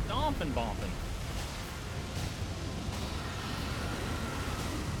 he's stomping, bomping.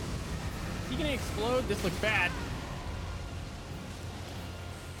 Is he gonna explode? This looks bad.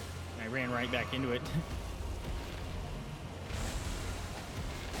 I ran right back into it.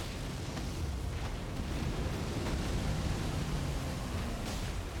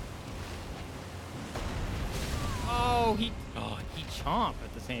 He chomp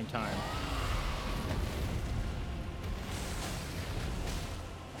at the same time.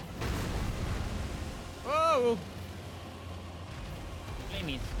 Whoa!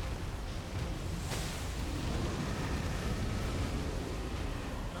 Flamies.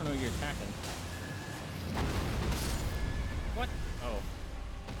 I don't know what you're attacking. What? Oh.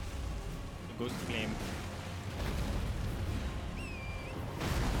 The ghost flame.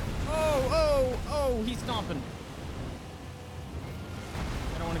 Oh, he's stomping.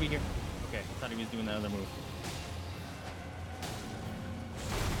 I don't want to be here. Okay, I thought he was doing that other move.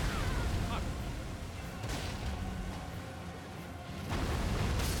 Fuck.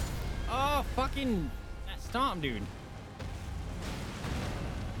 Oh, fucking that stomp, dude.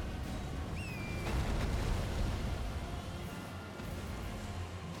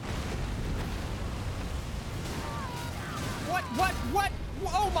 What?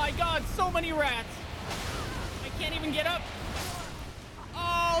 Oh my god, so many rats. I can't even get up.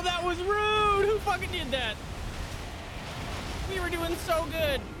 Oh, that was rude. Who fucking did that? We were doing so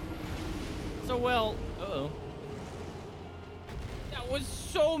good. So well. Uh-oh. That was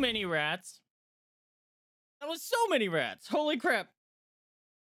so many rats. That was so many rats. Holy crap.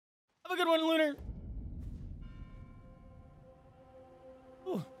 Have a good one, Lunar.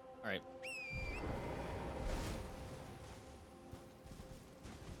 Whew. All right.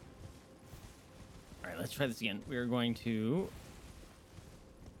 All right, let's try this again. We are going to...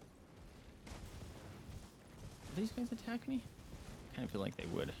 Do these guys attack me? I kind of feel like they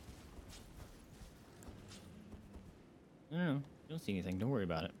would. No, don't see anything. Don't worry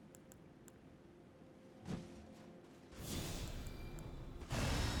about it.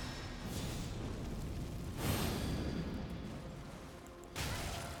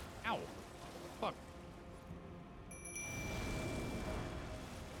 Ow. Fuck.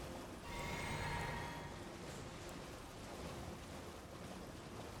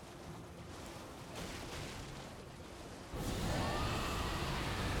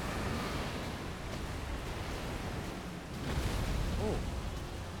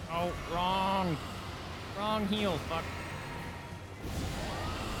 Oh, wrong. Wrong heal, fuck.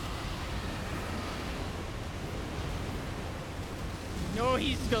 No,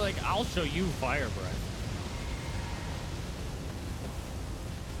 he's go like, I'll show you fire breath.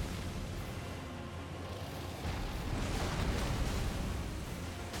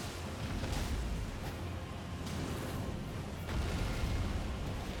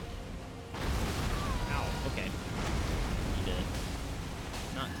 Ow, okay. He did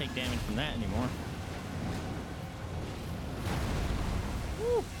not take damage from that anymore.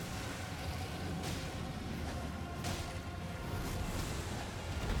 Woo.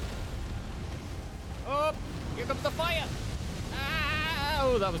 Oh, here comes the fire. Ah,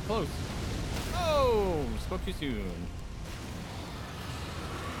 oh, that was close. Oh, spoke too soon.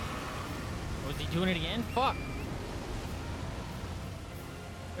 Was he doing it again? Fuck.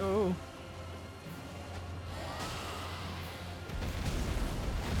 Oh.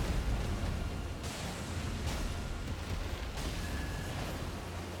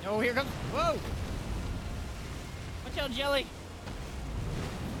 Oh, here comes. Whoa. Watch out, Jelly.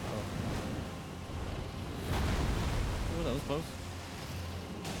 Oh, that was close.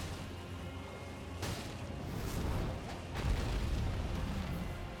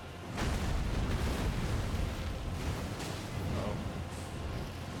 Oh.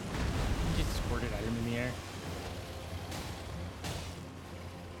 He just squirted at him in the air.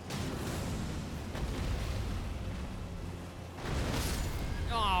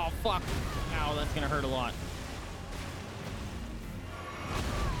 Oh, fuck. Ow, that's gonna hurt a lot.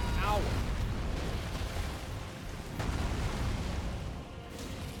 Ow.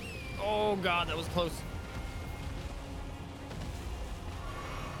 Oh god, that was close.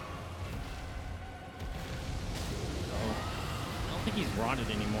 Oh, I don't think he's rotted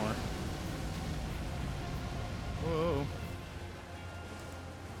anymore. Whoa.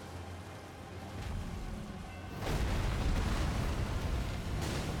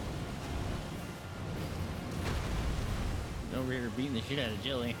 Over here beating the shit out of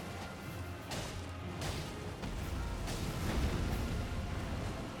Jelly.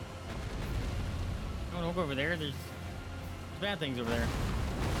 Oh, don't go over there. There's bad things over there.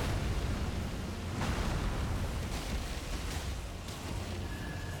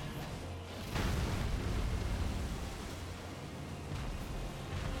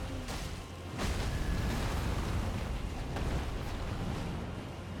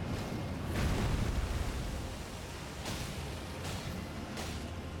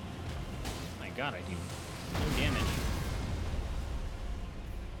 My god, I do no damage.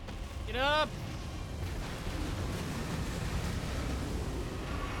 Get up!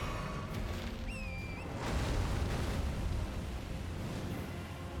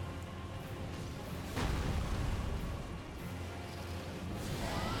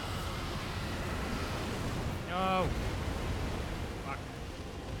 No! Fuck.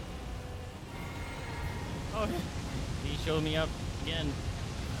 Oh, he showed me up again.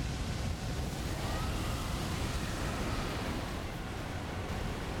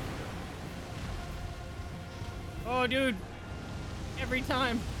 Oh, dude. Every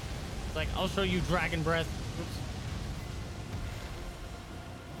time. It's like, I'll show you Dragon Breath. Oops.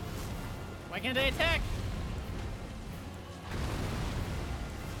 Why can't I attack?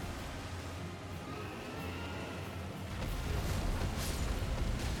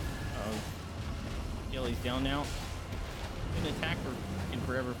 Oh. Jelly's down now. Didn't attack in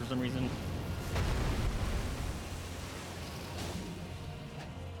forever for some reason.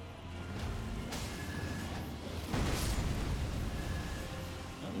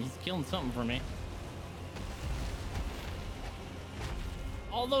 He's killing something for me.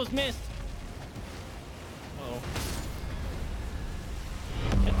 All those missed. Uh-oh.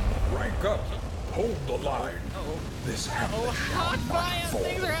 Rank up. Hold the line. Uh-oh. This hamlet Oh, shall hot not fire! fall.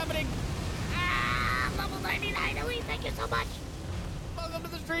 Things are happening. Ah, level 99, Elite, thank you so much. Welcome to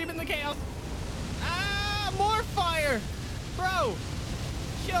the stream in the chaos. Ah, more fire! Bro,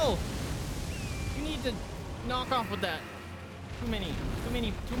 chill. You need to knock off with that. Too many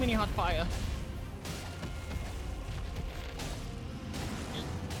hot fire.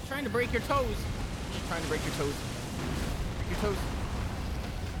 Just trying to break your toes. Just trying to break your toes. Break your toes.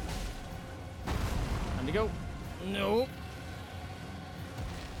 Time to go. Nope.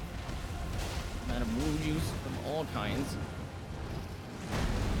 I'm out of blue juice from all kinds.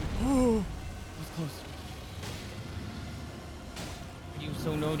 Oh, that was close. You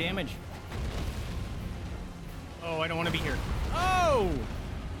so no damage. Oh, I don't want to be here. Oh!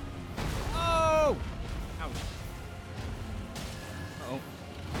 Oh! Ouch. Uh-oh.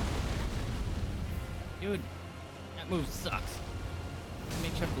 Dude, that move sucks.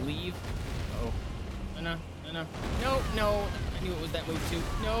 Make sure to leave. Uh-oh. No. No. I knew it was that move too.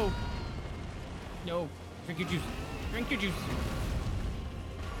 No. No. Drink your juice. Drink your juice.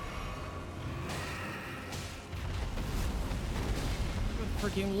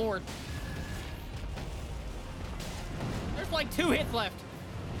 Good freaking Lord. There's like 2 hits left.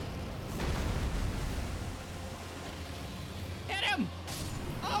 Hit him!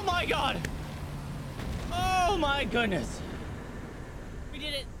 Oh my god! Oh my goodness. We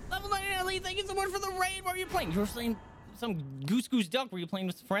did it. Level 99 Elite, thank you so much for the raid. What were you playing? You were playing some Goose Duck. Were you playing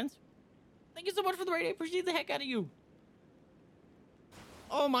with some friends? Thank you so much for the raid. I appreciate the heck out of you.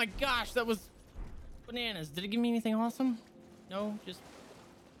 Oh my gosh, that was bananas. Did it give me anything awesome? No, just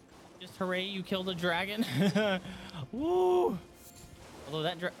hooray, you killed a dragon. Woo! Although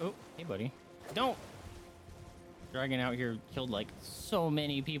that oh, hey buddy. Don't! Dragon out here killed like so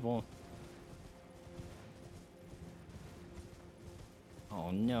many people.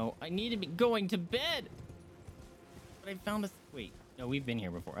 Oh no, I need to be going to bed! But I found this. Wait, no, we've been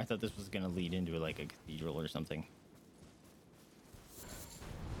here before. I thought this was gonna lead into like a cathedral or something.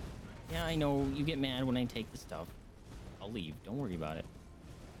 Yeah, I know, you get mad when I take the stuff. I'll leave, don't worry about it.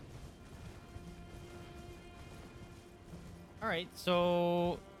 Alright,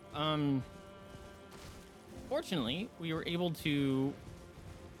 so, fortunately, we were able to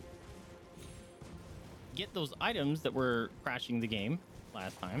get those items that were crashing the game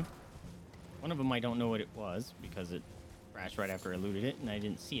last time. One of them I don't know what it was because it crashed right after I looted it and I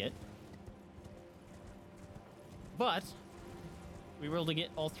didn't see it. But we were able to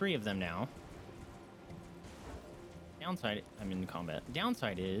get all 3 of them now. Downside, I'm in combat.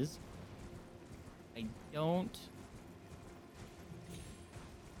 Downside is I don't...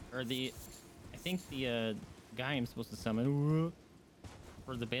 Or I think the guy I'm supposed to summon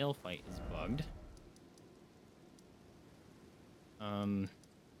for the Bayle fight is bugged. I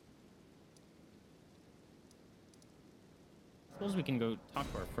suppose we can go talk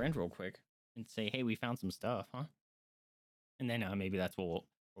to our friend real quick and say, hey, we found some stuff, huh? And then maybe that's what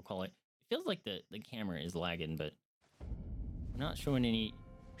we'll call it. It feels like the camera is lagging, but I'm not showing any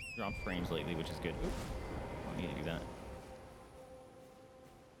drop frames lately, which is good. Oop, I don't need to do that.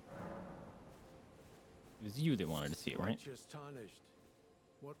 It was you that wanted to see it, right? Just tarnished.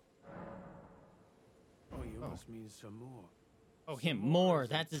 What? Oh, you must mean some more. Oh, him. More.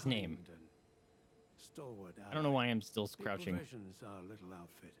 That's his name. Stalwart. I don't know why I'm still crouching. Provisions our little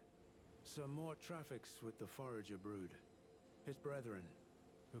outfit. Some more traffics with the forager brood, his brethren,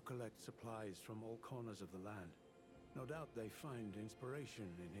 who collect supplies from all corners of the land. No doubt they find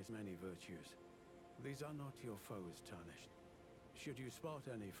inspiration in his many virtues. These are not your foes, Tarnished. Should you spot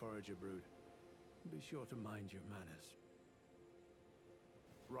any forager brood, be sure to mind your manners.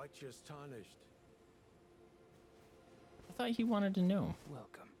 Righteous Tarnished. I thought he wanted to know.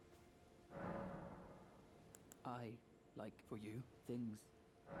 Welcome. I like for you things.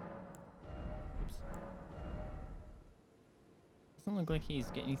 Oops. Doesn't look like he's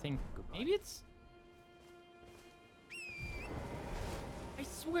getting anything. Goodbye. Maybe it's... I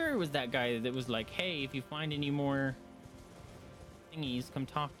swear it was that guy that was like, hey, if you find any more thingies, come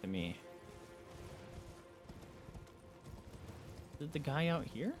talk to me. Is it the guy out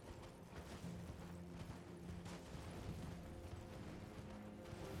here?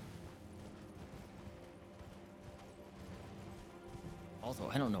 Also,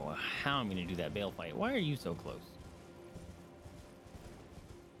 I don't know how I'm gonna do that Bayle fight. Why are you so close?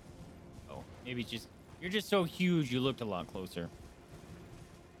 Oh, maybe it's just... You're just so huge, you looked a lot closer.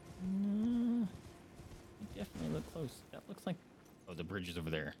 No, you definitely look close. That looks like... Oh, the bridge is over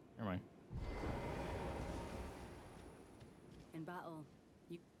there. Never mind. In battle,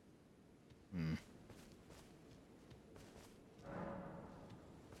 you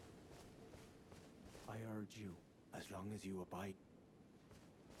you, as long as you abide.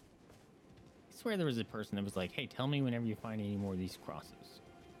 I swear there was a person that was like, hey, tell me whenever you find any more of these crosses.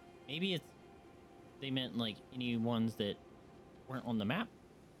 Maybe it's they meant like any ones that weren't on the map.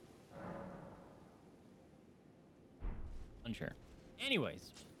 Unsure.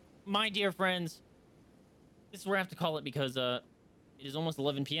 Anyways, my dear friends, this is where I have to call it because it is almost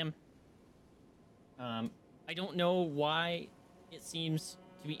 11 p.m. I don't know why it seems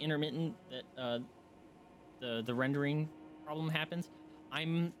to be intermittent that the rendering problem happens.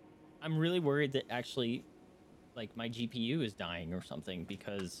 I'm really worried that actually like my GPU is dying or something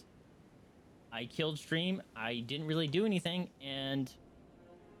because I killed stream. I didn't really do anything, and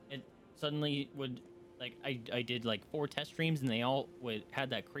it suddenly would like I did like 4 test streams and they all had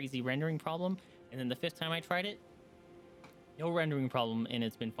that crazy rendering problem. And then the 5th time I tried it, no rendering problem, and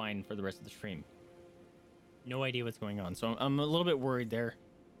it's been fine for the rest of the stream. No idea what's going on, so I'm a little bit worried there.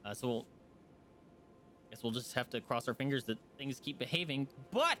 So guess we'll just have to cross our fingers that things keep behaving.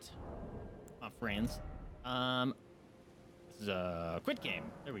 But my friends, this is a quit game.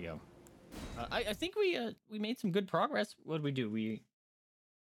 There we go. I think we made some good progress. What did we do?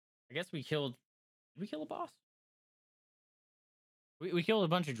 I guess we killed. Did we kill a boss? We killed a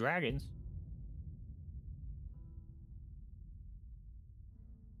bunch of dragons.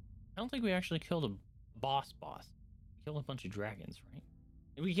 I don't think we actually killed a boss. We killed a bunch of dragons, right?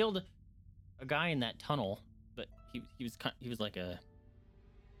 And we killed a guy in that tunnel, but he was like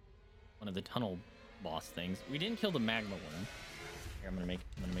one of the tunnel boss things. We didn't kill the magma one. Here, I'm gonna make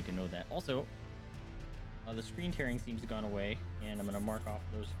a note of that. Also, the screen tearing seems to have gone away, and I'm gonna mark off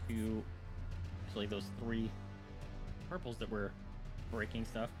those 2, actually those 3 purples that were breaking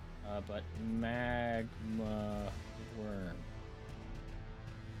stuff. But magma worm,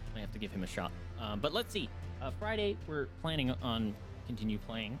 I have to give him a shot. But let's see. Friday we're planning on continue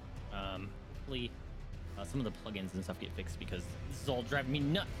playing. Hopefully some of the plugins and stuff get fixed because this is all driving me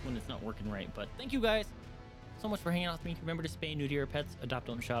nuts when it's not working right. But thank you guys so much for hanging out with me. Remember to spay new to your pets, adopt,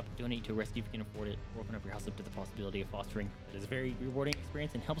 don't shop, donate to a rescue if you can afford it, or open up your house up to the possibility of fostering. It is a very rewarding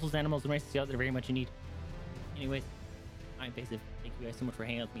experience and helps those animals and races out that are very much in need. Anyways, I'm Vaesive. Thank you guys so much for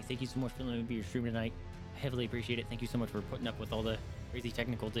hanging out with me. Thank you so much for letting me be your streamer tonight. I heavily appreciate it. Thank you so much for putting up with all the crazy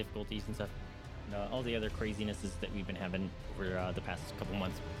technical difficulties and stuff, and all the other crazinesses that we've been having over the past couple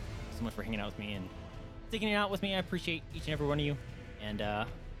months. Thank you so much for hanging out with me and sticking it out with me. I appreciate each and every one of you, and I'll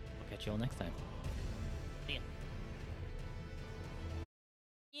catch you all next time. See ya.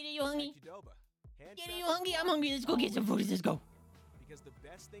 Get it, you hungry? Get it, you hungry? I'm hungry. Let's go get some food. Let's go. Because the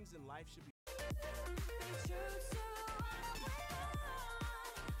best things in life should be